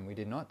tied up the room. We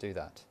did not do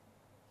that.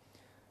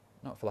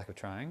 Not for lack of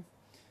trying.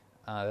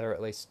 There are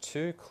at least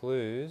 2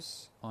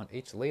 clues on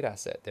each lead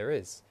asset. There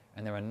is.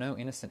 And there are no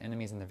innocent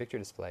enemies in the victory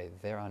display.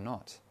 There are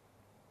not.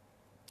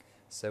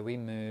 So we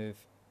move,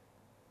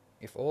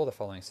 if all the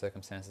following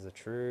circumstances are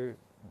true,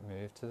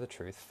 move to the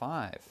truth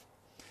 5.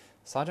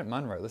 Sergeant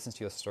Munro listens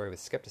to your story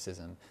with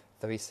skepticism,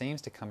 though he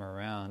seems to come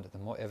around the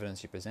more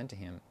evidence you present to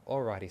him.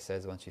 All right, he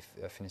says once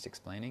you've finished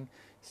explaining.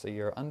 So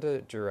you're under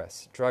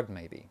duress, drugged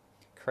maybe.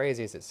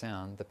 Crazy as it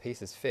sounds, the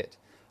pieces fit.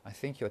 I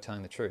think you're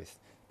telling the truth.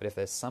 But if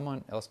there's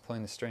someone else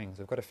pulling the strings,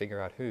 we've got to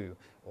figure out who,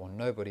 or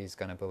nobody's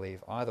going to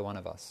believe either one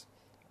of us.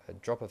 A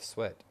drop of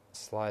sweat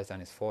slides down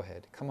his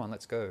forehead. Come on,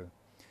 let's go.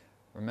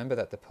 Remember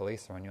that the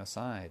police are on your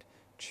side.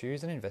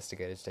 Choose an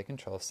investigator to take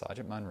control of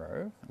Sergeant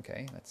Munro.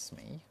 Okay, that's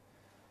me.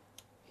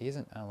 He's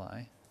an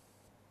ally.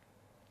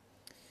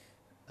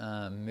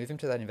 Move him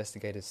to that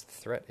investigator's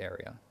threat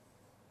area.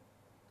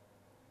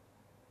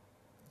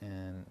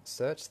 And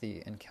search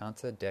the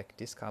encounter deck,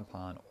 discard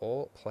pile, and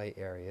all play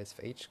areas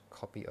for each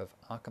copy of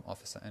Arkham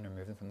Officer and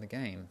remove them from the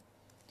game.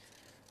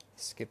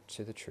 Skip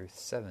to the truth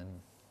 7.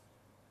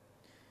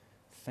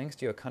 Thanks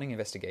to your cunning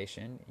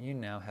investigation, you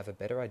now have a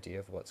better idea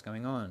of what's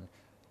going on.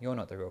 You're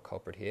not the real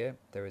culprit here.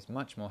 There is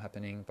much more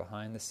happening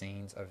behind the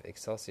scenes of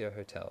Excelsior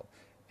Hotel,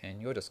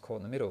 and you're just caught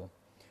in the middle.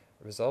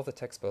 Resolve the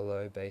text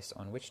below based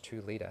on which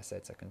 2 lead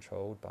assets are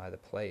controlled by the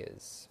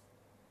players.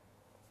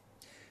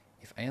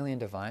 If Alien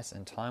Device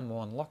and Time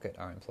Worn Locket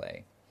are in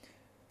play,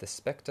 The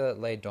spectre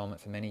lay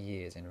dormant for many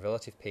years in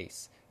relative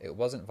peace. It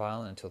wasn't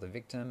violent until the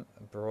victim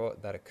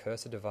brought that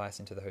accursed device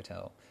into the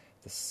hotel.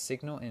 The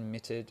signal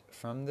emitted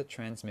from the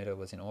transmitter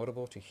was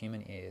inaudible to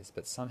human ears,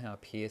 but somehow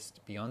pierced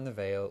beyond the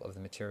veil of the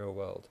material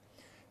world.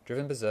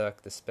 Driven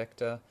berserk, the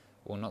spectre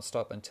will not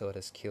stop until it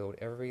has killed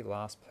every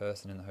last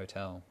person in the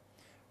hotel.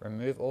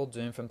 Remove all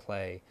doom from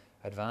play.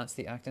 Advance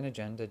the act and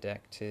agenda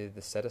deck to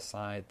set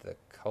aside the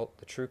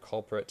true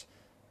culprit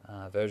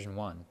version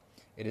 1.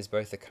 It is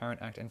both the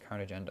current act and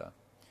current agenda.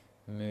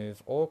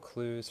 Move all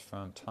clues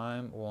from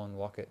time-worn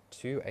locket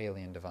to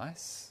alien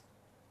device.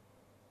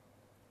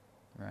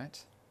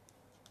 Right.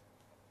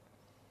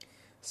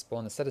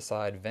 Spawn the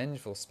set-aside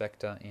vengeful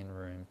spectre in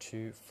room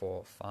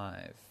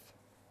 245.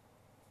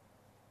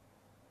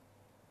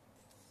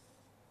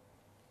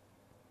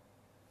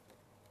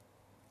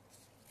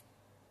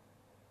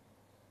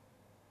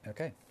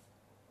 Okay,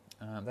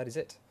 that is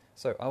it.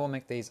 So I will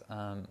make these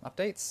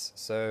updates.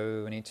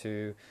 So we need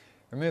to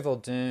remove all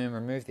doom,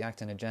 remove the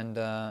act and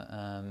agenda,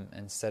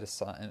 and set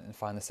aside and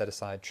find the set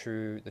aside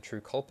the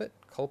true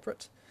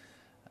culprit.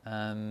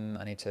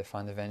 I need to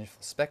find the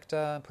vengeful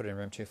spectre, put it in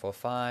room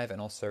 245, and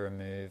also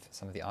remove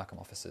some of the Arkham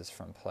officers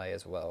from play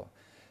as well.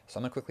 So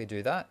I'm going to quickly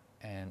do that,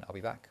 and I'll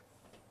be back.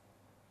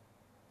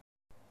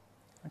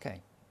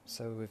 Okay,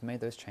 so we've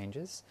made those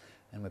changes,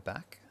 and we're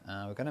back.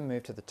 We're going to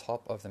move to the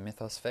top of the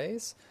Mythos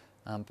phase.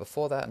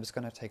 Before that, I'm just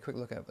going to take a quick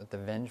look at what the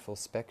Vengeful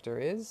Spectre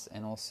is,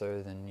 and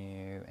also the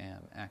new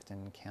act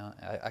and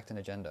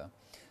agenda.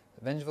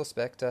 The Vengeful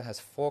Spectre has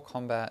 4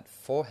 combat,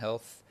 4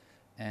 health,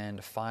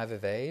 and 5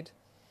 evade.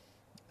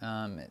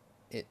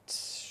 It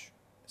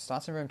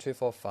starts in room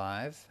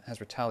 245, has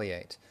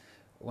retaliate.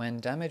 When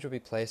damage will be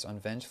placed on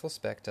Vengeful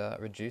Spectre,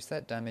 reduce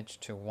that damage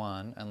to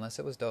 1 unless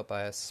it was dealt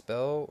by a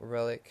spell,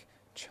 relic,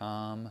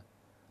 charm,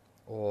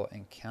 or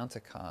encounter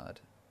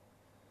card.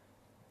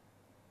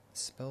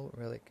 Spell,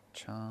 relic,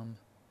 charm,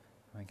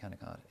 or encounter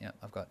card. Yeah,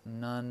 I've got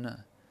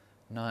none.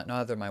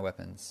 Neither of my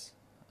weapons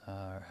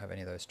have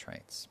any of those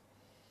traits.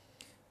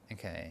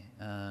 Okay,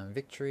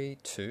 victory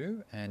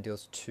 2 and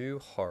deals 2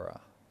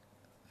 horror.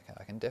 Okay,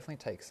 I can definitely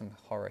take some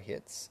horror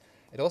hits.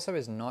 It also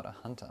is not a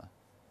hunter,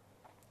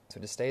 so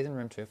it just stays in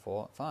room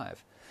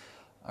 245.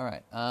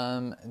 Alright,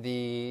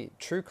 the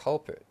true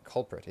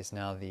culprit is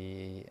now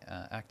the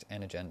act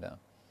and agenda.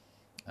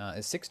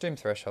 There's 6 doom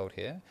threshold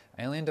here.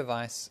 Alien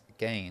device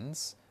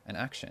gains an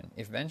action.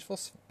 If Vengeful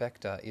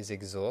Spectre is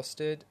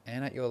exhausted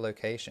and at your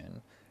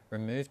location,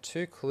 remove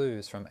 2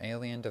 clues from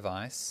alien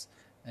device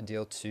and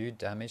deal 2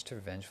 damage to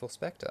Vengeful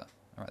Spectre.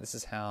 Alright, this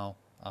is how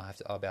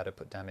I'll be able to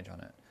put damage on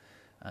it.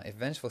 If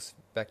Vengeful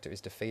Spectre is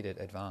defeated,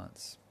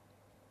 advance.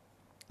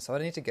 So I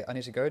need to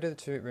go to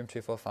the room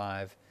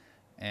 245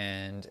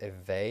 and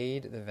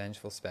evade the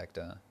Vengeful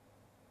Spectre,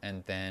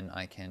 and then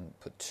I can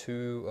put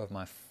 2 of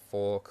my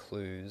 4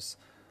 clues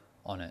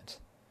on it.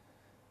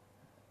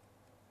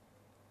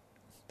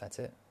 That's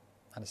it.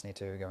 I just need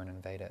to go and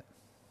invade it.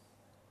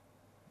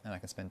 And I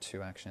can spend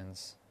 2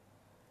 actions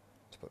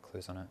to put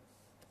clues on it.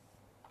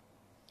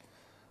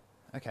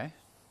 Okay.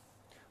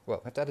 Well,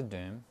 we have to add a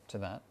doom to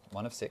that.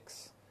 1 of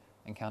 6.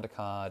 Encounter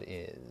card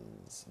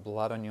is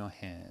Blood on Your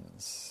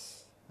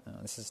Hands.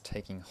 This is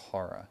taking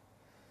horror.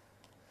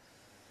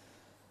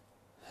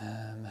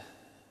 Don't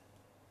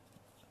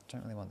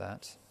really want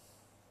that.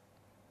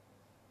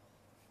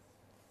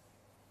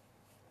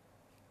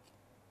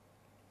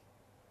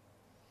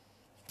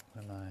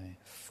 What am I?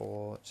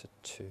 4 to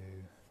 2.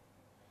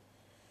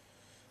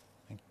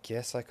 I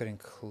guess I could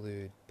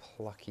include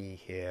Plucky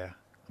here.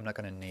 I'm not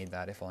going to need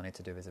that if all I need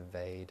to do is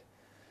evade.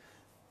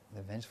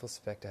 The Vengeful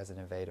Spectre has an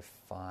evade of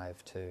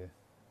 5 too,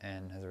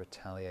 and has a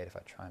retaliate if I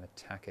try and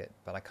attack it,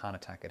 but I can't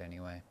attack it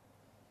anyway.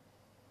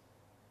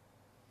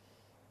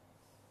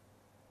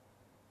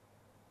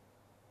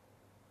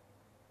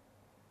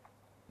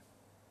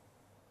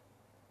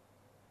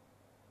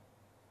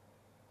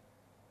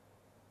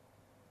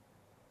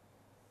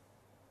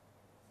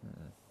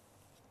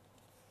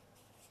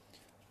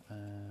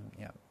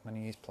 Yeah, I'm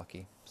going to use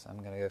Plucky, so I'm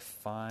going to go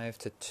 5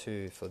 to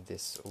 2 for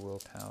this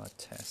willpower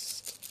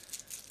test.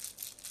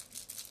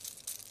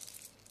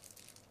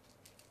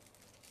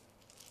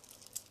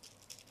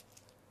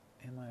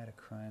 Am I at a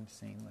crime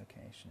scene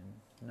location?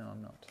 No,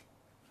 I'm not.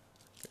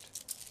 Good.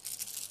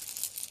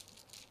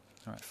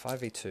 Alright,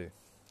 5v2.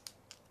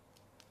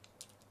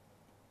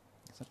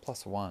 It's a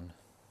 +1.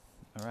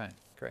 Alright,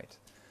 great.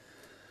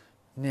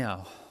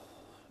 Now,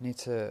 I need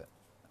to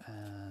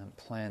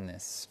plan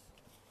this.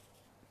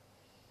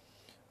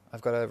 I've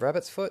got a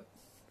Rabbit's Foot,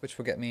 which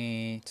will get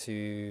me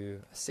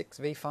to a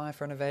 6v5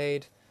 for an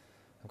evade.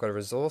 I've got a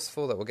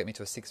Resourceful that will get me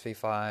to a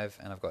 6v5,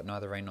 and I've got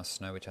Neither Rain Nor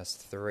Snow, which has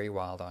 3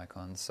 wild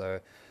icons, so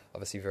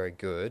obviously very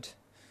good.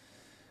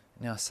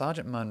 Now,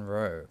 Sergeant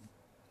Munro.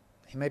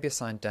 He may be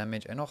assigned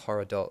damage and or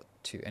horror dealt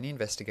to any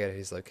investigator at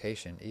his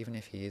location, even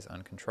if he is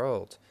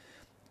uncontrolled.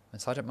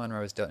 When Sergeant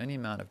Munro has dealt any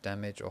amount of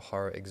damage or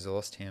horror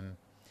exhaust him,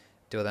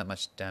 deal that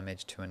much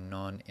damage to a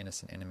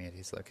non-innocent enemy at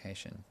his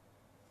location.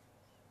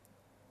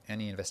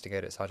 Any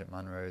investigator at Sergeant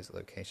Munro's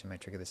location may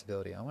trigger this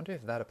ability. I wonder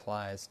if that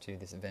applies to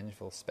this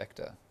Vengeful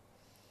Spectre.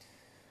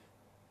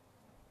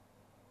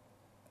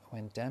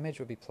 When damage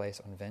would be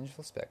placed on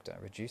Vengeful Spectre,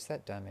 reduce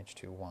that damage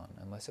to 1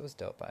 unless it was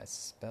dealt by a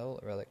spell,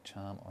 relic,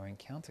 charm, or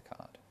encounter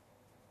card.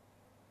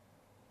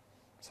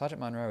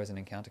 Sergeant Munro is an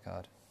encounter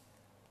card.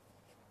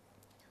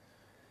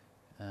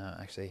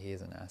 Actually, he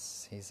is an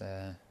ass. He's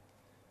a...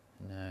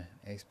 No,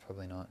 he's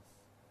probably not.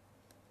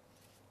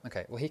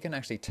 Okay, well he can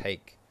actually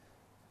take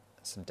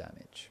some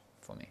damage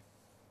for me,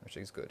 which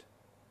is good.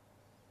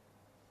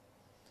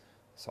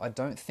 So I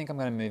don't think I'm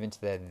going to move into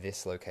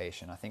this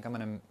location. I think I'm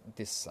going to...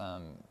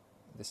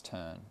 This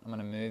turn, I'm going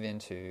to move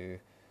into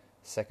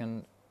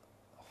second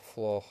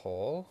floor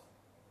hall.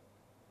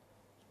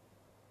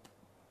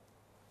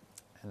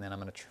 And then I'm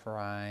going to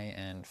try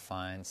and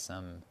find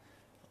some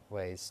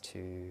ways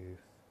to...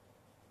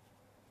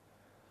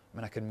 I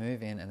mean, I could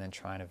move in and then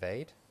try and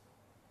evade,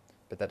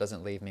 but that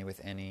doesn't leave me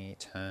with any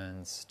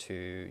turns to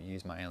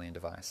use my alien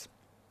device.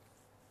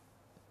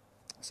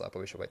 So I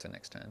probably should wait till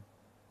next turn.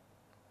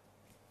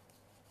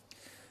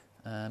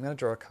 I'm going to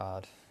draw a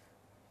card.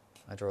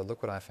 I draw a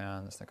Look What I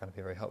Found. That's not going to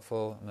be very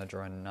helpful. I'm going to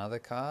draw another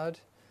card.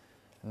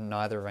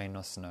 Neither rain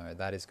nor snow.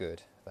 That is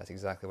good. That's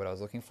exactly what I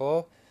was looking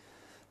for.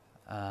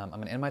 I'm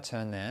going to end my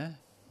turn there.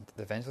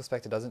 The Vengeful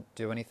Spectre doesn't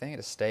do anything. It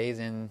just stays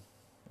in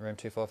room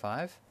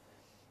 245.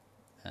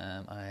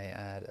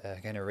 I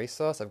gain a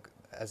resource.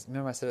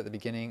 Remember I said at the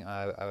beginning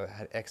I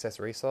had excess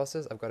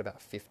resources? I've got about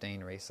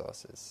 15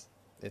 resources.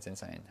 It's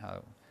insane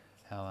how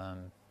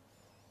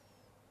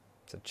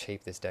sort of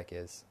cheap this deck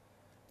is.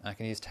 I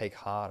can use Take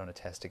Heart on a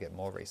test to get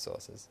more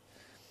resources.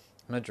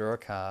 I'm going to draw a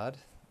card.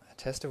 A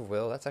Test of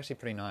Will, that's actually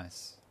pretty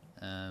nice.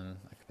 I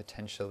could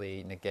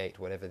potentially negate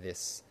whatever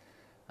this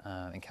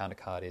encounter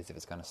card is if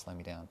it's going to slow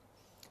me down.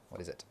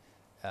 What is it?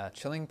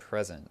 Chilling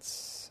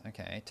Presence.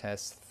 Okay,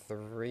 test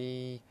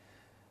 3...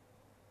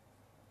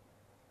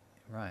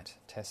 Right,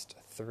 test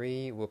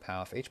 3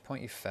 willpower. For each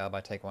point you fail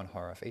by, take 1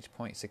 horror. For each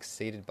point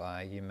succeeded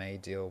by, you may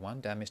deal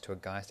 1 damage to a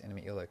Geist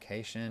enemy at your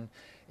location.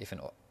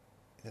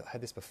 I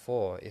had this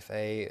before. If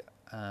a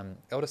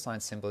Elder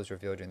Sign symbol is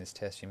revealed during this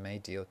test, you may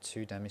deal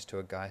 2 damage to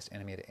a Geist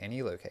enemy at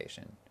any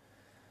location.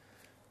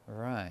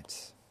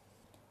 Right.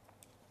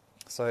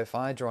 So if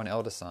I draw an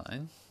Elder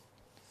Sign,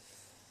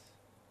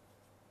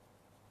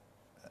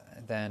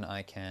 then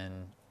I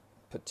can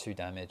put 2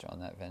 damage on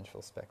that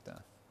Vengeful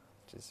Spectre,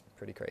 which is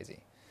pretty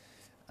crazy.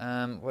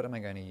 What am I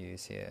going to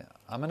use here?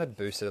 I'm going to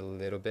boost it a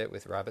little bit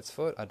with Rabbit's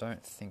Foot. I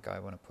don't think I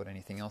want to put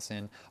anything else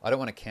in. I don't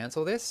want to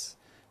cancel this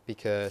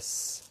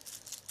because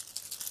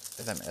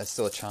there's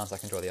still a chance I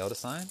can draw the Elder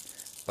Sign.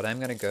 But I'm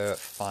going to go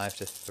 5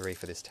 to 3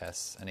 for this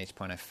test, and each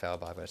point I fail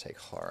by, I'm going to take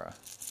Horror,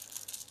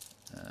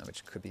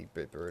 which could be a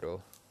bit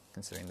brutal,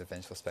 considering the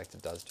Vengeful Spectre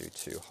does do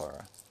 2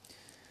 Horror.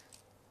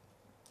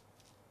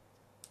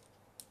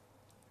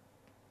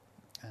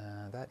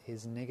 That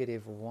is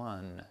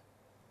 -1.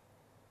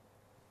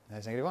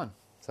 There's -1,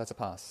 so that's a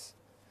pass.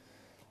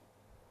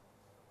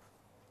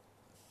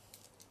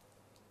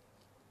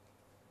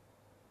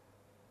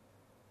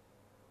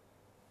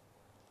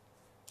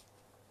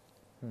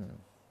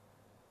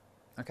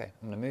 Okay,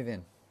 I'm going to move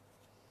in.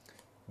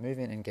 Move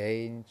in,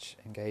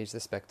 engage the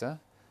Spectre.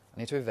 I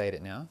need to evade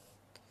it now.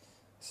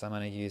 So I'm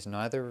going to use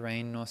neither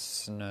rain nor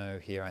snow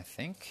here, I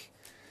think.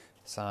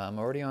 So I'm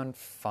already on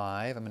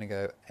 5. I'm going to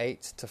go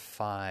 8 to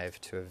 5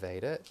 to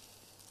evade it.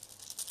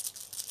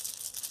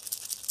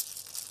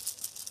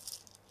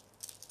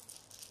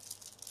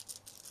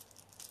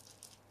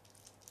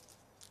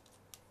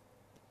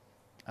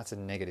 That's a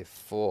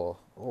 -4.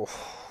 Ooh.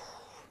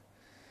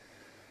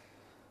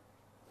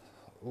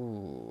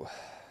 Ooh.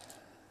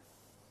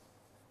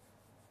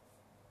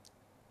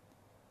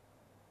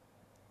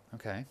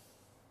 Okay.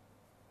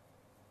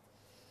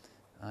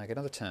 I get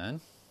another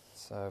turn.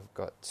 So I've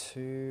got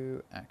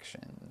 2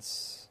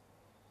 actions.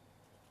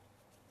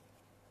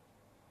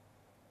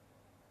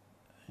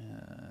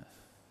 That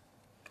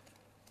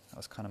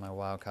was kind of my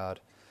wild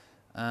card.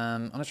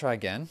 I'm going to try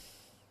again.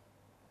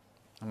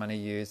 I'm going to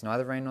use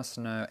neither rain nor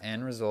snow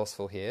and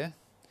resourceful here.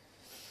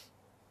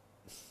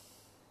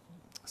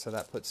 So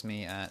that puts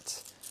me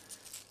at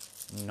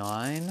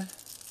 9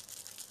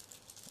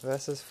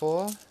 versus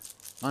 4.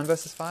 9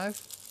 versus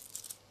 5.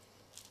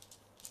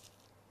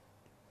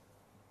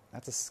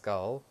 That's a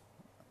skull,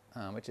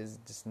 which is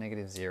just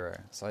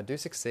 -0. So I do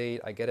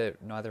succeed. I get a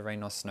neither rain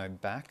nor snow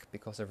back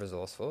because of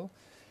resourceful.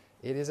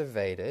 It is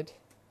evaded.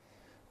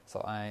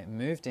 So I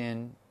moved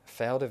in,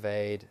 failed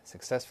evade,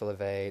 successful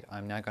evade.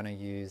 I'm now going to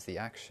use the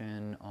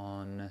action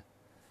on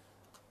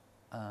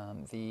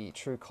the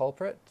True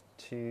Culprit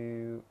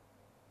to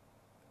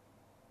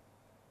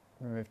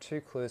remove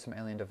 2 clues from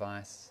alien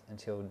device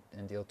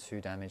and deal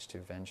 2 damage to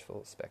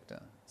Vengeful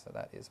Spectre. So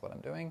that is what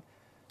I'm doing.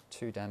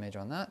 2 damage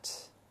on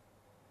that.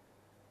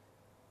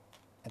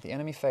 At the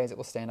enemy phase, it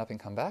will stand up and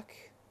come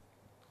back.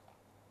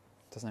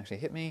 Doesn't actually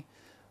hit me.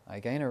 I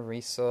gain a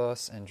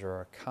resource and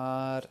draw a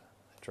card.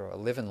 I draw a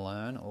Live and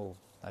Learn. Oh,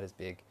 that is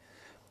big.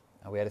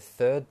 We add a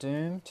 3rd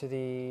Doom to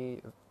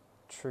the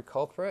True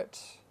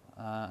Culprit.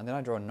 And then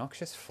I draw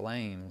Noxious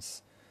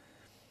Flames.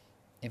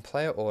 In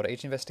player order,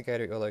 each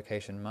investigator at your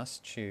location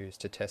must choose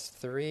to test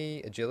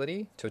 3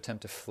 agility to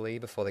attempt to flee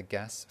before the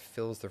gas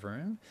fills the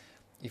room.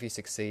 If you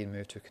succeed,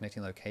 move to a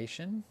connecting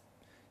location.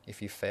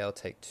 If you fail,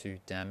 take 2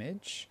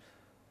 damage.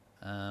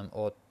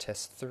 Or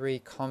test 3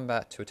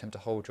 combat to attempt to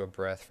hold your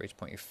breath. For each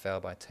point you fail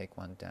by, take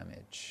 1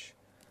 damage.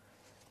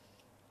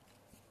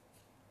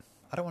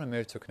 I don't want to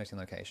move to a connecting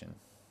location,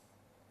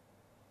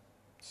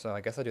 so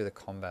I guess I do the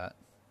combat.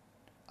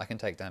 I can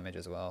take damage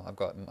as well. I've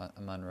got a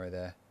Munro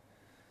there.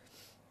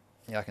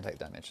 Yeah, I can take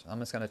damage. I'm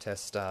just going to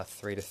test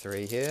 3 to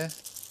 3 here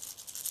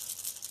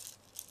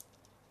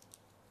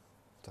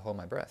to hold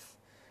my breath.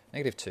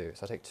 -2,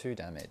 so I take 2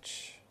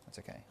 damage. That's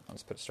okay. I'll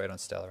just put it straight on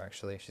Stella,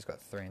 actually. She's got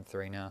 3 and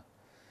 3 now.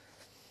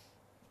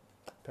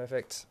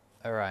 Perfect.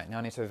 Alright, now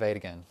I need to evade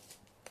again.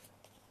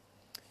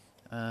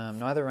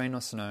 Neither rain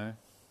nor snow.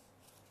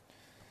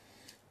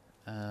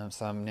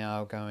 So I'm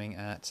now going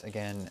at,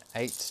 again,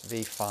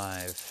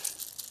 8v5.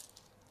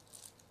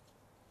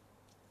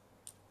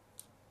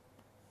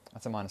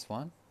 That's a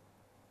 -1.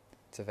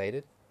 It's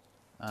evaded.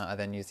 I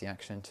then use the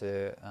action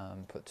to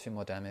put 2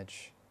 more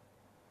damage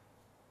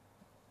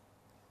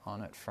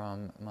on it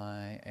from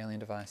my alien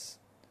device.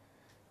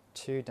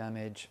 2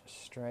 damage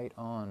straight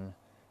on.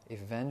 If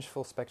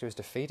Vengeful Spectre is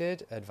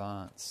defeated,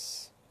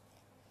 advance.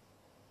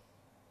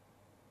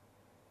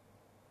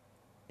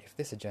 If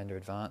this agenda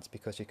advanced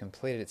because you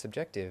completed its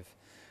objective,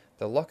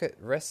 the locket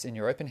rests in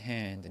your open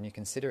hand and you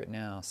consider it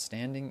now,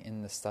 standing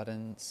in the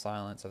sudden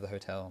silence of the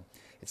hotel.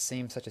 It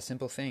seemed such a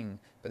simple thing,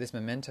 but this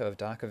memento of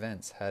dark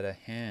events had a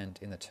hand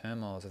in the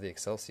turmoils of the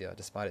Excelsior,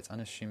 despite its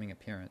unassuming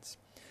appearance.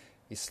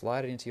 You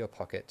slide it into your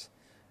pocket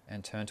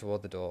and turn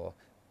toward the door,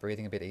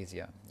 breathing a bit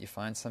easier. You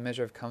find some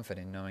measure of comfort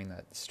in knowing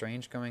that the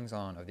strange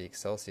goings-on of the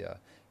Excelsior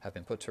have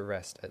been put to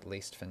rest, at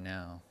least for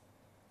now.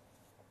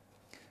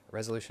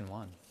 Resolution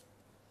 1.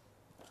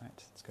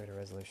 Alright, let's go to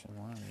Resolution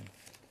 1.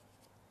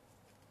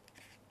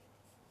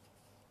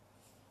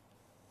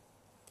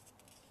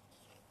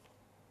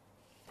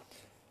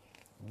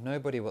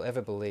 Nobody will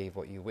ever believe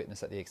what you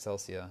witnessed at the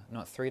Excelsior.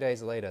 Not 3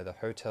 days later, the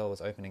hotel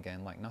was open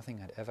again like nothing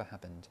had ever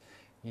happened.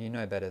 You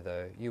know better,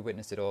 though. You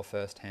witnessed it all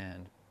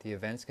firsthand. The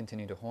events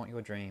continue to haunt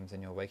your dreams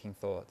and your waking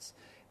thoughts.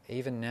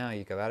 Even now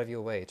you go out of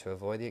your way to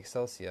avoid the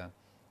Excelsior,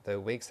 though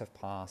weeks have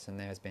passed and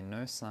there has been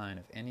no sign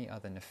of any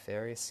other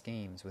nefarious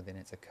schemes within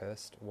its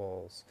accursed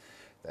walls.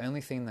 The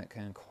only thing that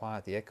can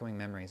quiet the echoing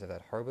memories of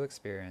that horrible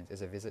experience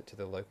is a visit to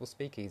the local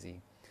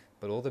speakeasy.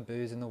 But all the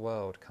booze in the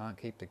world can't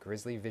keep the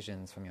grisly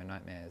visions from your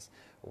nightmares,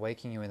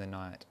 waking you in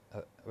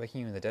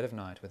the dead of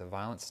night with a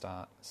violent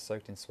start,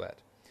 soaked in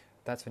sweat.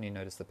 That's when you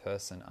notice the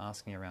person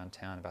asking around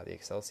town about the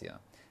Excelsior.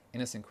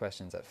 Innocent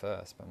questions at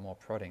first, but more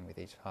prodding with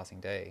each passing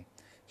day.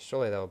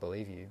 Surely they will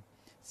believe you.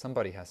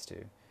 Somebody has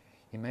to.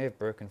 You may have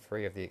broken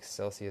free of the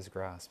Excelsior's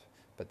grasp,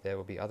 but there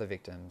will be other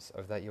victims,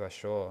 of that you are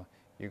sure.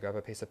 You grab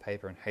a piece of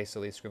paper and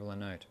hastily scribble a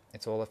note.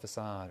 It's all a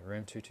facade,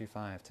 room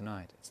 225,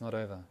 tonight. It's not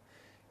over.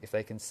 If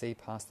they can see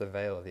past the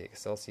veil of the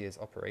Excelsior's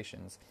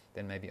operations,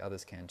 then maybe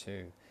others can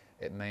too.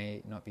 It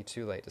may not be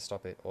too late to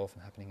stop it all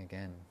from happening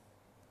again.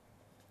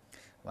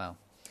 Wow.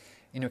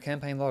 In your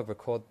campaign log,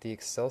 record the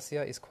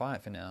Excelsior is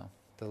quiet for now.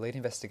 The lead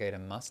investigator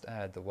must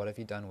add the What Have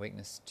You Done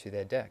weakness to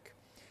their deck.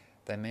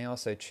 They may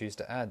also choose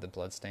to add the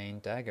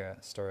Bloodstained Dagger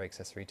story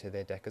accessory to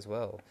their deck as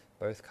well.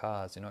 Both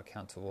cards do not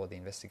count toward the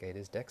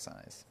investigator's deck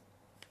size.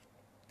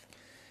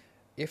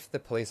 If the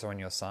police are on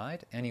your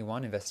side, any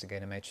one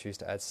investigator may choose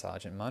to add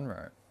Sergeant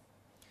Munro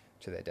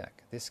to their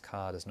deck. This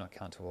card does not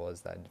count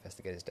towards that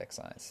investigator's deck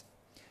size.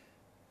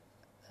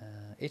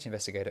 Each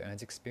investigator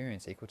earns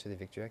experience equal to the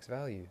Victory X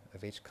value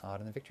of each card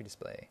in the victory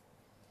display.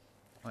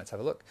 Let's have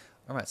a look.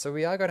 Alright, so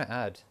we are going to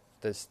add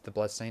the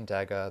Bloodstained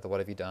Dagger, the What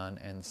Have You Done,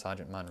 and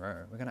Sergeant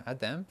Munro. We're going to add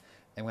them,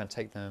 and we're going to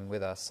take them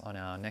with us on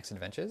our next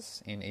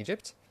adventures in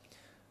Egypt.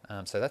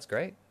 So that's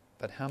great,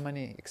 but how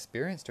many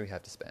experience do we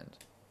have to spend?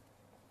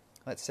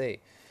 Let's see.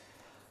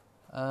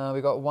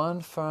 We got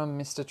 1 from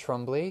Mr.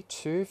 Trombley,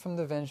 2 from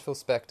the Vengeful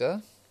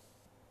Spectre,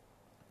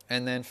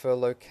 and then for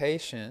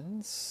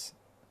locations,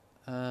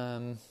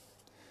 1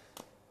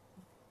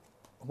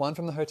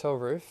 from the hotel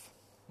roof,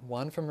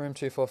 1 from room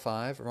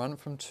 245, 1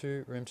 from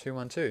room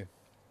 212.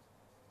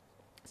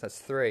 So that's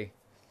 3.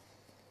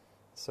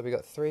 So we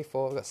got 3,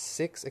 4, we got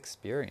 6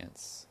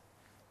 experience.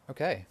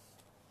 Okay.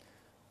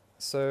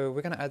 So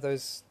we're going to add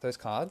those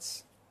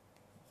cards.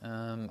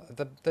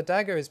 The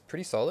dagger is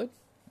pretty solid,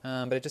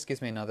 but it just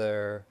gives me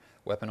another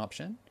weapon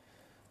option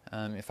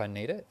if I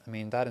need it. I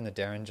mean, that and the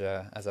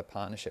Derringer as a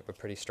partnership were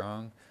pretty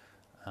strong.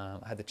 I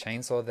had the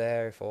chainsaw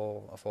there if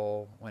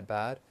all went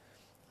bad,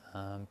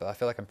 but I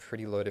feel like I'm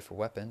pretty loaded for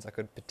weapons. I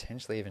could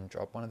potentially even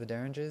drop one of the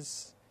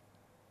Derringers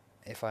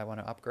if I want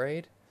to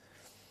upgrade.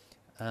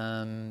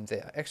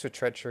 The extra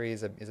treachery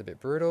is a bit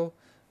brutal,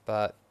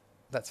 but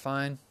that's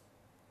fine.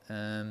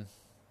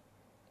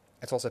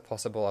 It's also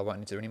possible I won't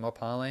need to do any more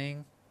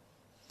parlaying,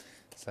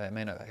 so it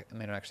may not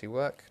actually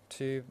work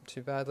too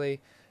badly.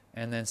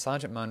 And then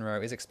Sergeant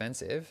Munro is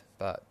expensive,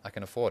 but I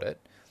can afford it.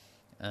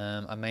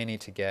 I may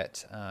need to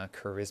get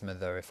Charisma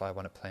though if I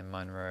want to play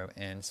Munro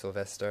and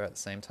Sylvester at the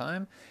same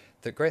time.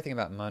 The great thing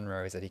about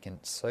Munro is that he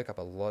can soak up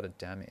a lot of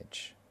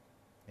damage.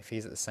 If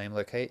he's at the same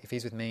if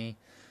he's with me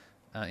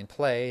in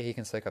play, he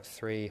can soak up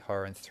 3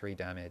 horror and 3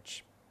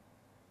 damage.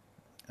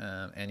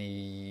 And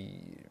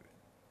he,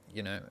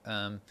 he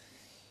can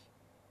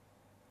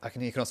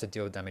also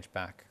deal damage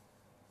back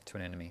to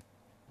an enemy.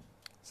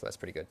 So that's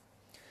pretty good.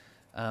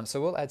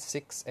 So we'll add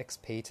 6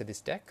 XP to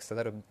this deck, so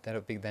that'll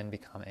then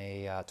become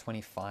a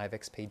 25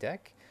 XP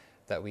deck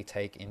that we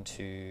take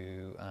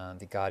into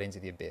the Guardians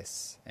of the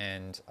Abyss.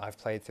 And I've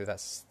played through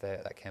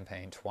that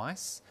campaign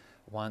twice.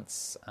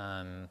 Once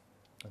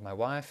with my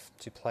wife,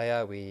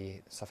 2-player,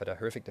 we suffered a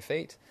horrific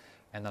defeat,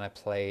 and then I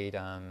played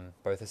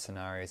both the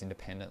scenarios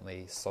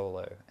independently,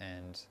 solo,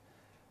 and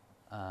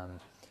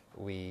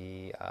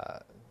we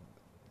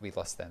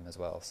lost them as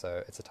well,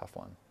 so it's a tough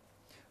one.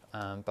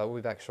 But we'll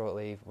be back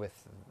shortly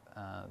with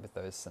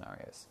those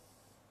scenarios.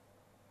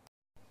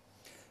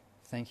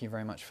 Thank you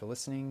very much for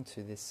listening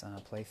to this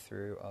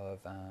playthrough of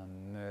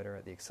Murder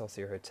at the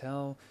Excelsior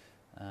Hotel.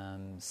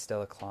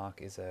 Stella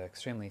Clark is an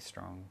extremely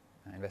strong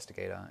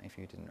investigator, if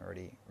you didn't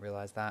already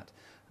realise that.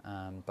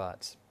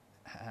 But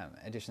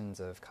additions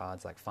of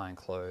cards like Fine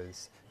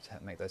Clothes to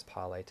make those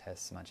parlay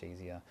tests much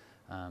easier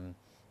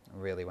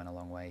really went a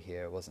long way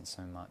here. It wasn't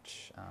so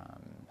much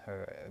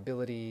her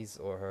abilities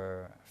or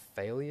her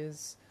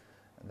failures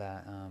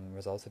that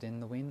resulted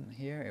in the win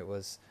here. It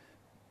was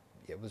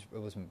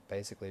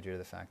basically due to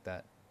the fact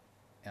that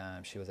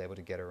she was able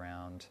to get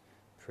around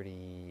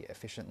pretty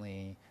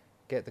efficiently,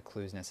 get the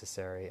clues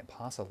necessary, and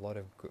pass a lot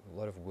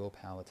of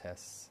willpower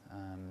tests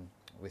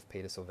with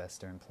Peter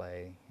Sylvester in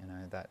play.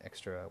 That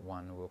extra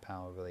 1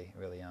 willpower really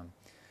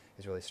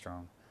is really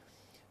strong.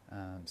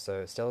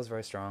 So Stella's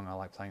very strong. I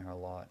like playing her a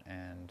lot,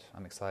 and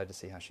I'm excited to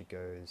see how she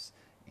goes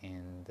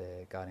in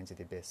the Guardians of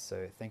the Abyss.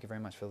 So thank you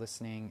very much for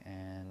listening,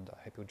 and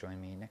I hope you'll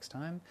join me next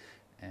time,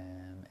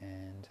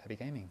 and happy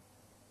gaming.